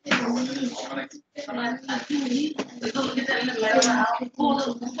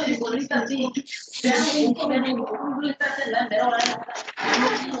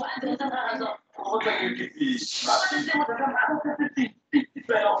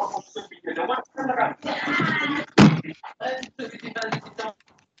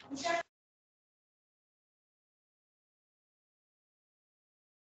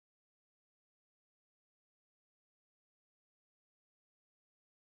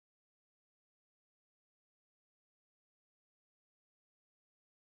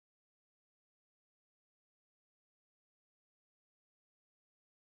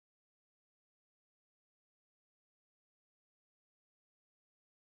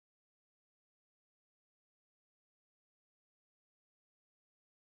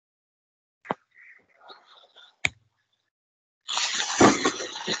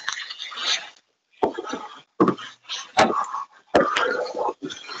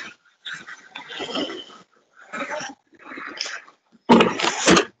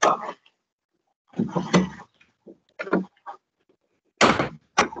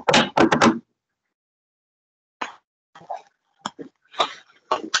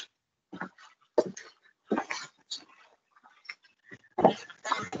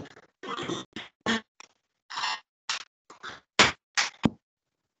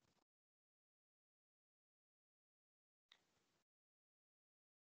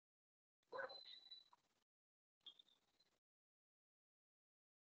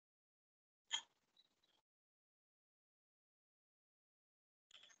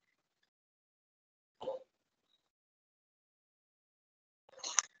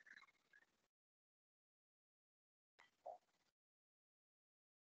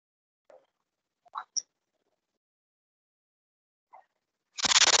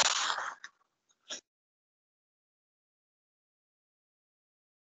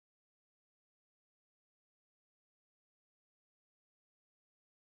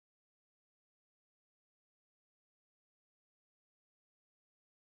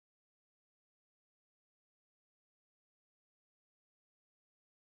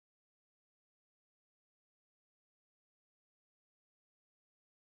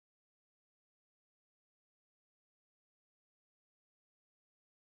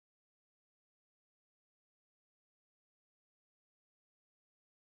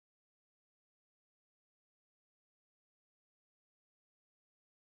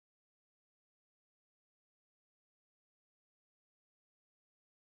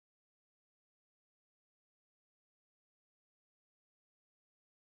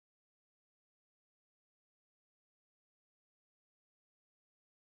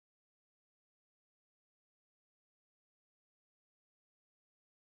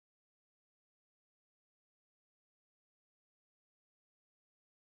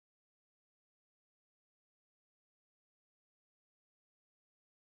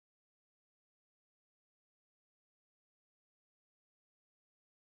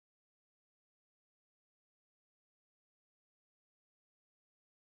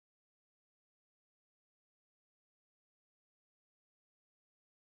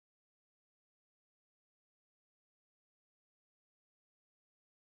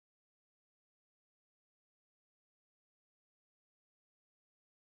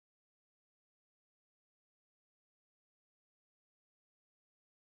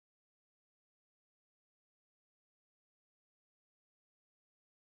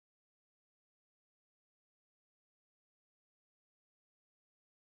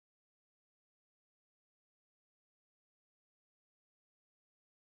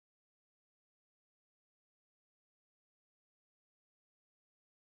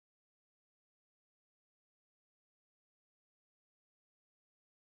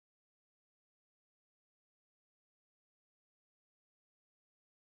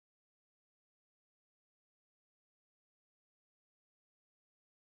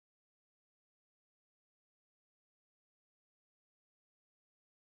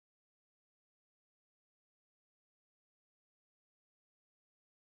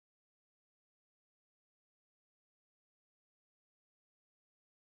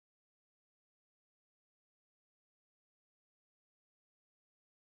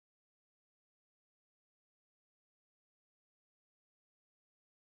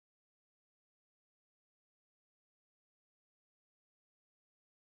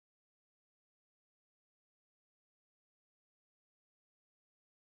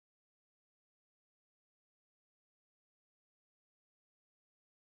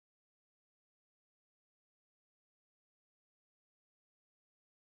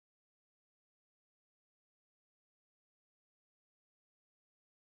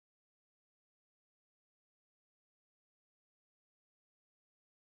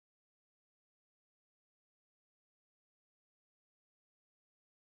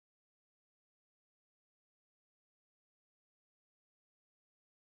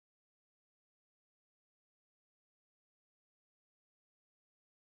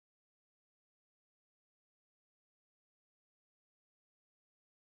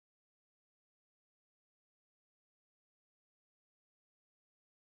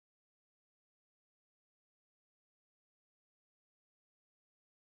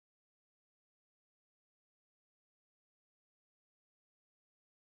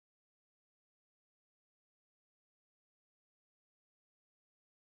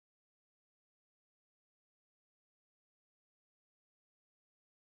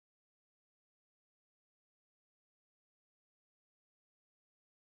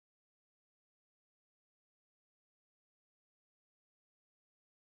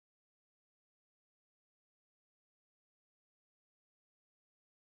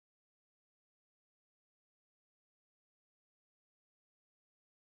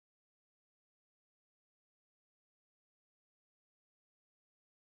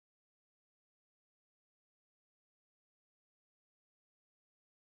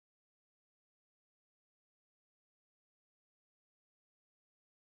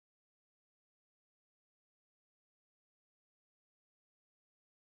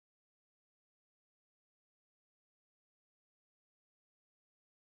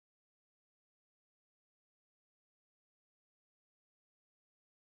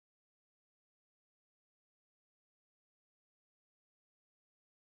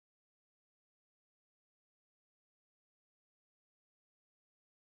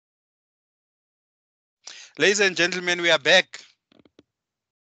 Ladies and gentlemen, we are back.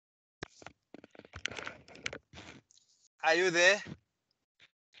 Are you there?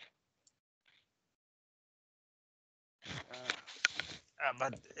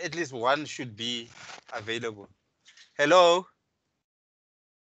 But at least one should be available. Hello?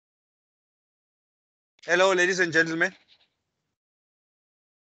 Hello, ladies and gentlemen.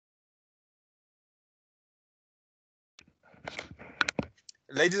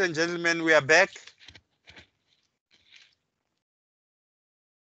 Ladies and gentlemen, we are back.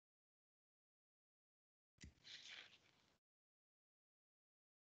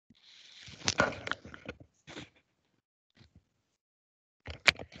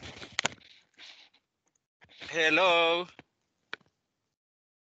 Hello.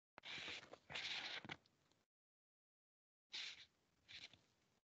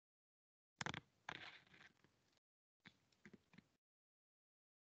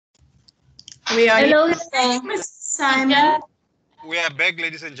 We are Hello, Simon. We are back,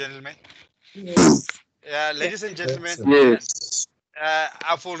 ladies and gentlemen. Yes. Yeah, ladies and gentlemen. Yes.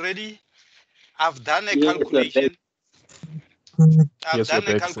 I've done a calculation. I've done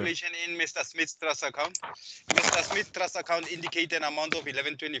a calculation in Mr. Smith's trust account. Mr. Smith's trust account indicates an amount of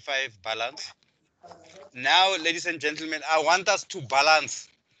 1125 balance. Now, ladies and gentlemen, I want us to balance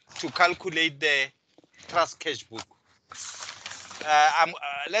to calculate the trust cash book.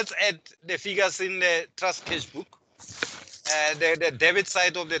 Let's add the figures in the trust cash book. The debit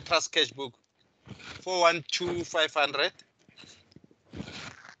side of the trust cash book, 412,500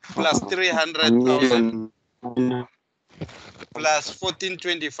 plus 300,000 plus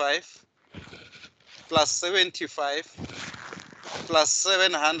 1425 plus 75 plus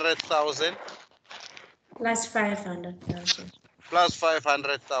 700,000 plus 500,000 plus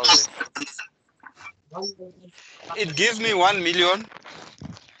 500,000. It gives me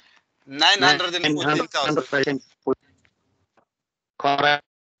 1,914,000. Correct.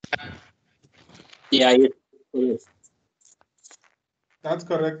 Yeah, yes. That's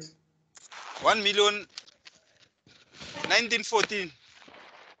correct. 1,914,000.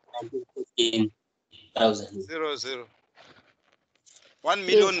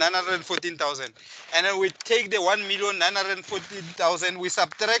 1,914,000. And then we take the 1,914,000, we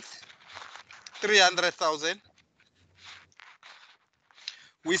subtract 300,000.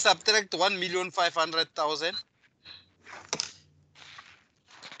 We subtract 1,500,000.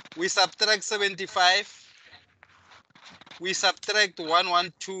 We subtract 75. We subtract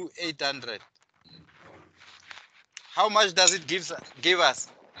 112,800. How much does it give us?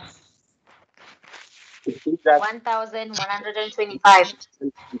 1,125.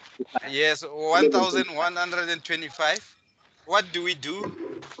 Yes, 1,125. What do?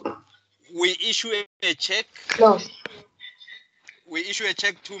 We issue a check. No. We issue a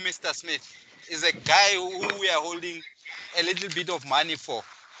check to Mr. Smith. Is a guy who we are holding a little bit of money for,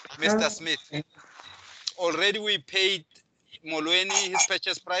 Mr. Smith. Already we paid Molweni his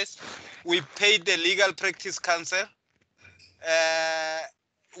purchase price. We paid the legal practice counsel.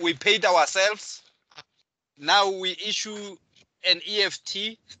 We paid ourselves. Now we issue an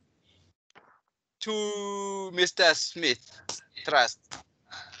EFT to Mr. Smith Trust.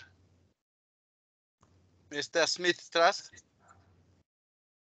 Mr. Smith Trust.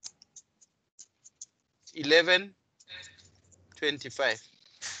 1125.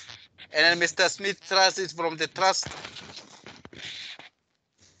 And then Mr. Smith Trust is from the trust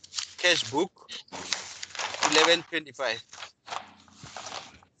cash book 1125.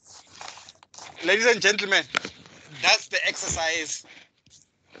 Ladies and gentlemen, that's the exercise,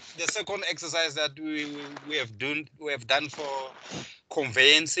 the second exercise that we have done for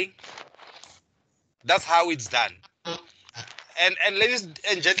conveyancing. That's how it's done. And ladies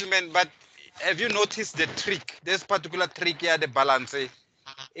and gentlemen, but have you noticed the trick? This particular trick here, the balance, in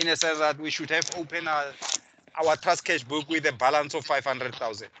a sense that we should have opened our trust cash book with a balance of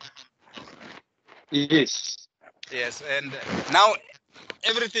 500,000. Yes. Yes, and now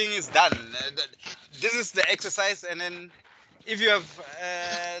everything is done. This is the exercise, and then if you have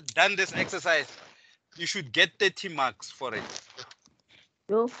done this exercise, you should get 30 marks for it.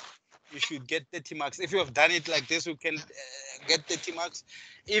 No. You should get 30 marks. If you have done it like this, you can get 30 marks.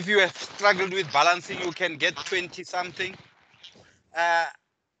 If you have struggled with balancing, you can get 20 something.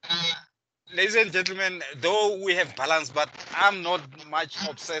 Ladies and gentlemen, though we have balance, but I'm not much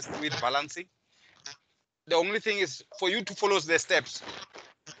obsessed with balancing. The only thing is for you to follow the steps.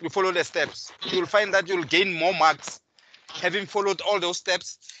 You follow the steps. You'll find that you'll gain more marks having followed all those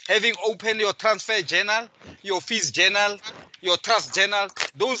steps, having opened your transfer journal, your fees journal, your trust journal.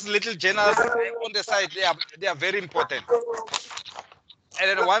 Those little journals on the side, they are very important.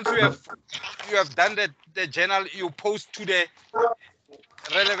 And then once you you have done the journal, you post to the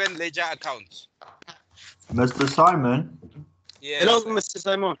relevant ledger account. Mr. Simon? Yes. Hello, Mr.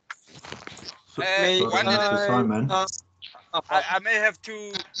 Simon. Sorry, Mr. Simon. I may have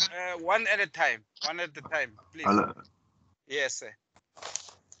to one at a time, please. Hello. Yes, sir.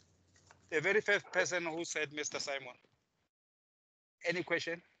 The very first person who said Mr. Simon. Any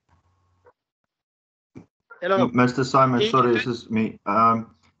question? Hello. Mr. Simon, sorry, this is me.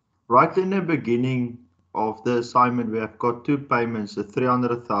 Right in the beginning of the assignment, we have got two payments, a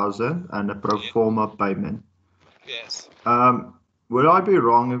 300,000 and a pro forma payment. Yes. Would I be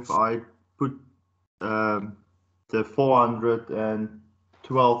wrong if I put the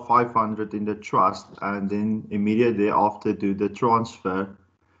 412,500 in the trust and then immediately thereafter do the transfer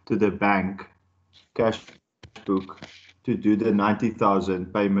to the bank cash book to do the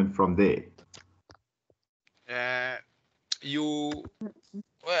 90,000 payment from there? The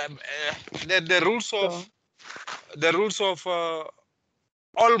rules of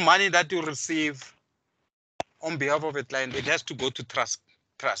all money that you receive on behalf of a client, it has to go to trust.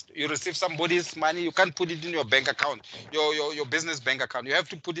 You receive somebody's money, you can't put it in your bank account, your business bank account. You have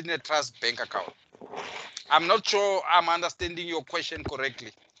to put it in a trust bank account. I'm not sure I'm understanding your question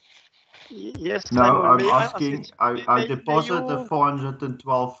correctly. Yes, no, Simon, I'm asking. I deposit the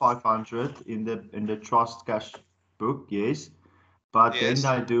 412,500 in the trust cash book, yes, but yes.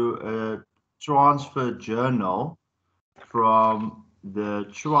 then I do a transfer journal from the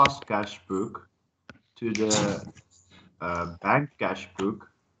trust cash book to the bank cash book,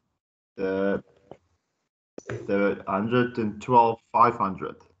 the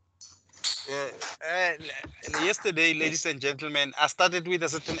 112,500. Yesterday, ladies and gentlemen, I started with a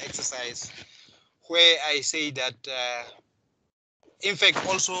certain exercise where I say that, in fact,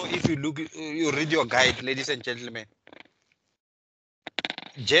 also if you read your guide, ladies and gentlemen,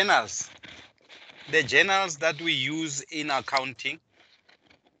 journals, the journals that we use in accounting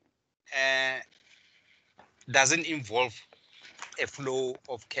doesn't involve a flow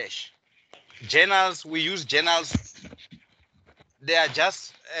of cash. Journals, we use journals, they are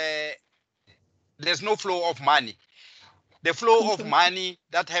just, there's no flow of money. The flow of money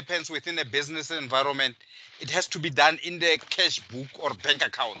that happens within a business environment, it has to be done in the cash book or bank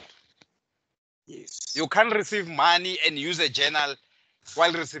account. Yes. You can't receive money and use a journal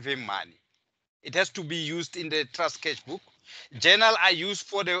while receiving money. It has to be used in the trust cash book. Journal are used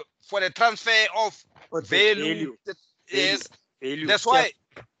for the transfer of value. Yes, value. That's why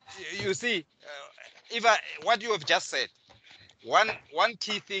you see, what you have just said. One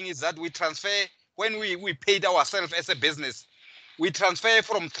key thing is that we transfer, when we paid ourselves as a business, we transfer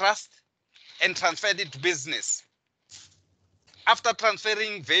from trust and transferred it to business. After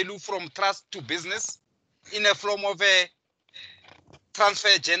transferring value from trust to business in a form of a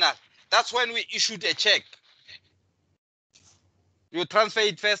transfer journal, that's when we issued a check. You transfer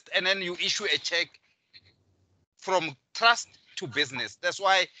it first and then you issue a check from trust to business. That's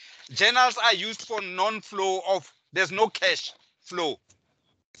why journals are used for non-flow of, there's no cash flow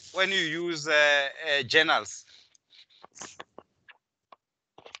when you use journals.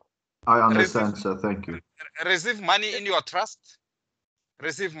 I understand, sir. Thank you. Receive money in your trust.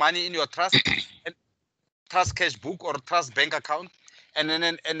 Receive money in your trust, and trust cash book or trust bank account, and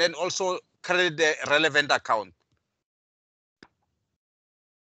then also credit the relevant account.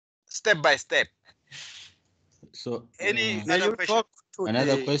 Step by step. So any other question?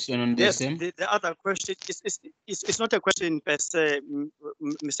 Another question on the yes, same. The other question is not a question per se,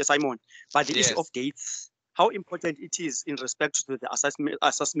 Mr. Simon, but the issue of dates. How important it is in respect to the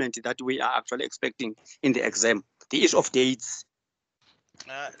assessment that we are actually expecting in the exam. The issue of dates.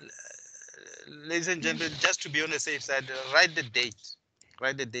 Ladies and gentlemen, just to be on the safe side, write the date.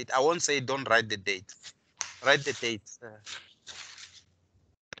 Write the date. I won't say don't write the date. Write the date.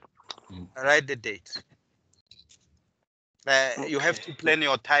 Write the date. You have to plan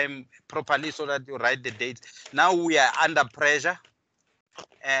your time properly so that you write the date. Now we are under pressure.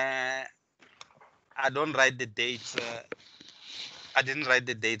 I don't write the dates. I didn't write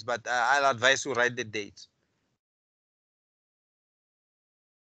the dates, but I'll advise you write the dates.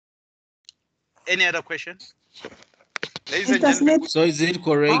 Any other questions? Ladies and gentlemen. So is it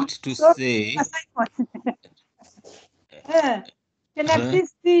correct to say? Can I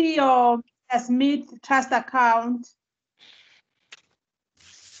please see your Smith trust account?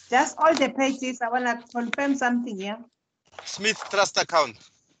 Just all the pages. I want to confirm something here. Smith trust account.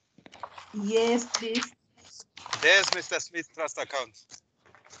 Yes, please. There's Mr. Smith trust account.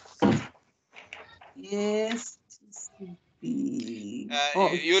 Yes.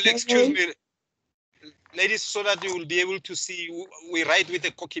 You'll excuse me, ladies, so that you will be able to see. We write with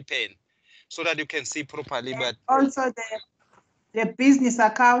a cocky pen. so that you can see properly. But also the business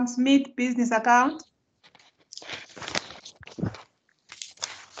account, Smith business account.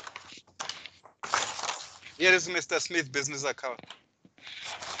 Here is Mr. Smith business account.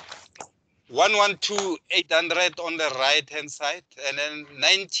 112,800 on the right hand side, and then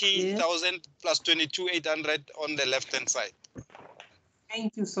 90,000 plus 22,800 on the left hand side.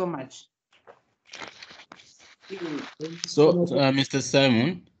 Thank you so much. So, Mr.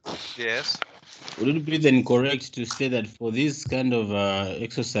 Simon. Yes. Would it be then correct to say that for these kind of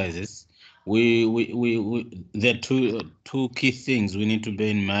exercises, there are two key things we need to bear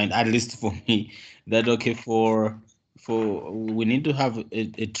in mind, at least for me, that okay, we need to have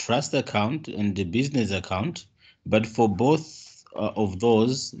a trust account and a business account, but for both of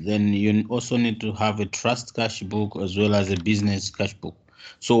those, then you also need to have a trust cash book as well as a business cash book.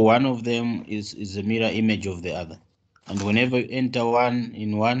 So one of them is a mirror image of the other. And whenever you enter one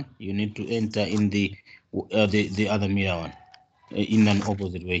in one, you need to enter in the other mirror one in an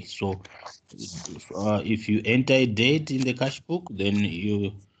opposite way. So if you enter a date in the cash book, then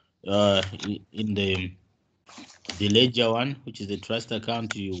you in the ledger one, which is the trust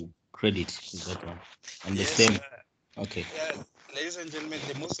account, you credit to that one. And the same. Okay. Ladies and gentlemen,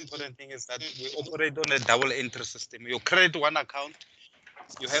 the most important thing is that we operate on a double entry system. You credit one account,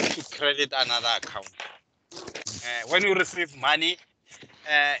 you have to credit another account. When you receive money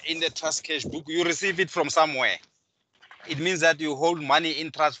in the trust cash book, you receive it from somewhere. It means that you hold money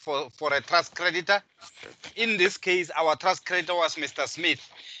in trust for a trust creditor. In this case, our trust creditor was Mr. Smith.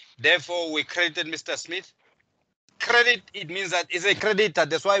 Therefore, we credited Mr. Smith. Credit, it means that it's a creditor.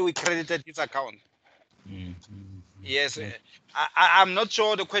 That's why we credited his account. Yes, I'm not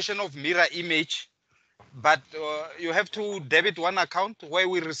sure the question of mirror image, but you have to debit one account where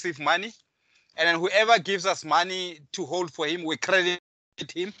we receive money. And then whoever gives us money to hold for him, we credit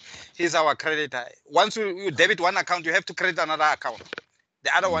him. He's our creditor. Once you debit one account, you have to credit another account.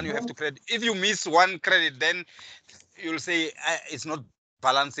 The other one you have to credit. If you miss one credit, then you'll say it's not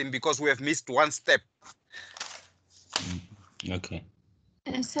balancing because we have missed one step. Okay.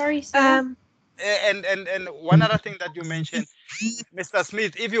 Sorry, sir. And one other thing that you mentioned, Mr.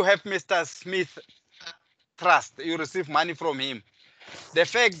 Smith, if you have Mr. Smith trust, you receive money from him. The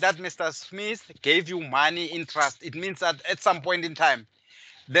fact that Mr. Smith gave you money in trust, it means that at some point in time,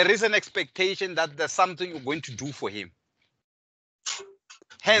 there is an expectation that there's something you're going to do for him.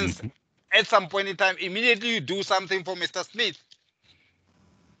 Hence, at some point in time, immediately you do something for Mr. Smith.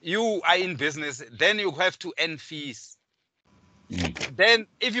 You are in business, then you have to earn fees. Then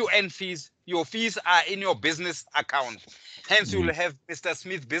if you earn fees, your fees are in your business account. Hence, you will have Mr.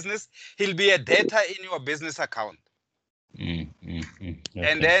 Smith business. He'll be a debtor in your business account. Okay.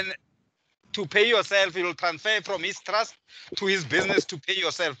 And then to pay yourself, you'll transfer from his trust to his business to pay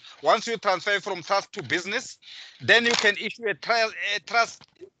yourself. Once you transfer from trust to business, then you can issue a trust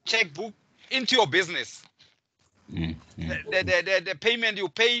checkbook into your business. The payment you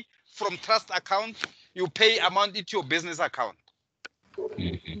pay from trust account, you pay amount into your business account.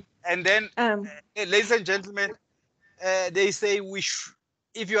 And then, ladies and gentlemen, they say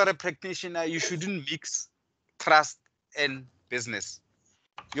if you are a practitioner, you shouldn't mix trust and business.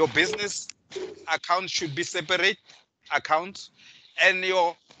 Your business account should be separate accounts, and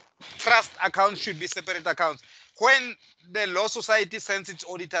your trust account should be separate accounts. When the Law Society sends its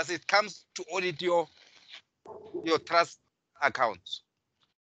auditors, it comes to audit your trust accounts.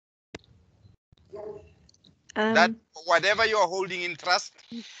 That whatever you are holding in trust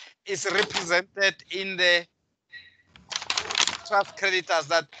is represented in the trust creditors,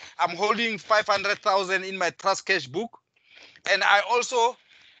 that I'm holding 500,000 in my trust cash book, and I also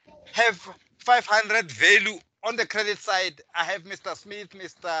have 500 value on the credit side. I have Mr. Smith,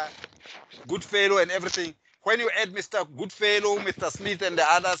 Mr. Goodfellow, and everything. When you add Mr. Goodfellow, Mr. Smith, and the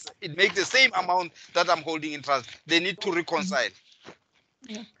others, it makes the same amount that I'm holding in trust. They need to reconcile.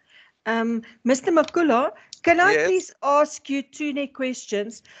 Mr. Makula, can I please ask you two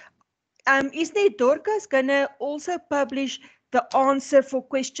questions? Is Dorcas gonna also publish the answer for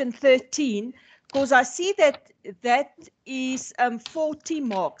question 13? Because I see that is 40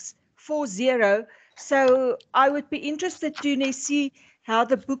 marks, 40. So I would be interested to see how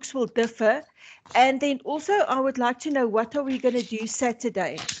the books will differ. And then also I would like to know, what are we going to do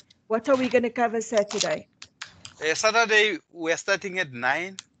Saturday? What are we going to cover Saturday? Saturday, we're starting at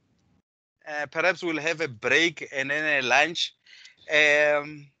 9. Perhaps we'll have a break and then a lunch.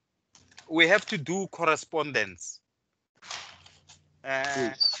 We have to do correspondence.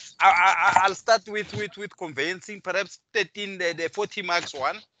 I'll start with conveyancing, perhaps 13, the 40 marks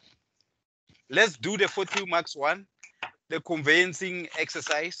one. Let's do the 40 marks one, the conveyancing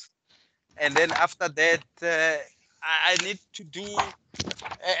exercise. And then after that, I need to do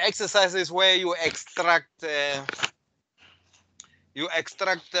exercises where you extract your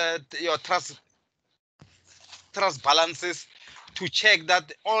trust balances to check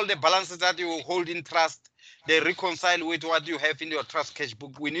that all the balances that you hold in trust, they reconcile with what you have in your trust cash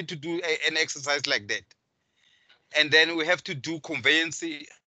book. We need to do an exercise like that. And then we have to do correspondence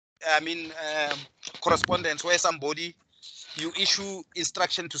where somebody, you issue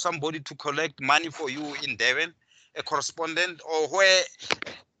instruction to somebody to collect money for you in Devon, a correspondent, or where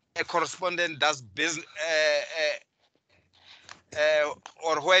a correspondent does business,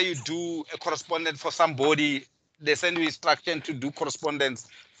 or where you do a correspondent for somebody, they send you instruction to do correspondence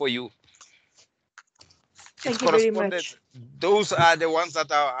for you. Thank you very much. Those are the ones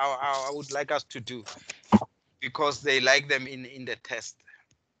that I would like us to do because they like them in the test.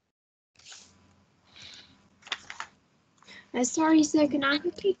 Sorry, sir, can I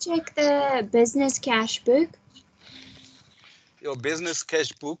quickly check the business cash book? Your business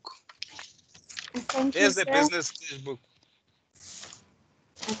cash book. Thank you, Here's sir. the business cash book.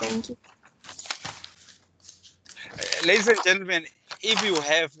 Thank you. Ladies and gentlemen, if you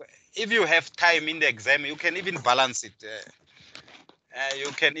have time in the exam, you can even balance it.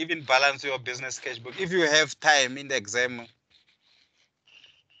 You can even balance your business cash book. If you have time in the exam,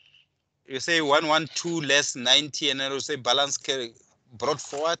 you say 112 less 90, and then you say balance brought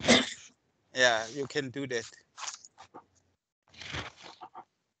forward. Yeah, you can do that.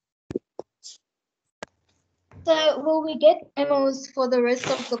 So will we get memos for the rest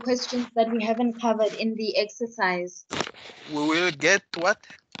of the questions that we haven't covered in the exercise? We will get what?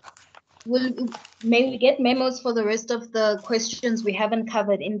 May we get memos for the rest of the questions we haven't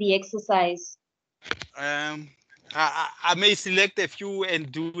covered in the exercise? I may select a few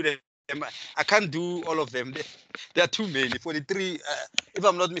and do them. I can't do all of them. There are too many. 43. If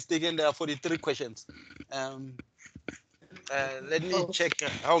I'm not mistaken, there are 43 questions. Let me check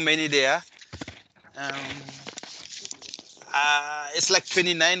how many there are. It's like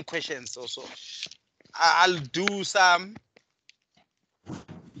 29 questions or so. I'll do some.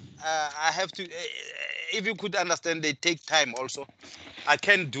 I have to. If you could understand, they take time also. I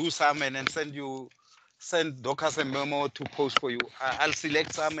can do some and then send Docus a memo to post for you. I'll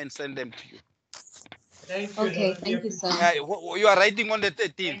select some and send them to you. Thank you. Okay, thank you, sir. You are writing on the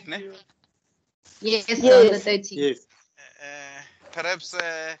 13th, ne? Yes, on the 13th. Yes. Perhaps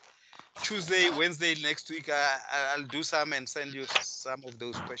Tuesday, Wednesday next week, I'll do some and send you some of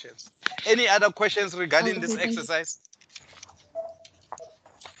those questions. Any other questions regarding this exercise?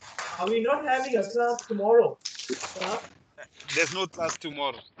 Are we not having a class tomorrow? There's no class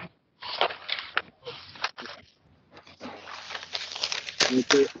tomorrow.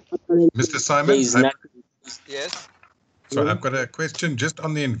 Mr. Simon? Yes. So I've got a question just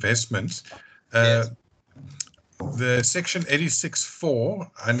on the investments. The section 86.4,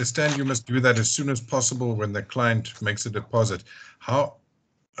 I understand you must do that as soon as possible when the client makes a deposit. How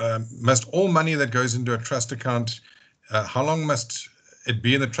must all money that goes into a trust account, how long must it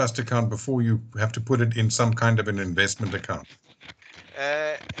be in the trust account before you have to put it in some kind of an investment account?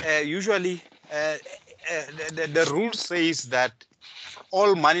 Usually, the rule says that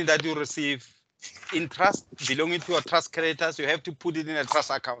all money that you receive in trust belonging to your trust creditors, you have to put it in a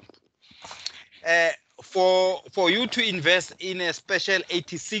trust account. For you to invest in a special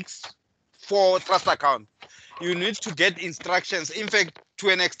 86.4 trust account, you need to get instructions. In fact, to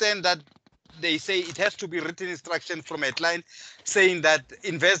an extent that they say it has to be written instruction from a client saying that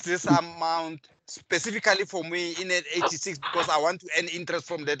invest this amount specifically for me in an 86 because I want to earn interest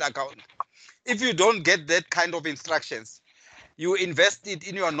from that account. If you don't get that kind of instructions, you invest it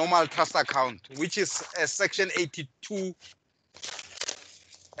in your normal trust account, which is section 82,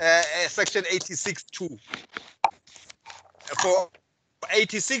 section 86.2. For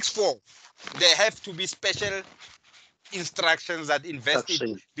 86.4, there have to be special instructions that invest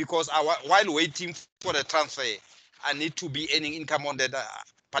it because while waiting for the transfer, I need to be earning income on that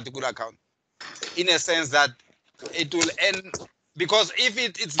particular account. In a sense that it will end, because if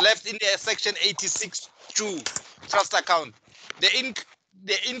it's left in the section 86.2 trust account, the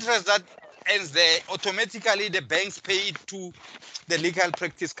interest that ends there, automatically the banks pay it to the legal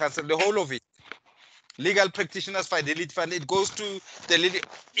practice council, the whole of it. Legal practitioners fidelity fund, it goes to the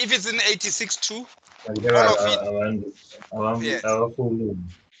if it's in 86.2, all of it. Yes.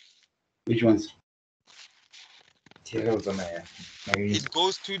 Which ones? It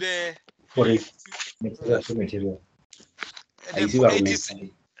goes to the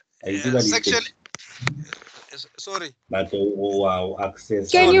section. Sorry.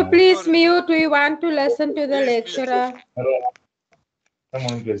 Can you please mute? We want to listen to the lecturer.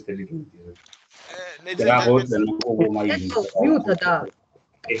 Someone goes to the Ladies and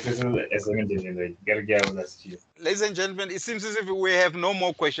gentlemen, ladies and gentlemen, it seems as if we have no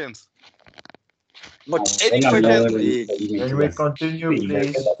more questions. Any questions? Can we continue,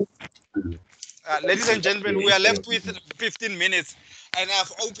 please? Ladies and gentlemen, we are left with 15 minutes, and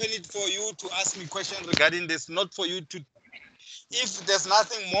I've opened it for you to ask me questions regarding this, not for you to. If there's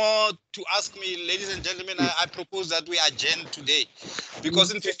nothing more to ask me, ladies and gentlemen, I propose that we adjourn today,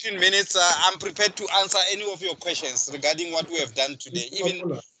 because in 15 minutes, I'm prepared to answer any of your questions regarding what we have done today.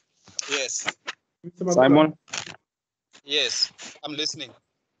 Even yes. Simon. Yes, I'm listening.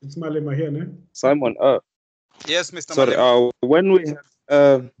 It's Malema here, no? Simon. Yes, Mr. Sorry. Malema. When we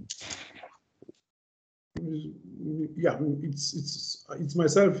yeah, it's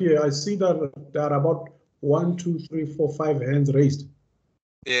myself here. I see that there are about 1, 2, 3, 4, 5 hands raised.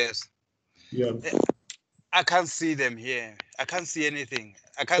 Yes. Yeah. I can't see them here. I can't see anything.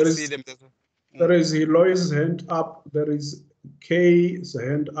 I can't see them. There is Eloy's hand up. There is Kay's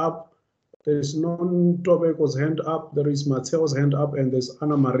hand up. There is Non-Tobeko's hand up. There is Mateo's hand up, and there's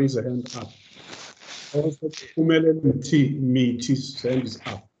Anna Marie's hand up. Also, Umele Miti's hand is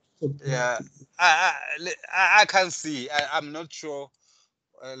up. Yeah, I can't see. I'm not sure.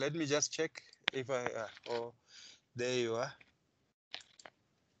 Let me just check if I. Oh, there you are.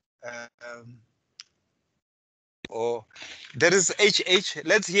 Oh, there is HH.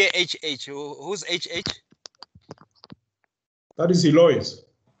 Let's hear HH. Who's HH? That is Eloy's.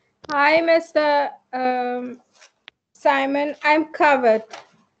 Hi, Mr. Simon. I'm covered.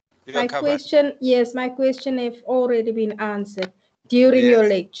 My question, yes, my question have already been answered during your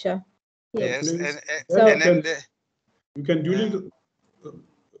lecture. Yes, you can duly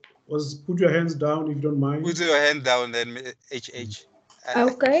put your hands down if you don't mind. Put your hand down, then HH.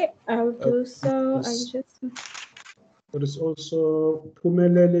 Okay, I'll do so. There is also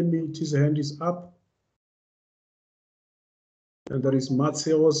Pumelele Miti's hand is up. And there is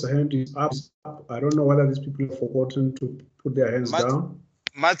Mateo's hand is up. I don't know whether these people have forgotten to put their hands down.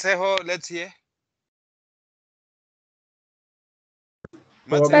 Mateo, let's hear.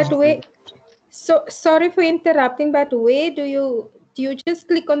 But wait, so sorry for interrupting, but where do you just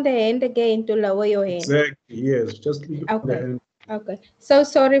click on the hand again to lower your hand? Exactly, yes, just click on the hand. Okay, so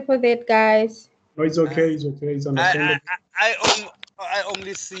sorry for that, guys. No, it's okay, it's okay, it's understandable. I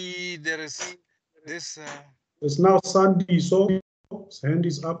only see there is this. There's now Sandy, so his hand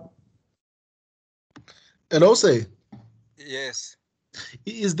is up. Hello, say. Yes.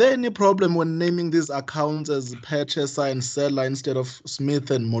 Is there any problem when naming these accounts as purchaser and seller instead of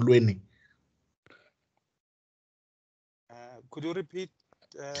Smith and Molweni? Could you repeat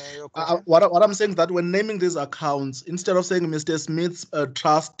your question? What I'm saying is that when naming these accounts, instead of saying Mr. Smith's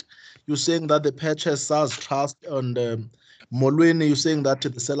trust, you're saying that the purchaser's trust, and Molweni, you're saying that to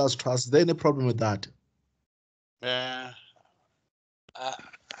the seller's trust. Is there any problem with that?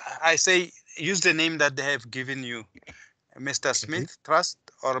 I say use the name that they have given you, Mr. Smith Trust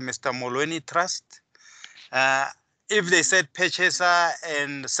or Mr. Molweni Trust. If they said purchaser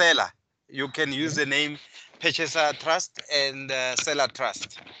and seller, you can use the name Purchaser Trust and Seller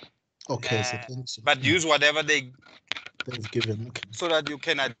Trust. Okay, so thanks. But use whatever they've given, okay, so that you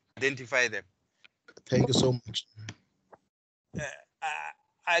can identify them. Thank you so much.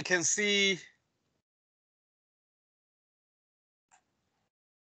 I can see.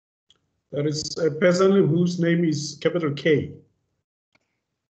 There is a person whose name is capital K.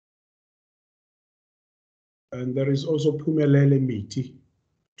 And there is also Pumelele Miti.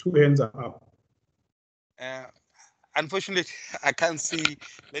 2 hands are up. Unfortunately, I can't see.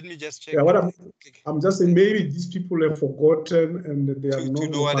 Let me just check. Yeah, what I'm just saying, maybe these people have forgotten and they are not. To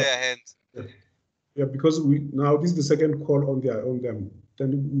lower their hands. Yeah, because now this is the second call on them.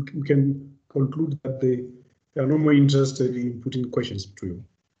 Then we can conclude that they are no more interested in putting questions to you.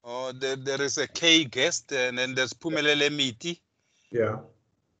 Oh, there is a K guest, and then there's Pumelele Miti. Yeah.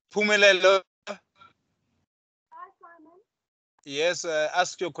 Pumelele. Hi, Simon. Yes,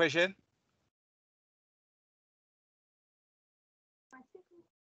 ask your question.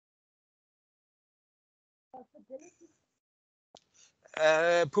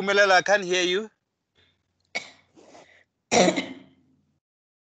 Pumelele, I can't hear you.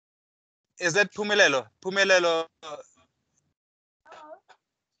 Is that Pumelelo? Pumelelo.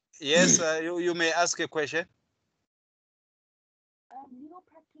 Yes, you may ask a question. Legal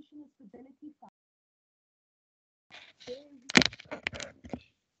practitioner's fidelity fund.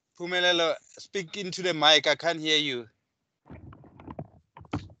 Pumelelo, speak into the mic. I can't hear you.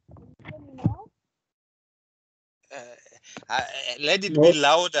 Let it be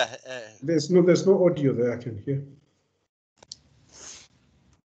louder. There's no audio there I can hear.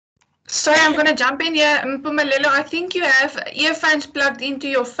 Sorry, I'm going to jump in here. Mpumelelo, I think you have earphones plugged into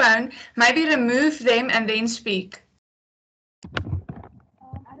your phone. Maybe remove them and then speak. I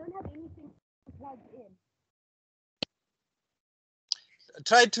don't have anything plugged in.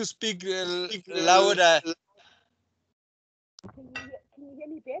 Try to speak louder. Can you hear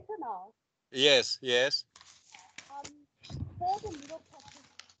me better now? Yes, yes. For the middle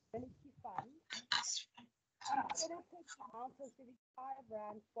participability fund, can I take the amount of 75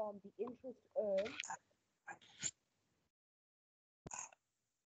 rand from the interest earned?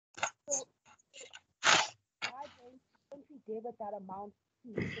 So why don't we debit that amount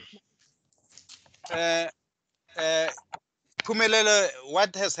to Pumelelo,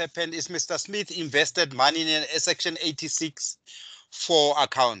 what has happened is Mr. Smith invested money in a Section 86 for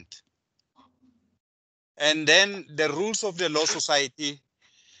account. And then the rules of the Law Society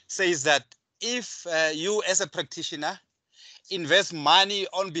says that if you as a practitioner invest money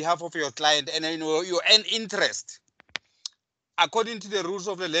on behalf of your client and you earn interest, according to the rules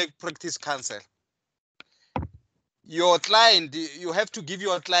of the Legal Practice Council, your client, you have to give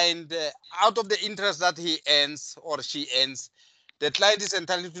your client, out of the interest that he earns or she earns, the client is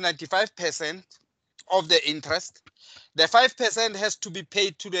entitled to 95% of the interest. The 5% has to be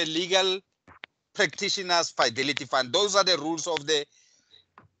paid to the legal practitioners fidelity fund. Those are the rules of the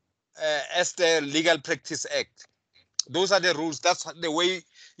as the Legal Practice Act. Those are the rules. That's the way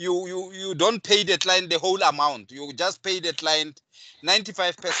you don't pay the client the whole amount. You just pay the client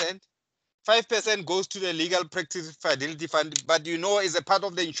 95%. 5% goes to the Legal Practice Fidelity Fund, but you know, is a part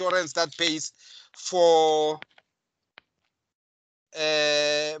of the insurance that pays for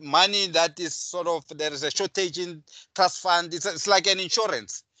money that is sort of, there is a shortage in trust fund. It's like an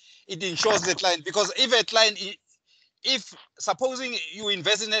insurance. It insures the client, because if a client, if supposing you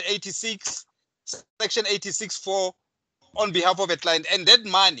invest in an 86, Section 86(4) on behalf of a client, and that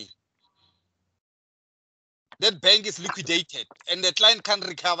money, that bank is liquidated and the client can't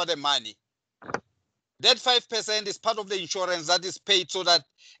recover the money, that 5% is part of the insurance that is paid so that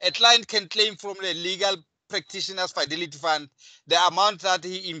a client can claim from the Legal Practitioners Fidelity Fund the amount that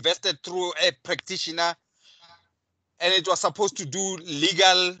he invested through a practitioner, and it was supposed to do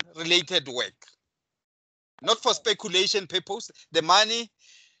legal related work, not for speculation purpose. The money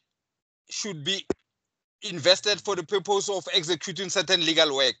should be invested for the purpose of executing certain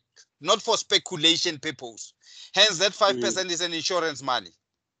legal work, not for speculation purpose. Hence, that 5% is an insurance money.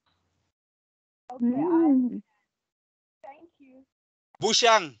 Okay, thank you.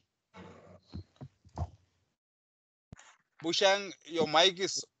 Bushang, your mic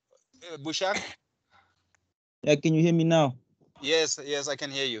is Bushang. Yeah, can you hear me now? Yes, I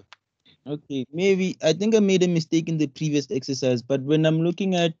can hear you. Okay, maybe I think I made a mistake in the previous exercise, but when I'm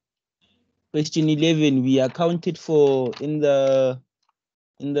looking at question 11, we accounted for in the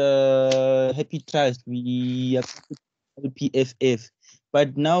Happy Trust, we accounted for LPFF,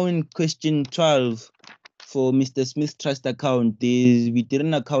 but now in question 12 for Mr. Smith Trust account, we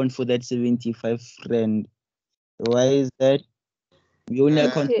didn't account for that 75 rand. Why is that? We only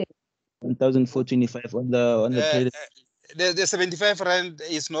account 1,425 on the credit. The 75 rand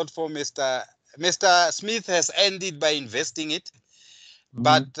is not for Mr. Smith has earned it by investing it,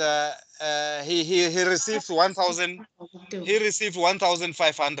 but he received 1,000. He received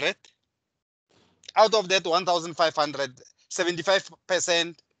 1,500. Out of that 1,500,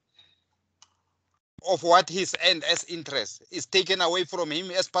 75% of what he's earned as interest is taken away from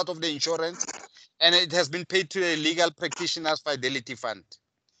him as part of the insurance, and it has been paid to the Legal Practitioners Fidelity Fund.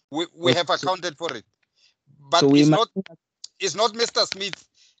 We have accounted for it, but so it's not Mr. Smith's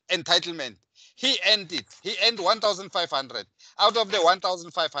entitlement. He earned it. He earned 1,500. Out of the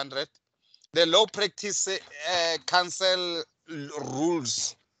 1,500, the Law Practice Council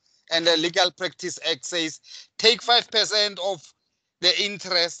rules and the Legal Practice Act says take 5% of the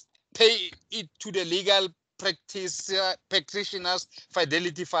interest, pay it to the Legal Practitioners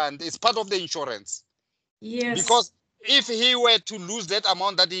Fidelity Fund. It's part of the insurance. Yes. Because if he were to lose that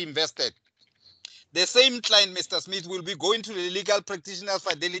amount that he invested, the same client, Mr. Smith, will be going to the Legal Practitioners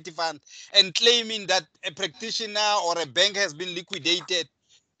Fidelity Fund and claiming that a practitioner or a bank has been liquidated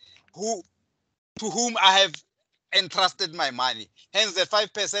to whom I have entrusted my money. Hence, the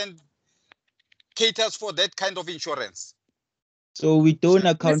 5% caters for that kind of insurance. So we don't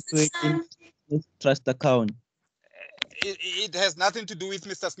account for it in this trust account. It has nothing to do with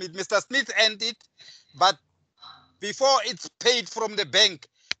Mr. Smith. Mr. Smith earned it, but before it's paid from the bank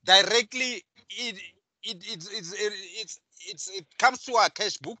directly, it comes to our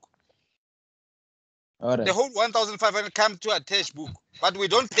cash book. All right. The whole 1,500 comes to our cash book, but we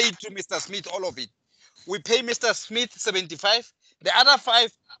don't pay to Mr. Smith all of it. We pay Mr. Smith 75. The other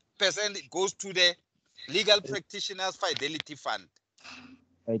 5% 5% goes to the Legal Practitioners Fidelity Fund.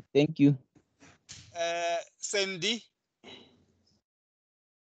 Right, thank you. Sandy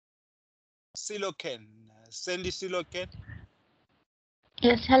Siloken. Sandy Siloken.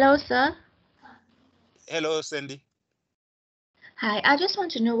 Yes, hello, sir. Hello, Sandy. Hi, I just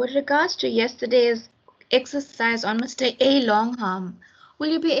want to know with regards to yesterday's exercise on Mr. A. Longham, will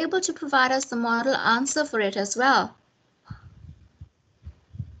you be able to provide us the model answer for it as well?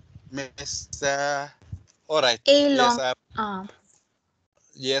 Mr. All right. A. Yes, Longham.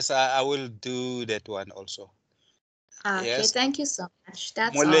 Yes, I will do that one also. Okay, Yes. thank you so much.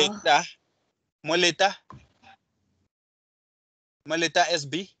 That's all. Moleta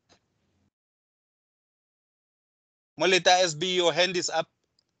SB. Moleta SB, your hand is up.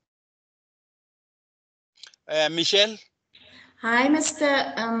 Michelle. Hi,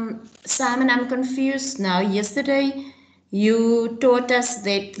 Mr. Simon. I'm confused now. Yesterday, you taught us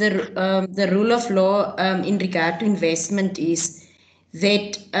that the rule of law in regard to investment is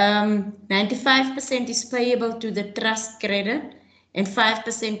that 95% is payable to the trust credit and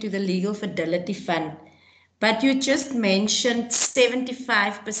 5% to the legal fidelity fund. But you just mentioned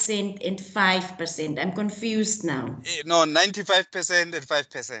 75% and 5%. I'm confused now. No, 95% and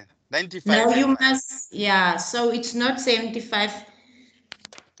 5%. 95. No, you must, yeah. So it's not 75,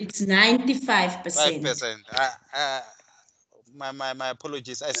 it's 95%. 5%. My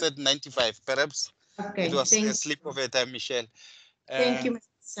apologies. I said 95. Perhaps it was a slip of a tongue, Michelle. Thank you, Mr.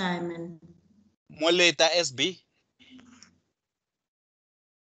 Simon. Moleta SB.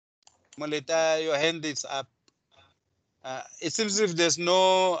 Moleta, your hand is up. It seems if there's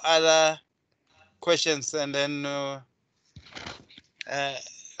no other questions, and then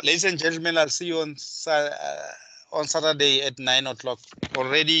ladies and gentlemen, I'll see you on Saturday at 9 o'clock.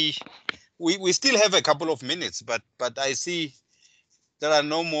 Already, we still have a couple of minutes, but I see there are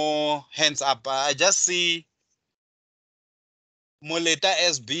no more hands up. I just see Moleta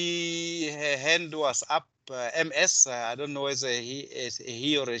SB, her hand was up. MS, I don't know whether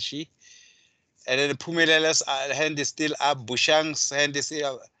he or a she. And then Pumelela's hand is still up. Bushang's hand is still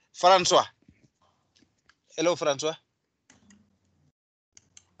up. Francois. Hello, Francois.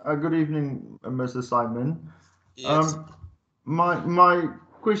 Good evening, Mr. Simon. Yes. My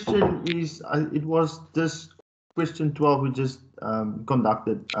question is, it was this question 12 we just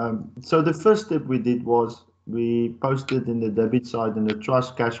conducted. So the first step we did was we posted in the debit side in the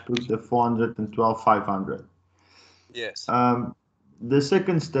trust cash book the 412,500. Yes. The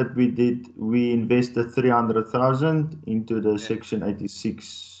second step we did, we invested 300,000 into the Section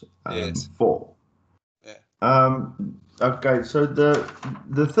 86 4. Yeah. Okay, so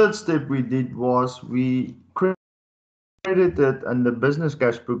the third step we did was we credited in the business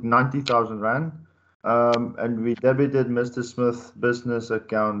cash book 90,000 rand, and we debited Mr. Smith's business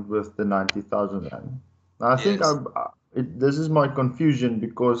account with the 90,000 rand. I think this is my confusion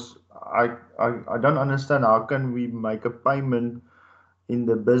because I don't understand how can we make a payment in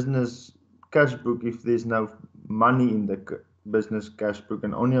the business cash book if there's no money in the business cash book,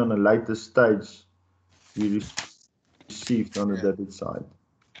 and only on a later stage we received on the debit side.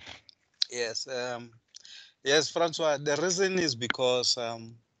 Yes. Yes, Francois. The reason is because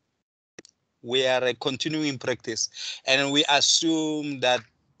we are a continuing practice, and we assume that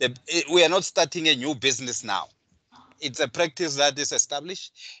we are not starting a new business now. It's a practice that is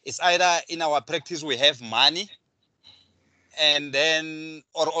established. It's either in our practice we have money, and then,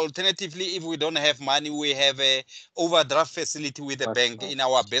 or alternatively, if we don't have money, we have a overdraft facility with the bank in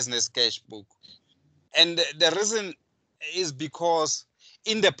our business cash book. And the reason is because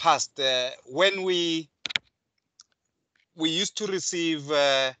in the past, when we used to receive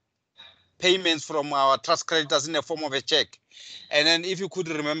payments from our trust creditors in the form of a check, and then if you could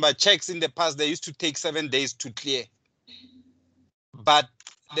remember, checks in the past, they used to take 7 days to clear. But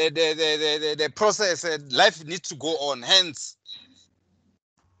the process, life needs to go on. Hence,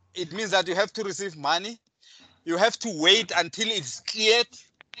 it means that you have to receive money. You have to wait until it's cleared.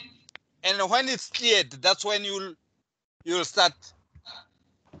 And when it's cleared, that's when you'll start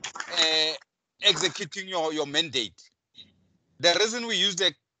executing your mandate. The reason we use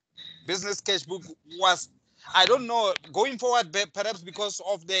the business cash book was, I don't know, going forward, perhaps because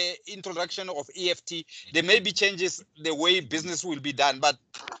of the introduction of EFT, there may be changes the way business will be done. But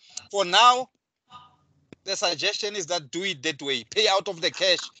for now, the suggestion is that do it that way, pay out of the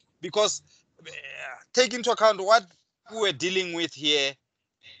cash, because take into account what we're dealing with here.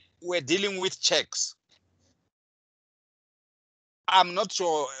 We're dealing with checks. I'm not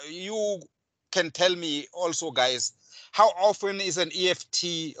sure, you can tell me also, guys, how often is an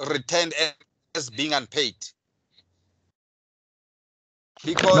EFT returned as being unpaid?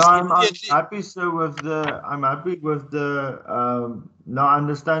 Because no, I'm happy, sir, with the. I'm happy with the. No, I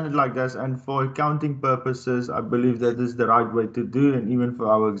understand it like this, and for accounting purposes, I believe that is the right way to do, and even for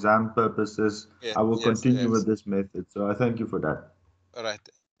our exam purposes, Yeah, I will yes, continue yes. with this method. So I thank you for that. All right,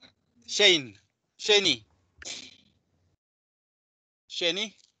 Shani, Shani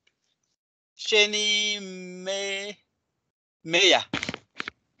Meya.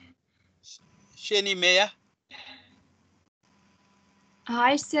 Shani Meya.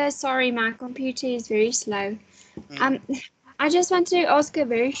 Hi, sir. Sorry, my computer is very slow. I just want to ask a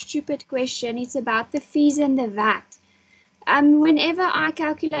very stupid question. It's about the fees and the VAT. Whenever I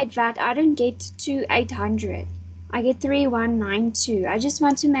calculate VAT, I don't get to 800. I get 3192. I just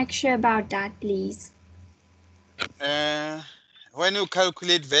want to make sure about that, please. When you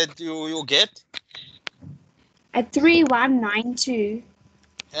calculate VAT, you get? At 3192.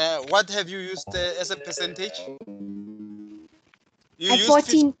 What have you used as a percentage? You At used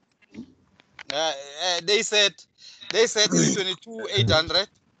 14. They said it's 22,800.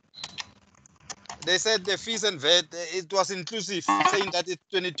 They said the fees and VAT, it was inclusive, saying that it's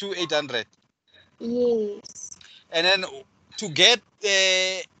 22,800. Yes. And then to get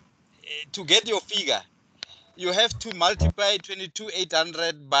your figure, you have to multiply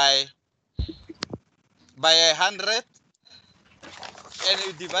 22,800 by 100, and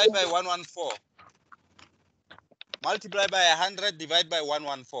you divide by 114. Multiply by 100, divide by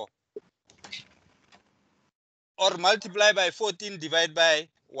 114. Or multiply by 14, divide by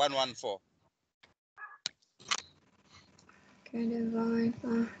 114. Okay, divide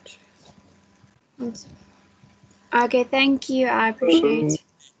by. Okay, thank you. I appreciate it.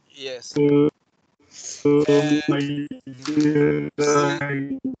 Yes.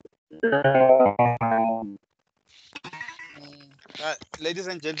 Ladies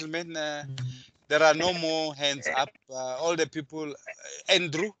and gentlemen, there are no more hands up. All the people,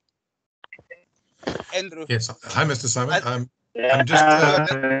 Andrew. Yes. Hi, Mr. Simon.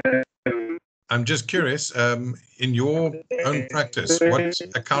 I'm just curious. In your own practice, what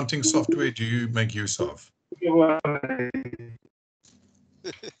accounting software do you make use of? Well,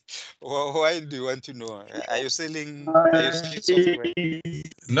 why do you want to know? Are you selling software?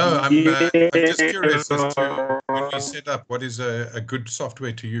 No, I'm just curious as to when we set up, what is a good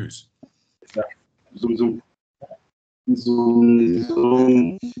software to use? Zoom.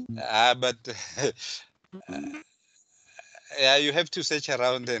 But yeah, you have to search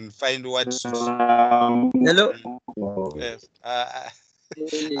around and find what suits. Hello. Yes.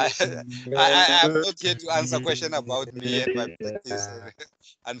 I'm not here to answer question about me and my practice,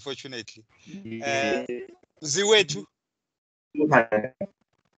 unfortunately. Ziwetu.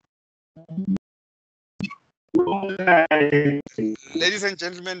 Ladies and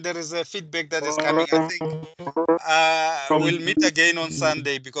gentlemen, there is a feedback that is coming. I think we'll meet again on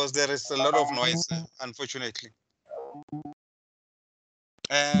Sunday because there is a lot of noise, unfortunately.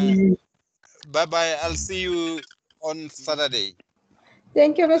 Bye-bye. I'll see you on Saturday.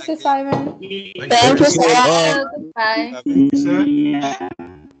 Thank you, Mr. Simon. Thank you, sir. Goodbye.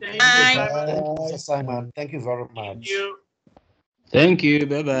 Mr. Simon, thank you very much. Thank you.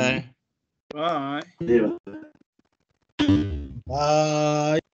 Bye-bye. Bye.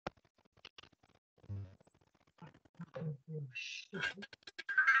 Bye.